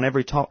forum on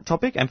every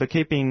topic, and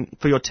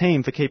for your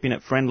team for keeping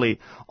it friendly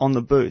on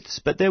the booths.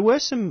 But there were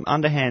some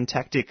underhand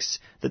tactics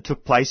that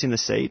took place in the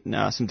seat,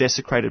 some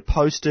desecrated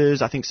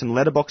posters, I think some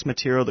letterbox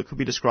material that could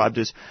be described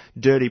as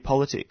dirty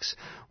politics.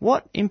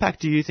 What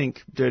impact do you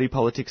think dirty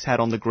politics had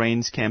on the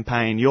Greens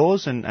campaign,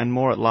 yours and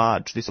more at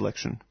large, this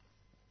election?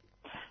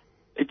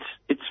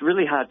 It's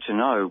really hard to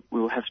know.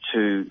 We'll have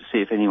to see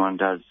if anyone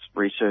does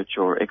research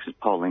or exit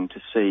polling to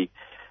see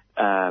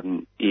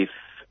if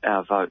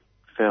our vote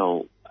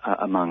fell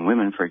among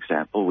women, for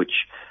example,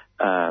 which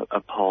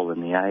a poll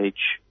in The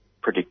Age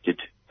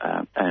predicted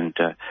and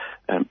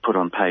put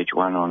on page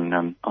one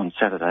on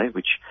Saturday,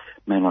 which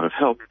may not have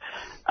helped.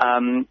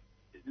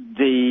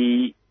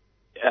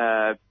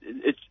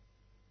 It's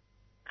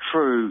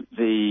true,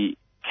 the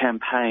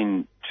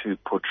campaign to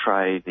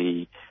portray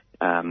the,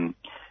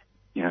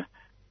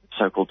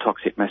 so-called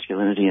toxic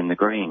masculinity in the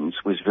Greens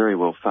was very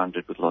well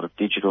funded with a lot of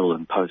digital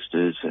and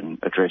posters and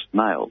addressed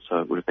mail, so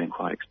it would have been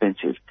quite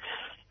expensive.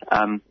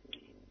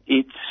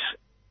 It's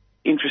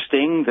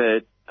interesting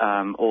that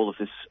all of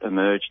this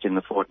emerged in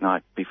the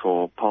fortnight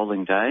before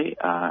polling day,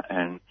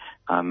 and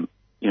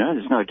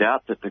there's no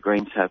doubt that the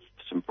Greens have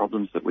some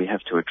problems that we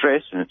have to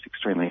address, and it's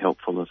extremely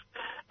helpful of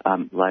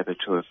Labor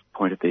to have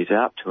pointed these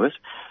out to us.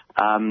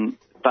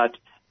 But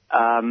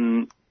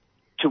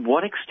to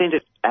what extent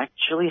it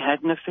actually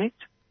had an effect,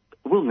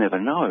 we'll never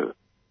know.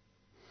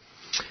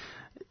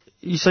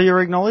 So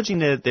you're acknowledging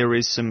that there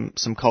is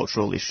some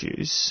cultural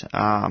issues.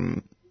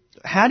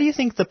 How do you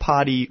think the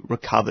party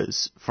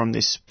recovers from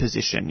this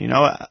position? You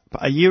know,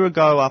 a year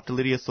ago after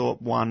Lydia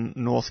Thorpe won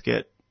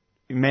Northcote,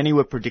 many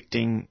were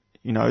predicting,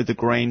 the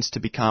Greens to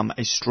become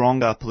a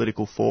stronger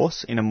political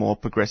force in a more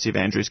progressive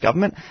Andrews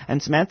government.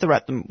 And Samantha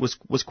Ratnam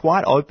was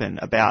quite open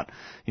about,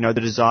 the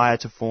desire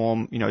to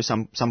form,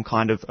 some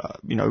kind of,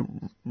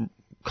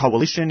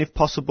 coalition if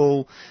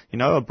possible,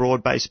 a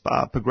broad-based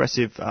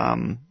progressive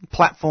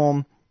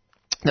platform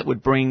that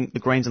would bring the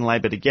Greens and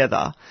Labor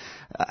together.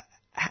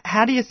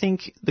 How do you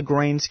think the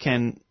Greens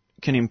can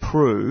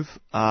improve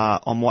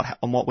on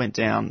what went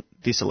down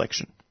this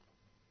election?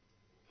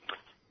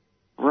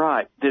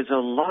 Right. There's a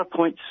lot of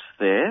points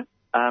there.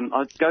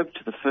 I'll go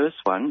to the first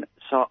one.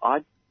 So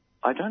I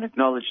don't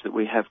acknowledge that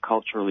we have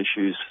cultural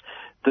issues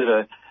that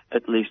are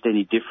at least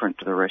any different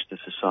to the rest of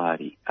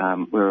society.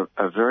 We're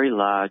a very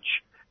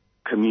large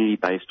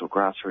community-based or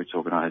grassroots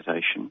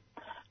organisation,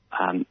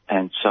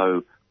 and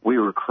so we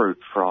recruit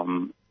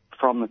from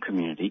the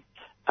community,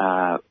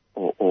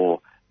 or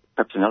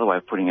perhaps another way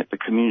of putting it, the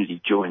community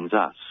joins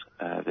us.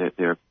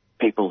 There are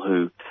people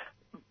who,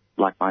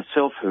 like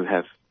myself, who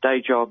have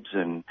day jobs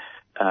and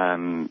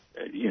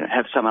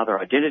have some other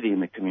identity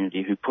in the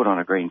community who put on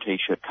a green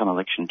T-shirt come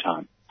election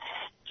time.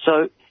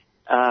 So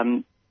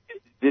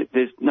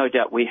there's no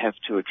doubt we have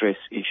to address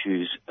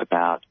issues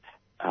about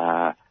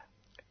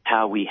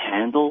how we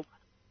handle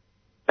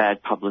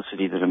bad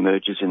publicity that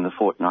emerges in the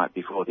fortnight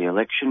before the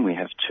election. We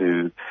have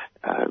to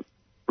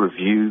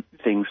review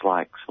things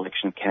like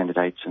selection of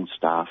candidates and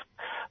staff.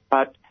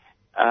 But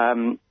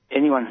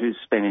anyone who's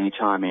spent any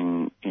time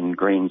in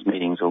Greens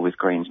meetings or with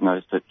Greens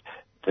knows that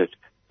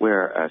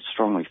we're a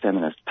strongly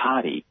feminist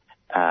party,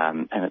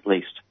 and at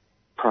least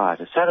prior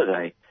to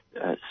Saturday,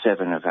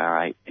 7 of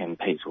our 8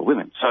 MPs were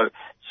women. So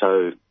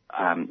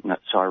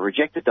I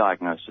reject the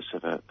diagnosis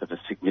of a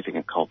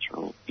significant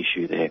cultural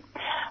issue there.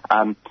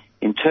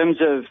 In terms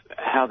of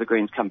how the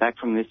Greens come back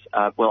from this,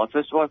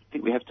 first of all, I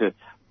think we have to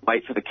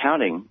wait for the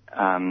counting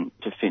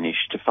to finish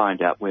to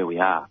find out where we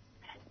are.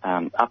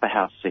 Upper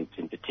house seats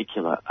in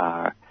particular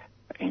are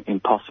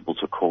impossible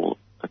to call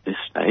at this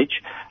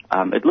stage.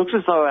 It looks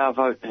as though our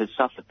vote has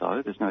suffered,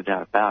 though. There's no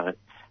doubt about it.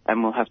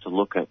 And we'll have to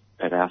look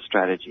at our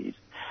strategies.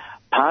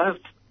 Part of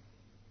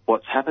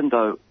what's happened,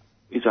 though,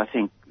 is, I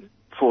think,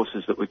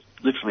 forces that were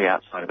literally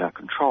outside of our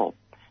control.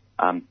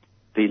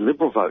 the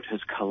Liberal vote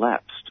has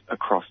collapsed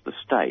across the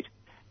state,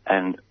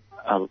 and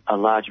a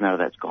large amount of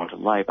that's gone to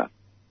Labor.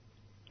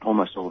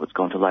 Almost all of it's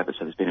gone to Labor,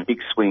 so there's been a big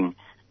swing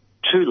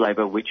to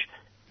Labor, which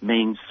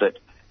means that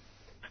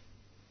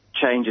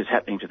changes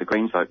happening to the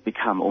Greens vote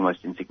become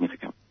almost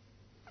insignificant.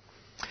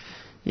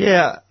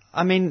 Yeah,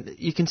 I mean,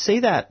 you can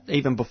see that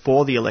even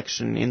before the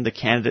election in the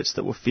candidates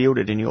that were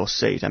fielded in your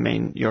seat. I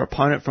mean, your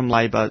opponent from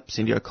Labor,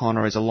 Cindy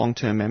O'Connor, is a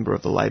long-term member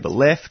of the Labor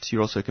left.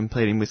 You're also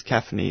competing with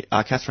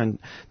Catherine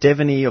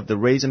Devaney of the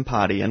Reason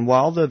Party. And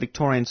while the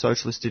Victorian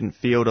Socialists didn't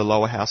field a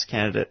lower house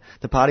candidate,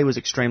 the party was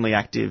extremely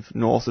active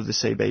north of the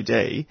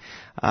CBD.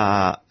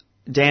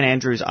 Dan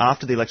Andrews,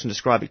 after the election,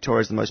 described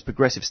Victoria as the most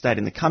progressive state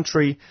in the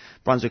country.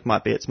 Brunswick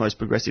might be its most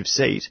progressive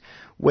seat.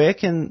 Where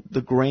can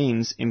the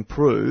Greens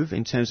improve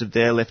in terms of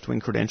their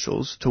left-wing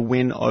credentials to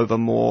win over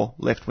more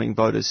left-wing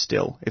voters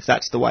still, if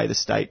that's the way the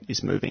state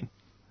is moving?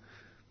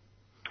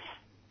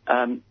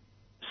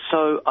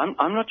 So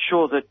I'm not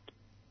sure that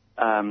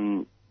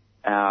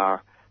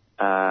our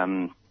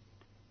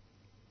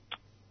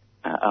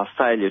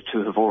failure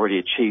to have already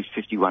achieved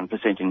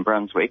 51% in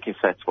Brunswick, if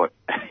that's what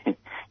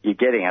you're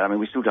getting at. I mean,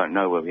 we still don't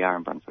know where we are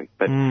in Brunswick,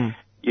 but,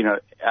 you know,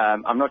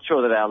 I'm not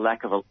sure that our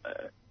lack of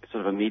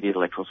sort of immediate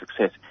electoral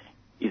success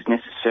is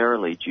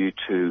necessarily due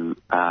to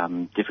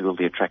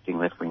difficulty attracting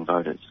left-wing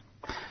voters.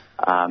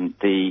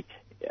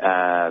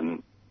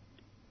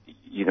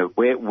 You know,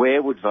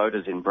 where would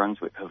voters in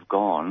Brunswick have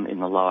gone in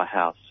the lower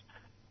house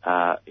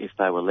if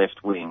they were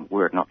left-wing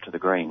were it not to the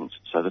Greens?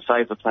 So the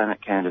Save the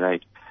Planet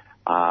candidate,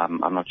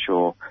 I'm not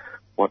sure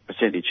what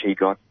percentage he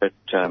got, but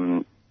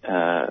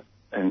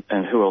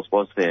and who else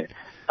was there?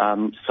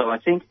 So I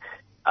think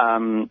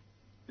I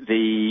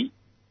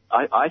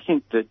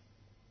think that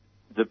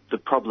the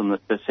problem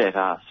that beset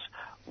us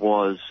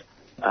was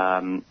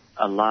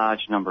a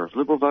large number of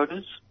Liberal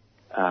voters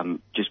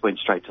just went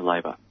straight to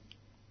Labor,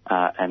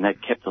 and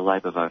that kept the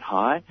Labor vote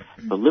high.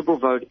 The Liberal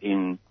vote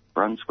in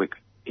Brunswick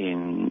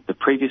in the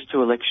previous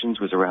two elections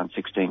was around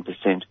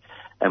 16%,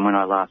 and when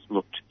I last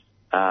looked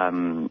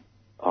on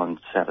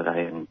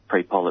Saturday and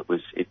pre-poll, it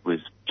was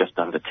just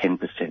under 10%.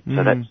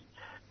 So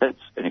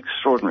that's an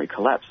extraordinary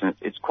collapse, and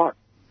it's quite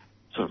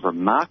sort of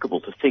remarkable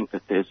to think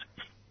that there's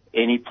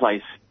any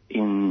place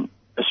in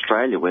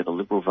Australia where the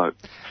Liberal vote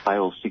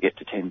fails to get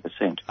to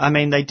 10%. I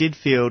mean, they did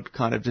field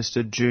kind of just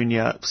a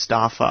junior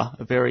staffer,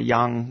 a very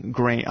young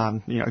Green,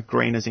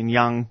 Green as in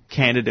young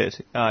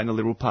candidate in the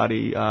Liberal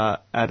Party,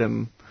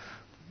 Adam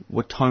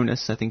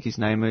Watonis, I think his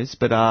name is.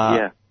 But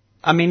yeah.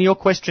 I mean, your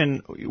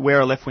question, where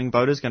are left-wing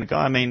voters going to go?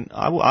 I mean,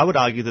 I would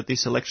argue that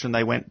this election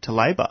they went to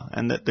Labor,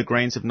 and that the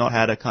Greens have not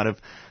had a kind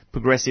of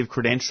progressive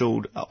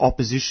credentialed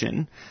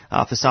opposition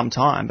for some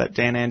time, but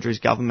Dan Andrews'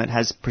 government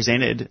has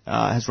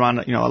run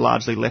a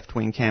largely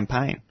left-wing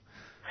campaign.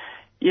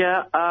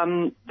 Yeah,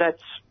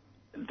 that's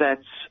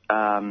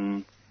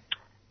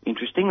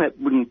interesting. It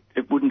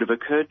wouldn't have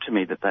occurred to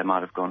me that they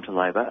might have gone to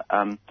Labor.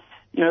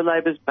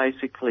 Labor's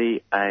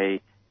basically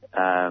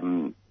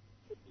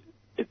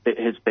it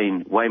has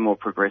been way more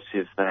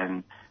progressive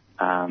than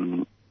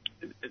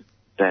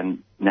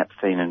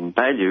Napthine and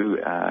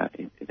Baillieu,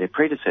 their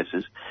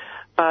predecessors.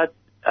 But,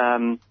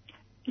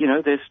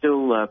 they're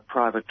still a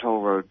private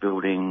toll road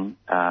building,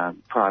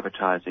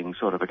 privatising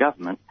sort of a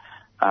government.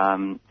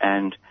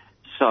 And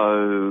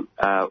so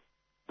I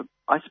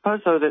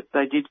suppose, though, that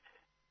they did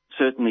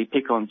certainly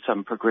pick on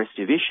some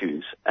progressive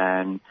issues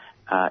and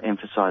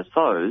emphasise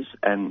those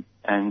and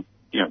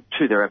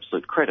to their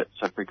absolute credit.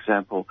 So, for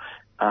example,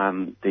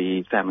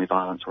 the Family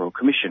Violence Royal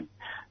Commission,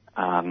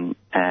 and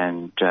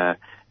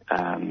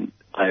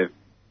they've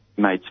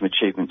made some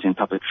achievements in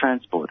public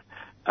transport,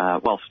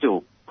 while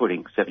still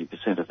putting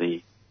 70% of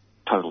the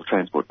total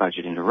transport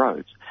budget into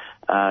roads.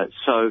 And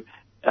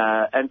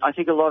I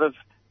think a lot of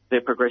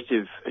their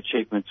progressive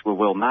achievements were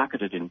well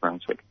marketed in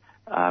Brunswick,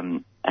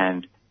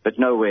 but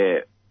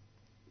nowhere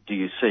do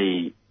you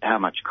see how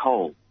much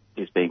coal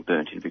is being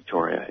burnt in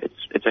Victoria.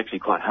 It's actually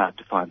quite hard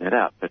to find that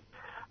out, but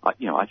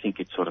I think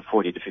it's sort of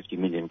 40 to 50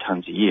 million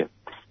tonnes a year.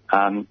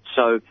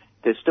 So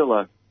there's still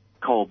a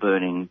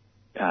coal-burning,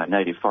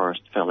 native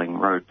forest felling,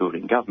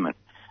 road-building government.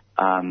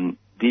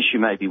 The issue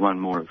may be one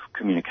more of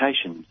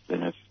communications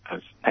than of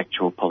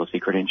actual policy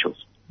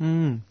credentials.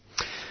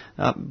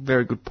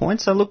 Very good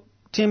point. So look,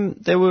 Tim,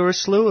 there were a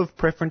slew of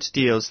preference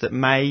deals that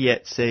may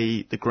yet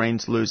see the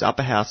Greens lose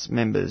upper house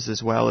members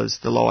as well as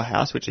the lower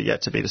house, which are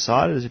yet to be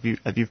decided, as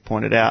you've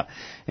pointed out.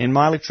 In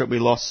my electorate,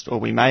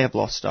 we may have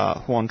lost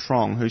Huon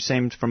Trong, who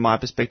seemed, from my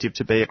perspective,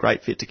 to be a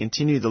great fit to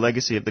continue the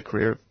legacy of the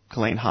career of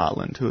Colleen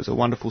Hartland, who was a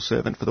wonderful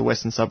servant for the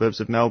western suburbs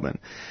of Melbourne.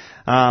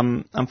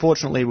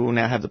 Unfortunately, we will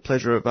now have the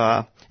pleasure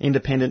of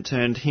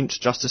independent-turned-Hinch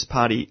Justice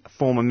Party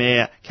former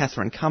Mayor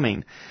Catherine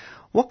Cumming.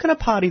 What can a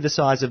party the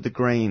size of the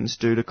Greens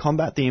do to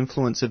combat the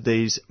influence of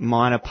these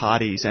minor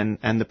parties and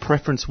the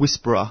preference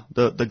whisperer,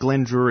 the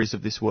Glenn Drurys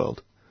of this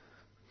world?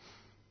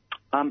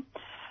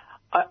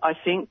 I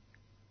think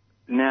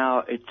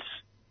now it's,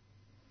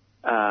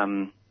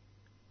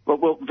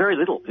 very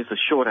little is the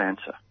short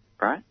answer,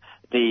 right?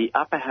 The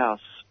upper house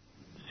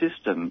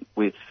system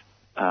with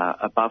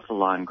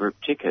above-the-line group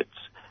tickets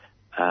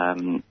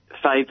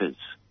favours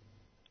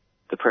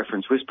the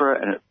preference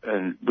whisperer,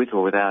 and with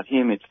or without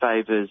him, it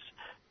favours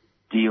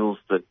deals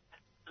that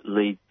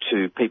lead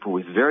to people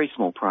with very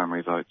small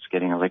primary votes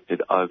getting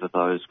elected over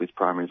those with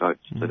primary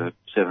votes that are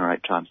 7 or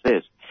 8 times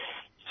theirs.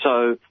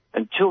 So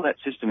until that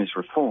system is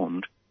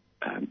reformed,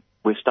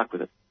 we're stuck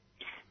with it.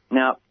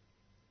 Now,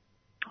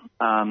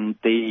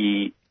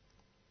 the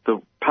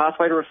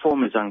pathway to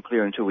reform is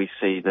unclear until we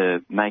see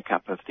the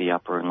makeup of the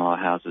upper and lower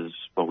houses.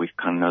 Well, we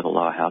kind of know the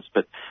lower house,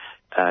 but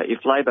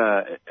if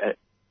Labor,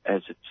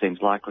 as it seems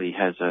likely,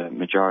 has a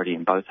majority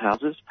in both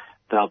houses,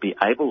 they'll be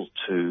able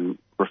to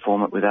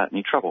reform it without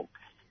any trouble.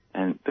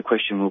 And the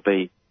question will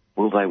be,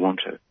 will they want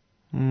to?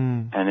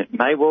 And it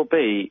may well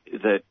be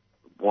that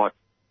what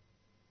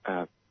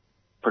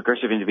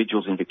progressive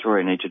individuals in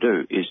Victoria need to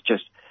do is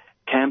just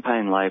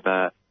campaign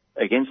Labor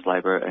against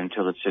Labor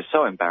until it's just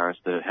so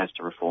embarrassed that it has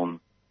to reform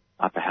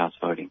upper house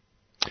voting.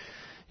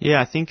 Yeah,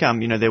 I think,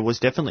 there was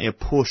definitely a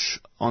push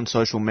on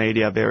social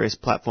media, various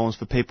platforms,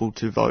 for people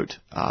to vote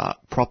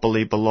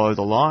properly below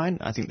the line.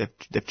 I think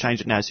they've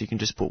changed it now so you can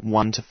just put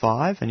 1 to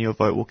 5 and your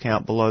vote will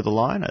count below the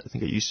line. I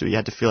think it used to, you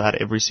had to fill out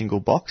every single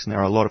box, and there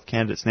are a lot of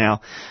candidates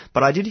now.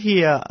 But I did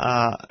hear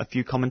a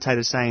few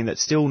commentators saying that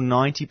still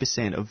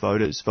 90% of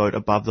voters vote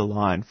above the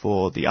line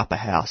for the upper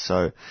house.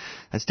 So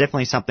that's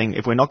definitely something,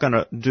 if we're not going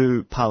to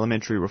do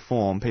parliamentary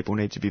reform, people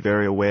need to be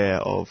very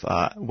aware of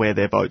where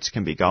their votes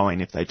can be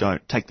going if they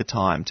don't take the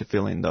time to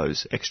fill in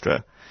those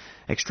extra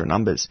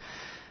numbers.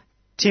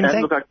 Tim,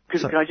 look,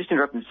 can I just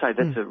interrupt and say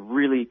that's a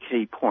really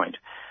key point.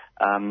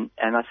 And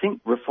I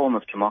think reform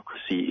of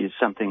democracy is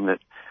something that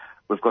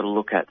we've got to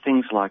look at.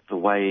 Things like the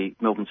way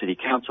Melbourne City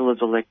Council is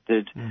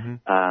elected,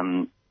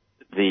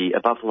 the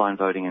above-the-line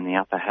voting in the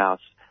upper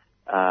house,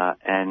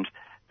 and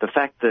the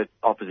fact that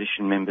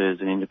opposition members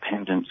and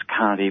independents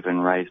can't even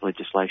raise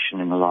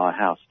legislation in the lower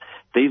house.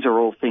 These are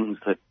all things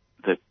that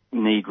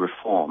need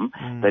reform.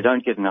 They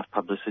don't get enough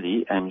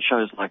publicity, and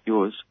shows like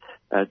yours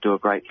do a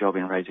great job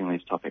in raising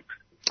these topics.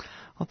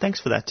 Well,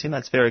 thanks for that, Tim.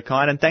 That's very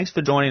kind. And thanks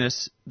for joining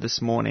us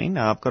this morning.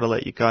 I've got to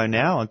let you go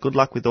now. Good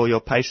luck with all your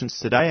patients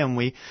today, and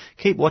we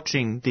keep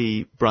watching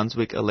the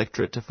Brunswick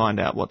electorate to find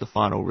out what the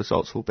final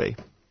results will be.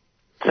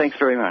 Thanks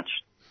very much.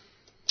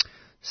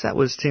 So that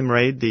was Tim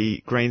Reid,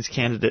 the Greens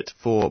candidate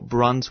for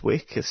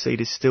Brunswick. A seat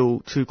is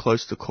still too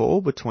close to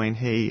call between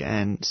he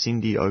and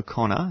Cindy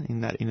O'Connor in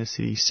that inner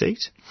city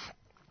seat.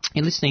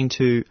 You're listening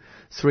to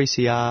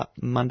 3CR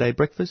Monday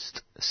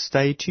Breakfast.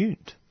 Stay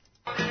tuned.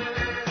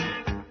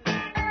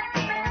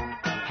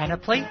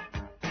 Panoply,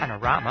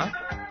 panorama,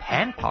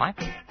 panpipe,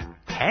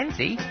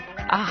 pansy,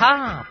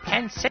 aha,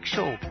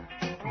 pansexual,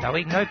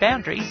 knowing no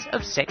boundaries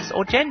of sex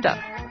or gender.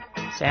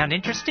 Sound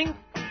interesting?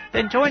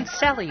 Then join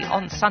Sally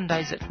on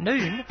Sundays at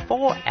noon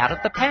for Out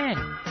of the Pan.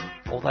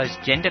 All those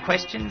gender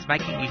questions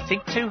making you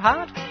think too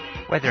hard?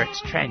 Whether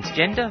it's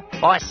transgender,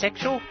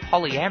 bisexual,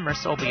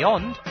 polyamorous or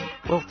beyond,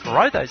 we'll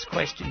throw those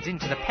questions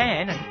into the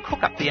pan and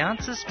cook up the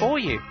answers for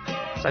you.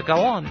 So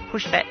go on,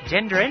 push that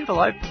gender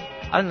envelope,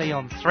 only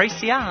on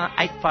 3CR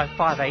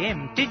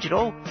 855am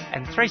digital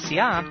and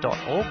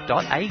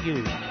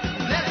 3cr.org.au.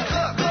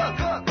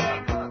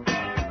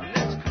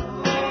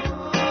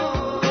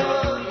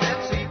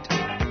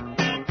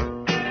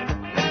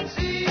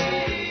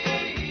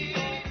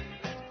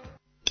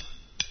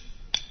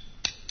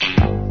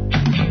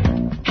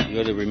 You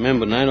got to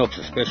remember, NAIDOC's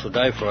a special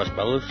day for us,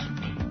 brothers.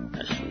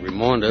 That's a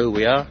reminder who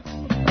we are.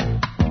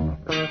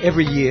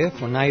 Every year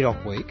for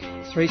NAIDOC Week,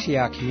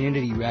 3CR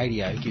Community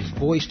Radio gives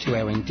voice to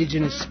our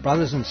Indigenous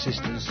brothers and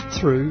sisters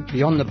through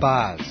Beyond the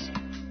Bars,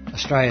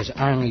 Australia's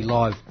only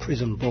live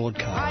prison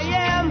broadcast. I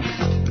am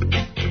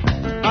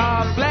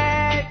a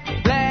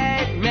black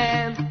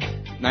man.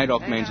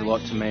 NAIDOC means a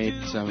lot to me.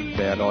 It's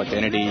about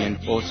identity and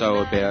also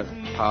about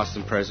past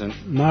and present.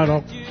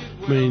 NAIDOC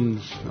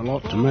means a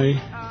lot to me,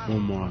 for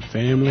my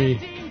family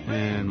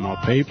and my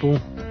people.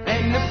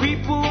 And the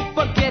people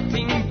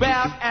forgetting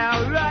about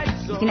our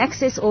rights. You can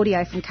access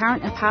audio from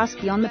current and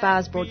past Beyond the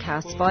Bars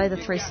broadcasts via the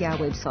 3CR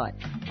website.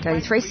 Go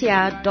to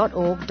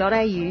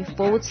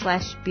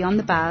 3cr.org.au/Beyond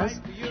the Bars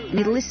and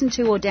either listen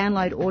to or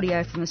download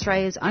audio from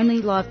Australia's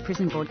only live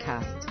prison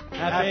broadcast.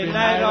 Happy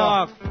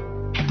NAIDOC!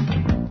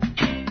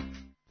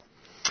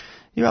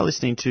 You are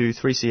listening to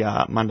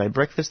 3CR Monday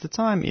Breakfast. The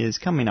time is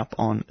coming up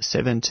on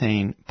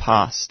 17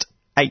 past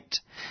 8.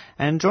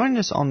 And joining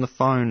us on the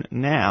phone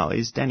now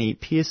is Danny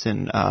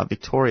Pearson,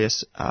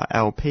 victorious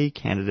LP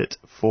candidate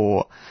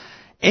for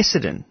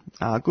Essendon.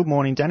 Good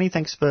morning, Danny.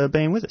 Thanks for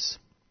being with us.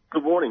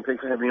 Good morning.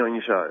 Thanks for having me on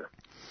your show.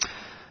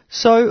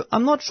 So,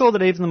 I'm not sure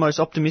that even the most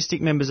optimistic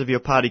members of your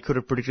party could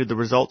have predicted the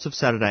results of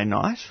Saturday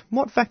night.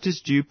 What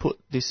factors do you put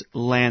this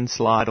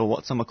landslide, or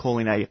what some are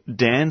calling a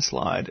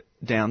Dan-slide,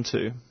 down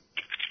to?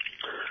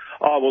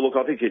 Oh, well, look,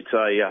 I think it's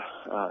a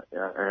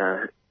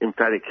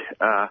emphatic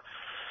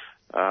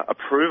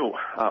approval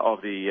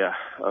of the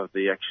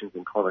actions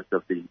and conduct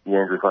of the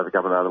Andrews Labor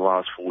government over the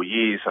last 4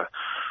 years.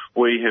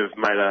 We have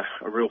made a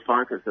real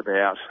focus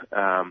about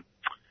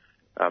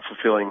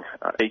fulfilling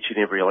each and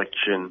every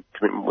election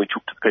commitment we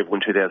took to the people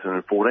in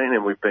 2014,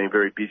 and we've been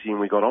very busy and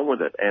we got on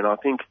with it. And I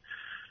think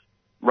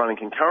running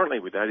concurrently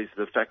with that is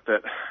the fact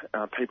that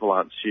people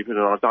aren't stupid,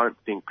 and I don't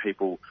think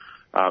people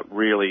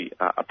really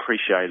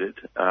appreciated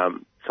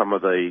some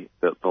of the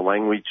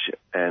language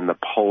and the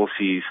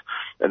policies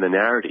and the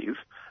narrative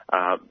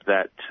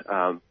that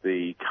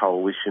the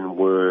coalition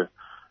were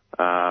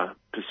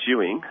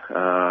pursuing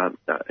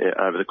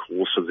over the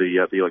course of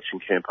the election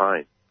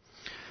campaign.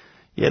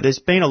 Yeah, there's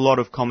been a lot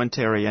of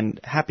commentary, and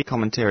happy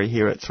commentary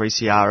here at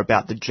 3CR,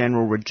 about the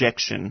general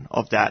rejection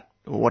of that,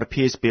 or what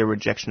appears to be a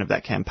rejection of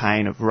that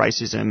campaign of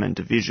racism and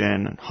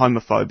division and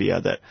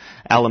homophobia that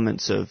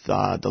elements of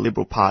the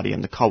Liberal Party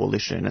and the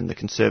Coalition and the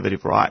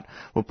Conservative right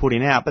were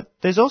putting out. But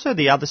there's also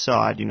the other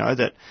side,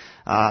 that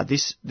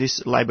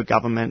this Labor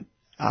government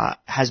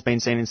has been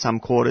seen in some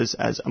quarters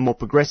as a more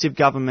progressive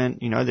government.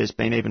 There's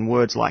been even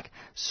words like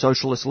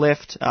socialist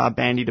left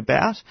bandied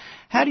about.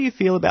 How do you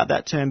feel about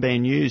that term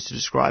being used to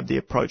describe the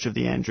approach of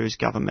the Andrews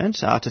government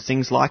to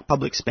things like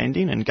public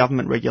spending and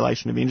government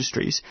regulation of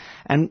industries?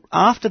 And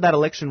after that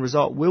election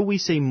result, will we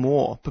see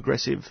more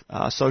progressive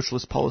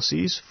socialist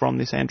policies from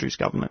this Andrews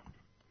government?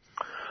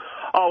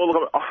 Oh,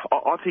 well, look,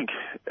 I think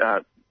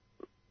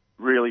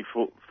really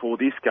for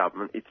this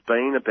government, it's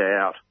been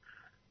about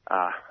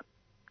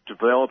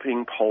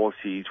developing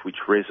policies which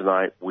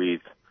resonate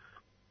with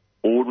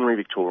ordinary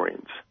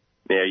Victorians.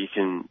 Now, you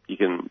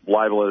can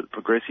label it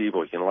progressive,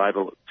 or you can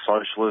label it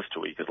socialist,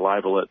 or you could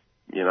label it,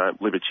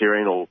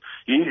 libertarian, or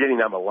you use any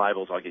number of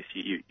labels, I guess,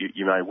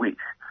 you may wish.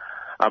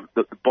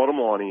 The bottom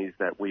line is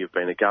that we have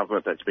been a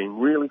government that's been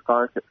really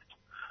focused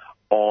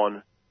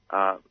on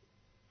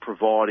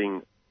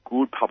providing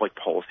good public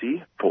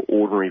policy for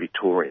ordinary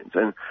Victorians.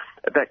 And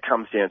that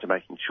comes down to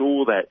making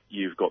sure that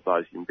you've got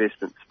those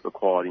investments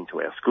required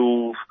into our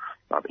schools,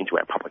 into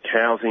our public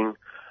housing,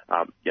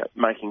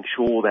 making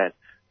sure that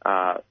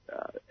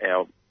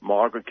our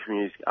migrant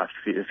communities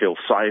feel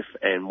safe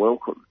and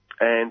welcome.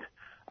 And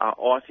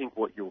I think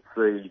what you'll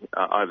see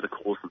over the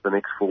course of the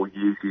next 4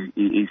 years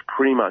is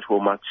pretty much,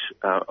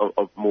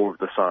 of more of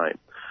the same.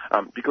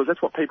 Because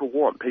that's what people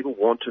want. People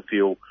want to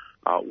feel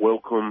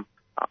welcome,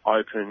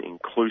 open,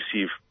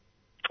 inclusive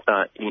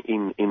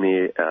in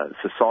their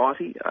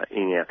society,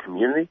 in our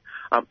community,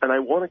 and they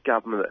want a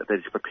government that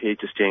is prepared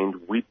to stand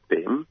with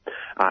them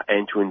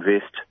and to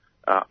invest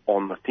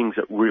on the things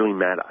that really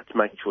matter, to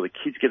making sure the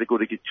kids get a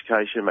good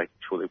education, making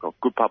sure they've got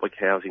good public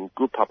housing,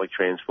 good public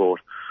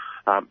transport,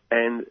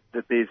 and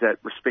that there's that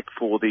respect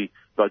for the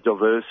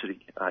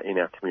diversity in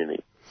our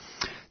community.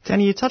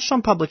 Danny, you touched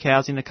on public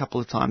housing a couple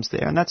of times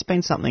there, and that's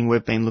been something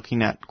we've been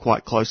looking at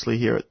quite closely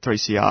here at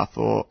 3CR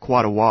for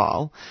quite a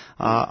while.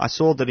 I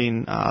saw that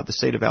in the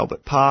seat of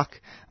Albert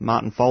Park,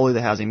 Martin Foley,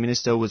 the Housing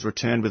Minister, was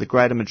returned with a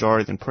greater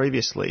majority than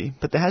previously,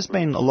 but there has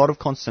been a lot of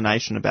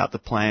consternation about the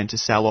plan to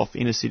sell off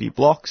inner-city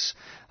blocks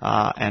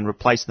and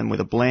replace them with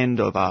a blend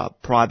of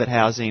private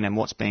housing and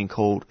what's being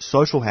called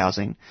social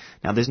housing.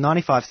 Now, there's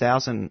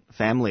 95,000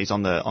 families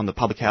on the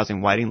public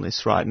housing waiting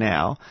list right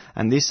now,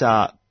 and this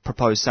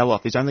proposed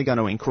sell-off is only going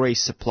to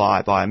increase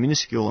supply by a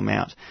minuscule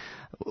amount.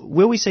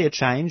 Will we see a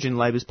change in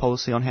Labor's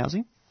policy on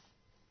housing?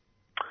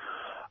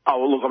 Oh,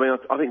 well, look,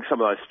 I think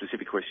some of those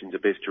specific questions are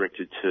best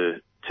directed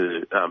to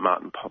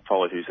Martin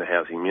Foley, who's the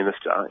Housing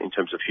Minister, in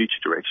terms of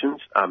future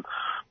directions.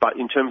 But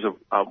in terms of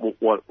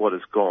what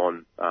has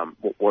gone,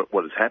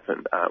 what has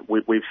happened,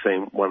 we've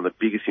seen one of the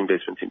biggest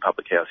investments in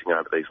public housing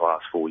over these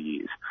last 4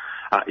 years.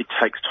 It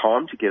takes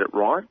time to get it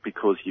right,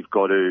 because you've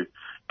got to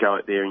go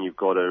out there and you've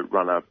got to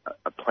run a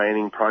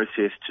planning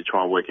process to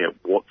try and work out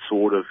what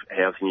sort of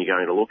housing you're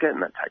going to look at,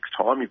 and that takes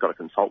time. You've got to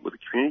consult with the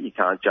community. You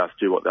can't just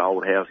do what the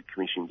old Housing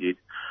Commission did,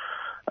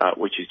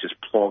 which is just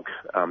plonk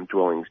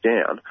dwellings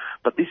down.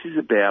 But this is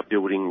about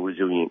building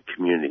resilient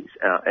communities,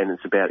 and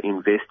it's about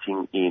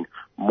investing in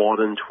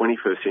modern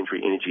 21st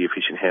century energy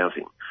efficient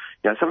housing.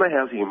 Now, some of the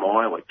housing in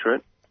my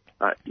electorate,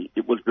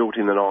 it was built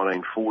in the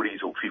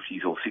 1940s or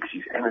 50s or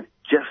 60s, and it's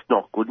just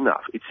not good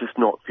enough. It's just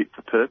not fit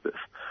for purpose.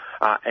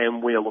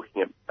 And we are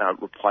looking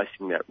at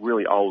replacing that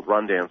really old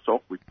rundown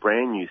stock with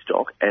brand new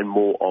stock and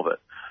more of it.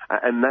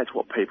 And that's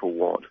what people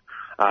want.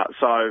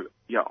 So,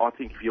 I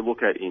think if you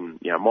look at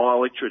my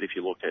electorate, if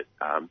you look at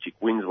Dick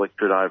Wynn's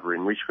electorate over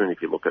in Richmond,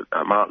 if you look at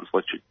Martin's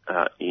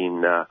electorate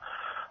in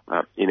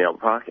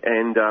Albert Park,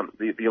 and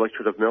the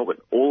electorate of Melbourne,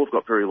 all have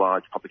got very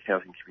large public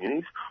housing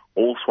communities,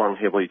 all swung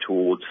heavily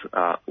towards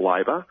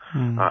Labor.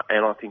 And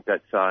I think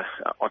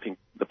I think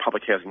the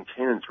public housing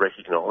tenants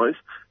recognise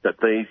that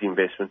these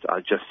investments are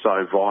just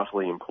so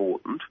vitally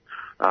important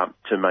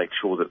to make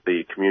sure that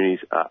the communities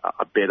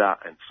are better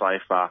and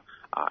safer,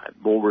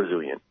 more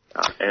resilient,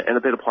 and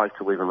a better place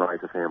to live and raise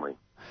a family.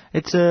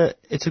 It's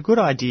a good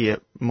idea,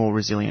 more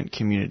resilient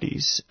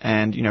communities,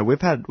 and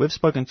we've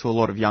spoken to a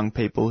lot of young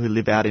people who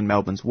live out in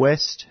Melbourne's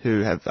west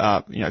who have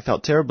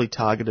felt terribly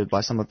targeted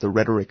by some of the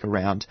rhetoric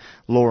around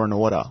law and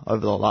order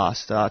over the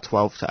last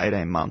 12 to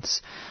 18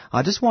 months.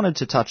 I just wanted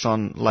to touch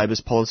on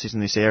Labor's policies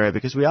in this area,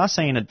 because we are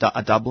seeing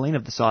a doubling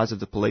of the size of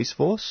the police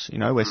force.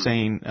 We're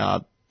seeing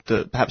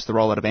perhaps the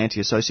rollout of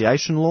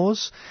anti-association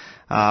laws.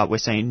 We're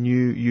seeing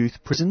new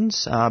youth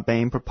prisons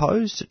being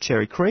proposed at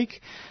Cherry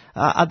Creek.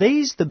 Are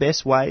these the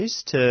best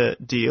ways to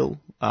deal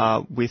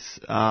with,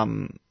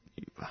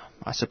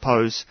 I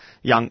suppose,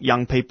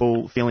 young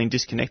people feeling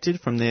disconnected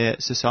from their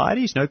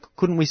societies?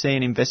 Couldn't we see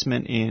an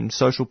investment in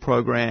social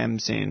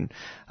programs, in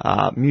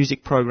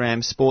music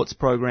programs, sports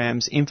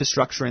programs,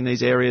 infrastructure in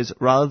these areas,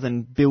 rather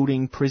than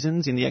building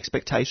prisons in the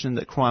expectation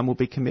that crime will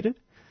be committed?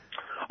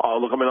 Oh,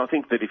 look, I mean, I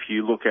think that if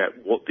you look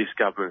at what this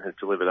government has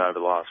delivered over the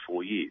last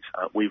 4 years,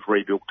 we've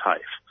rebuilt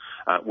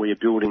TAFE. We are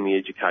building the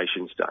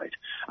education state.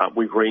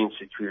 We've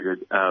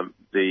reinstituted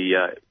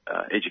the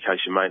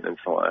education maintenance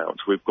allowance.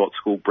 We've got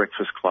school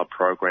breakfast club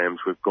programs.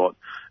 We've got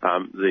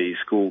the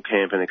school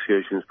camp and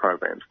excursions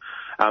programs.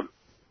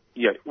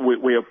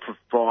 We are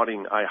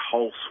providing a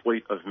whole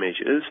suite of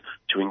measures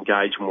to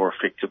engage more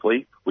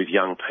effectively with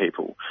young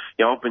people.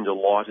 I've been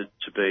delighted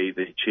to be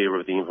the chair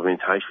of the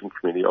implementation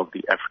committee of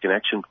the African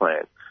Action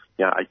Plan.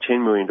 A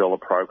 $10 million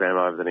program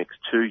over the next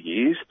 2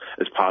 years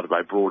as part of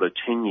a broader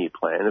 10-year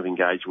plan of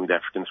engaging with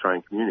African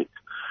Australian communities.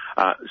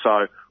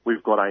 So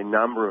we've got a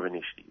number of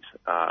initiatives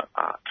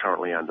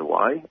currently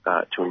underway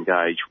to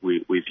engage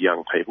with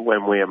young people,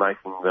 and we are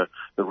making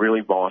the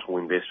really vital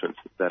investments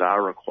that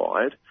are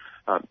required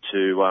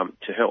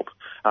to help.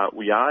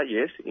 We are,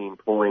 yes,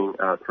 employing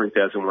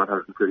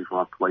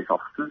 3,135 police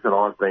officers, and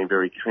I've been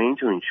very keen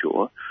to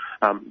ensure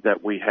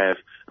that we have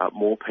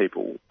more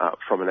people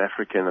from an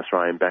African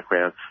Australian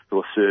background who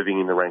are serving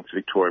in the ranks of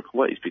Victoria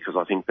Police, because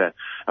I think that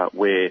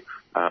where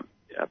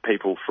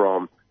people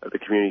from the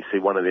community see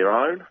one of their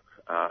own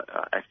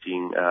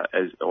acting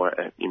as or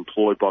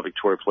employed by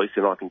Victoria Police,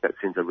 then I think that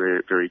sends a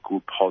very, very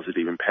good,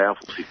 positive and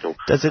powerful signal.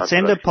 Does it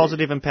send a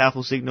positive and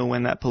powerful signal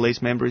when that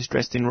police member is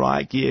dressed in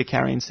riot gear,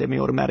 carrying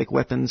semi-automatic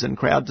weapons and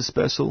crowd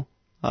dispersal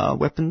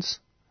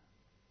weapons?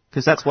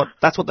 Because that's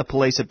what the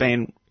police have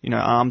been,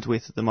 armed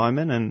with at the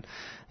moment, and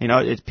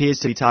it appears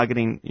to be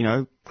targeting,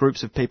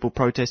 groups of people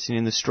protesting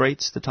in the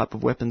streets, the type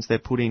of weapons they're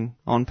putting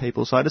on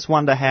people. So I just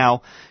wonder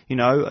how,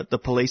 the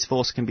police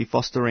force can be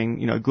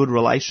fostering, good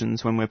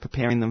relations when we're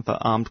preparing them for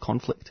armed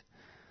conflict.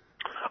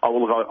 Oh,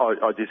 well,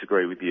 look, I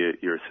disagree with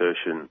your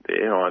assertion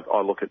there.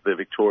 I look at the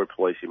Victoria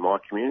Police in my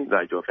community;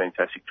 they do a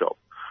fantastic job.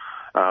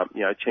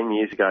 10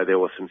 years ago, there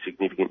were some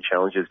significant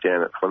challenges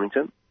down at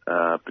Flemington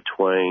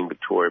between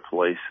Victoria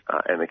Police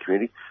and the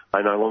community.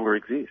 They no longer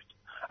exist.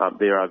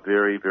 There are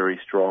very, very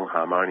strong,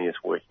 harmonious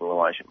working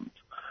relations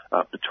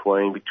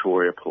between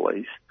Victoria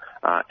Police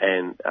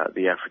and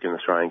the African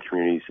Australian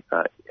communities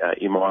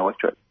in my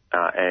electorate.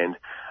 And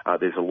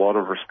there's a lot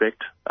of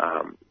respect.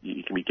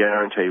 You can be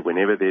guaranteed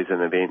whenever there's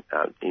an event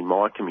in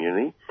my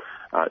community,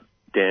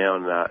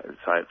 down,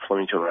 say, at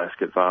Flemington or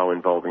Ascot Vale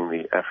involving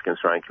the African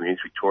Australian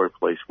communities, Victoria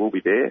Police will be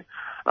there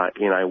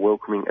in a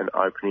welcoming and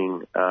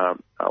opening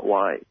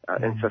way.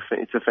 And so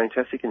it's a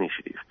fantastic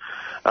initiative.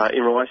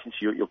 In relation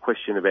to your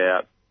question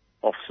about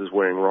officers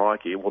wearing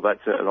riot gear, well, that's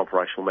an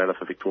operational matter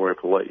for Victoria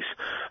Police.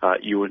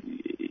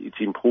 It's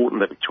important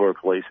that Victoria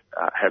Police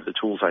have the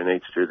tools they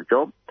need to do the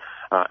job.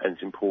 And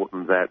it's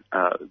important that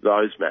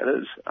those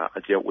matters are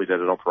dealt with at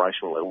an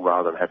operational level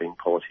rather than having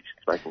politicians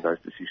making those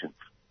decisions.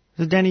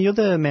 So, Danny, you're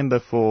the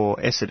member for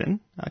Essendon.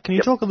 Can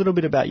you talk a little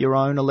bit about your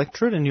own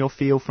electorate and your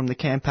feel from the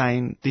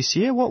campaign this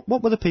year? What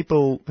were the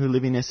people who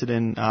live in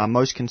Essendon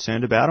most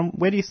concerned about, and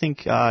where do you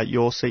think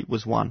your seat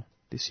was won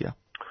this year?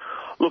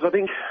 Look, I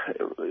think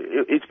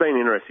it's been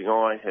interesting.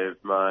 I have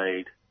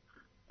made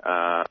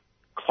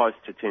close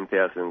to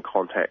 10,000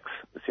 contacts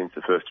since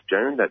the 1st of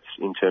June. That's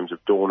in terms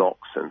of door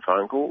knocks and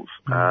phone calls.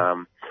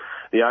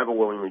 The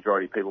overwhelming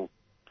majority of people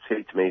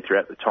said to me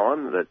throughout the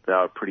time that they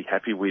were pretty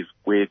happy with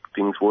where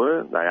things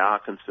were. They are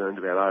concerned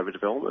about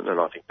overdevelopment, and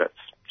I think that's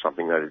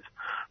something that is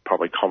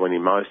probably common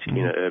in most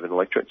inner urban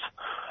electorates.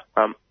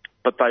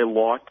 But they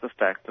liked the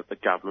fact that the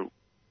government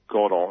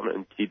got on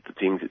and did the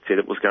things it said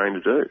it was going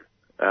to do.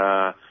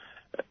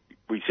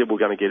 We said we're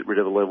going to get rid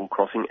of the level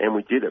crossing, and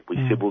we did it. We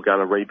said we're going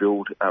to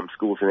rebuild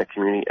schools in our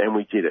community, and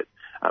we did it.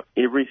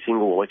 Every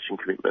single election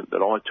commitment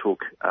that I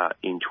took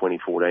in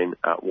 2014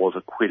 was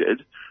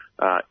acquitted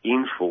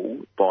in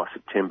full by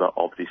September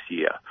of this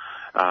year.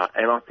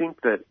 And I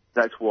think that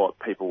that's what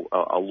people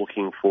are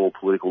looking for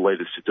political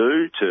leaders to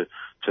do,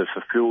 to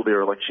fulfil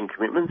their election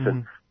commitments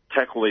and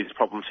tackle these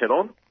problems head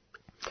on,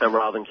 and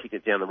rather than kick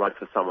it down the road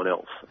for someone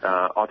else.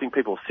 I think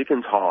people are sick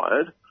and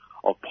tired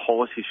of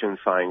politicians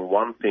saying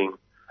one thing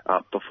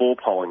before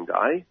polling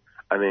day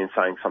and then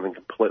saying something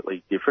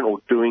completely different or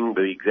doing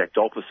the exact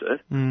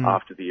opposite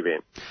after the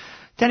event.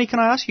 Danny, can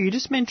I ask you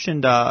just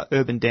mentioned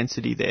urban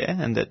density there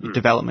and that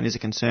development is a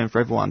concern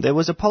for everyone. There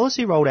was a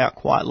policy rolled out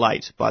quite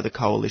late by the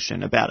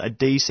Coalition about a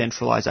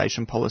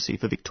decentralisation policy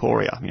for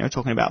Victoria,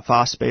 talking about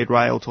fast speed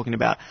rail, talking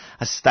about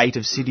a state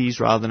of cities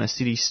rather than a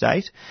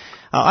city-state.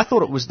 I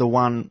thought it was the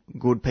one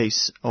good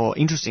piece or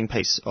interesting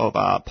piece of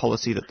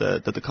policy that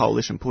the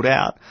Coalition put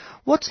out.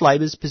 What's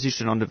Labor's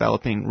position on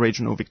developing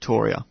regional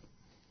Victoria?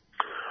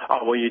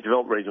 Oh, well, you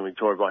develop regional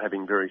Victoria by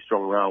having very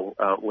strong rail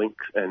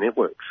links and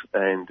networks,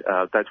 and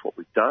that's what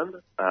we've done.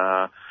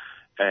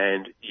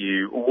 and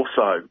you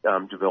also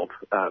develop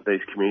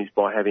these communities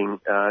by having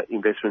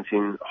investments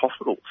in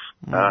hospitals.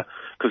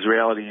 Because the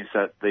reality is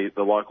that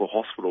the local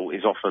hospital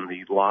is often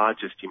the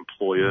largest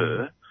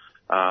employer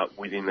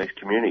within these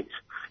communities.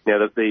 Now,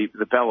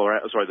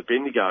 the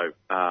Bendigo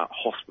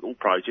Hospital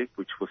project,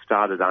 which was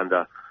started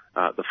under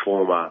the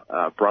former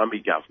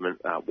Brumby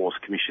government, was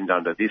commissioned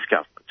under this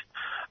government.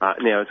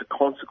 Now, as a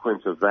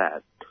consequence of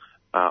that,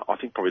 I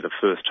think probably the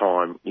first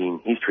time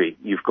in history,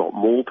 you've got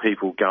more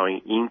people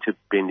going into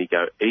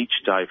Bendigo each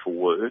day for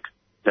work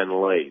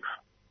than leave.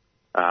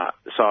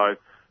 So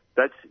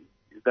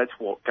that's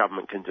what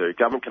government can do.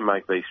 Government can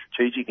make these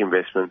strategic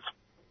investments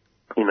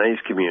in these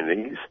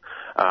communities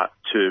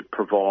to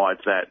provide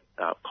that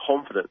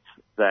confidence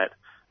that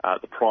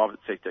the private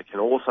sector can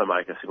also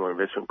make a similar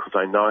investment because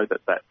they know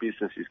that that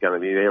business is going to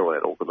be there or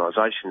that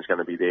organisation is going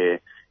to be there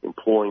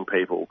employing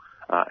people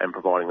and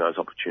providing those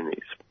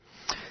opportunities.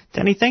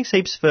 Danny, thanks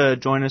heaps for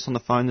joining us on the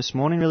phone this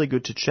morning. Really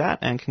good to chat,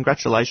 and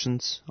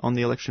congratulations on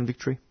the election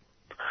victory.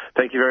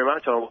 Thank you very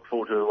much. I look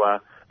forward to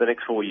the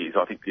next 4 years.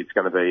 I think it's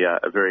going to be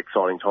a very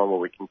exciting time where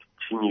we can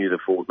continue the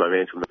forward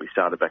momentum that we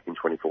started back in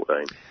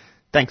 2014.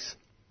 Thanks.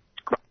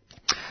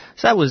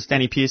 So that was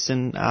Danny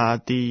Pearson,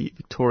 the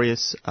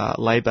victorious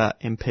Labor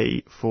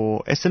MP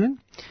for Essendon.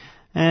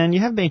 And you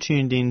have been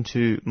tuned in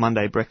to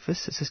Monday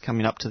Breakfast. This is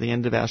coming up to the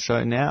end of our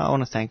show now. I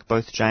want to thank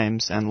both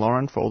James and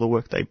Lauren for all the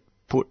work they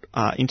put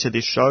into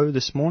this show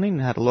this morning.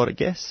 Had a lot of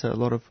guests, a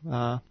lot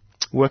of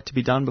work to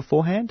be done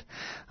beforehand.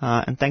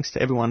 And thanks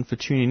to everyone for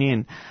tuning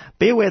in.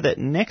 Be aware that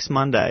next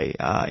Monday,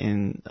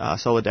 in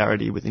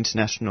solidarity with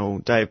International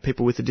Day of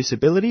People with a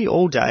Disability,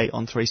 all day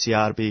on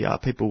 3CR to be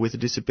People with a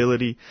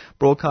Disability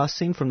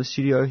broadcasting from the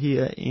studio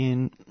here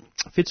in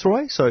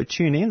Fitzroy. So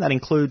tune in. That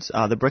includes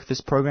the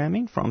breakfast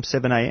programming from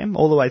 7 a.m.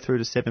 all the way through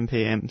to 7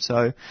 p.m.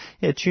 So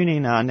yeah, tune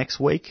in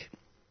next week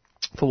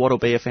for what will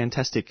be a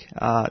fantastic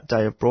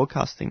day of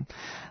broadcasting.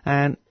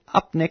 And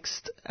up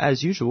next,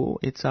 as usual,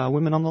 it's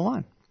Women on the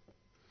Line.